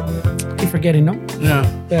because I keep forgetting, no? Yeah.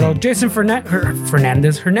 Pero Jason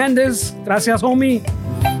Hernandez. Gracias, homie.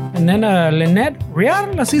 And then Lynette Riar.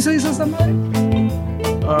 Así se dice esta madre.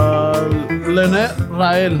 Lynette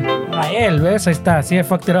Rael. Rael, ¿ves? Ahí está. Sí, I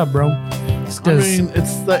fucked it up, bro. It's I 'cause mean,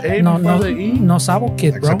 it's the A no, before no, the E. no Sabo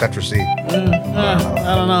kid, bro. Except that receipt.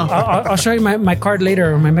 I don't know. I'll show you my card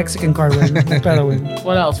later, my Mexican card. Right? No pedo, güey.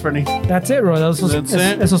 What else, Fernie? That's it, bro. That's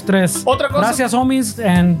it? Esos tres. Otra cosa- Gracias, homies.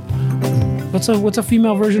 And what's a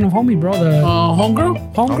female version of homie, bro? The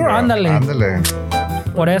Homegirl? homegirl, ándale. Ándale.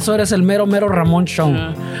 Por eso eres el mero Ramón show.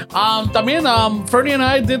 También, Fernie and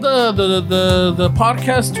I did the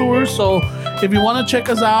podcast tour. So if you want to check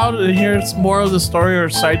us out and hear more of the story or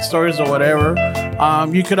side stories or whatever,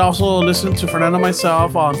 you could also listen to Fernando and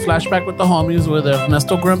myself on Flashback with the Homies with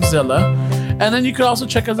Ernesto Grimzilla. And then you could also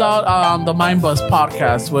check us out on the Mind Buzz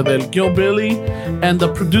podcast with El Gil Billy and the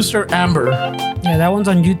producer Amber. Yeah, that one's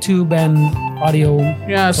on YouTube and audio.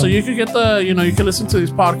 Yeah, so you could get you can listen to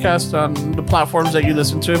these podcasts on the platforms that you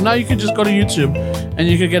listen to. If not, you could just go to YouTube and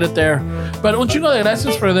you could get it there. But un chingo de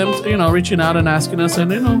gracias for them, reaching out and asking us.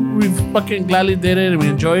 And, we fucking gladly did it and we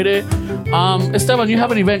enjoyed it. Esteban, you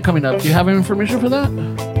have an event coming up. Do you have any information for that?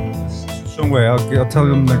 Soon way. I'll tell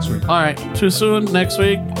you next week. All right, too soon. Next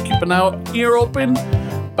week, keep an ear open.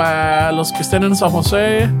 Para los que estén en San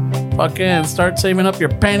Jose, fucking start saving up your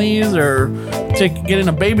pennies or getting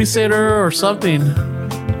a babysitter or something.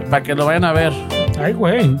 Para que lo vayan a ver. Ay,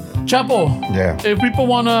 güey. Chapo, Yeah. if people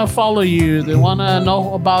want to follow you, they want to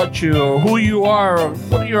know about you or who you are or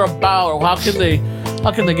what you're about, or how can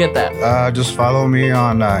they get that? Just follow me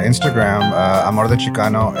on Instagram, Amor de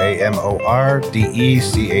Chicano,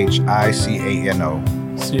 AMORDECHICANO.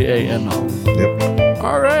 CANO. Yep.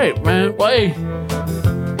 All right, man. Well, hey,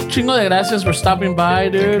 chingo de gracias for stopping by,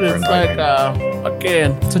 dude. you for It's like,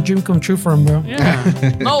 again, It's a dream come true for him, bro.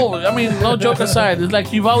 yeah. No, I mean, no joke aside. It's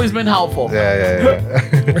like you've always been helpful. Yeah.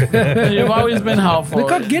 You've always been helpful. Look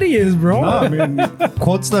how giddy he is, bro. No, I mean,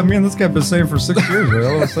 quotes that me and this guy been saying for 6 years, right?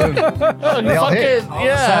 All of a sudden, You all hit. fucking, all of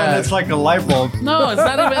a sudden yeah. it's like a light bulb. No, it's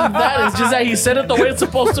not even that. It's just that he said it the way it's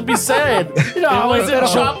supposed to be said. It wasn't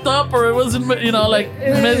chopped up or it wasn't, No.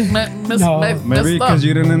 Maybe messed because up.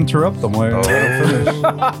 you didn't interrupt them. Why?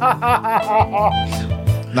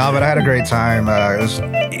 No, but I had a great time.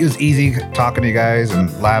 It was easy talking to you guys and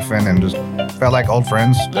laughing and just felt like old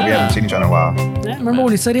friends that we Yeah. haven't seen each other in a while. Yeah, remember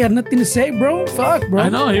when he said he had nothing to say, bro? Fuck, bro. I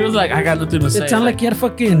know. He was like, I got nothing to say. It sounded like he had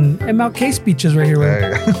fucking MLK speeches right here,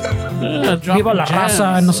 güey. Yeah, dropping Viva la gems.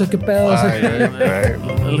 raza, no sé qué pedo.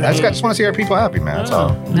 Right. I just want to see our people happy, man. That's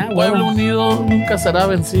all. Nah, Pueblo bueno. unido nunca será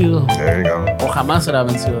vencido. There you go. O jamás será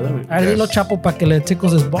vencido. There we go. A ver, dilo, Chapo, para que le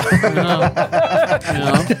tickles his ball.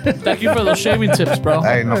 Thank you for those shaving tips, bro.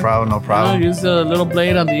 Hey, no problem. Use the little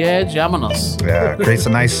blade on the edge. Llámanos. Yeah, creates a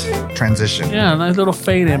nice transition. Yeah, nice little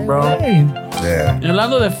fade in, bro. Hey. Yeah. Y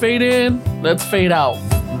hablando de fade in, let's fade out.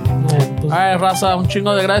 All right, raza, un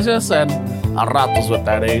chingo de gracias and a ratos with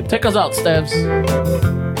that, eh? Take us out, Steves.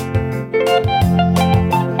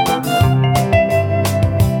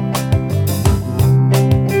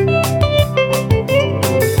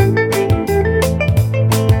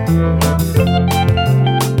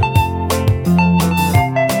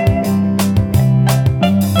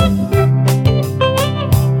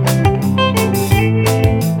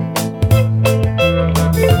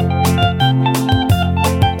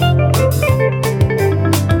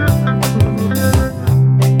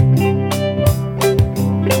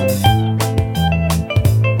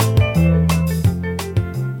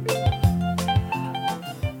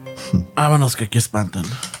 Vámonos que aquí espantan.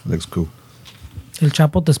 Looks cool. El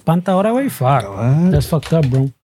Chapo te espanta ahora, güey. Fuck. That's fucked up, bro.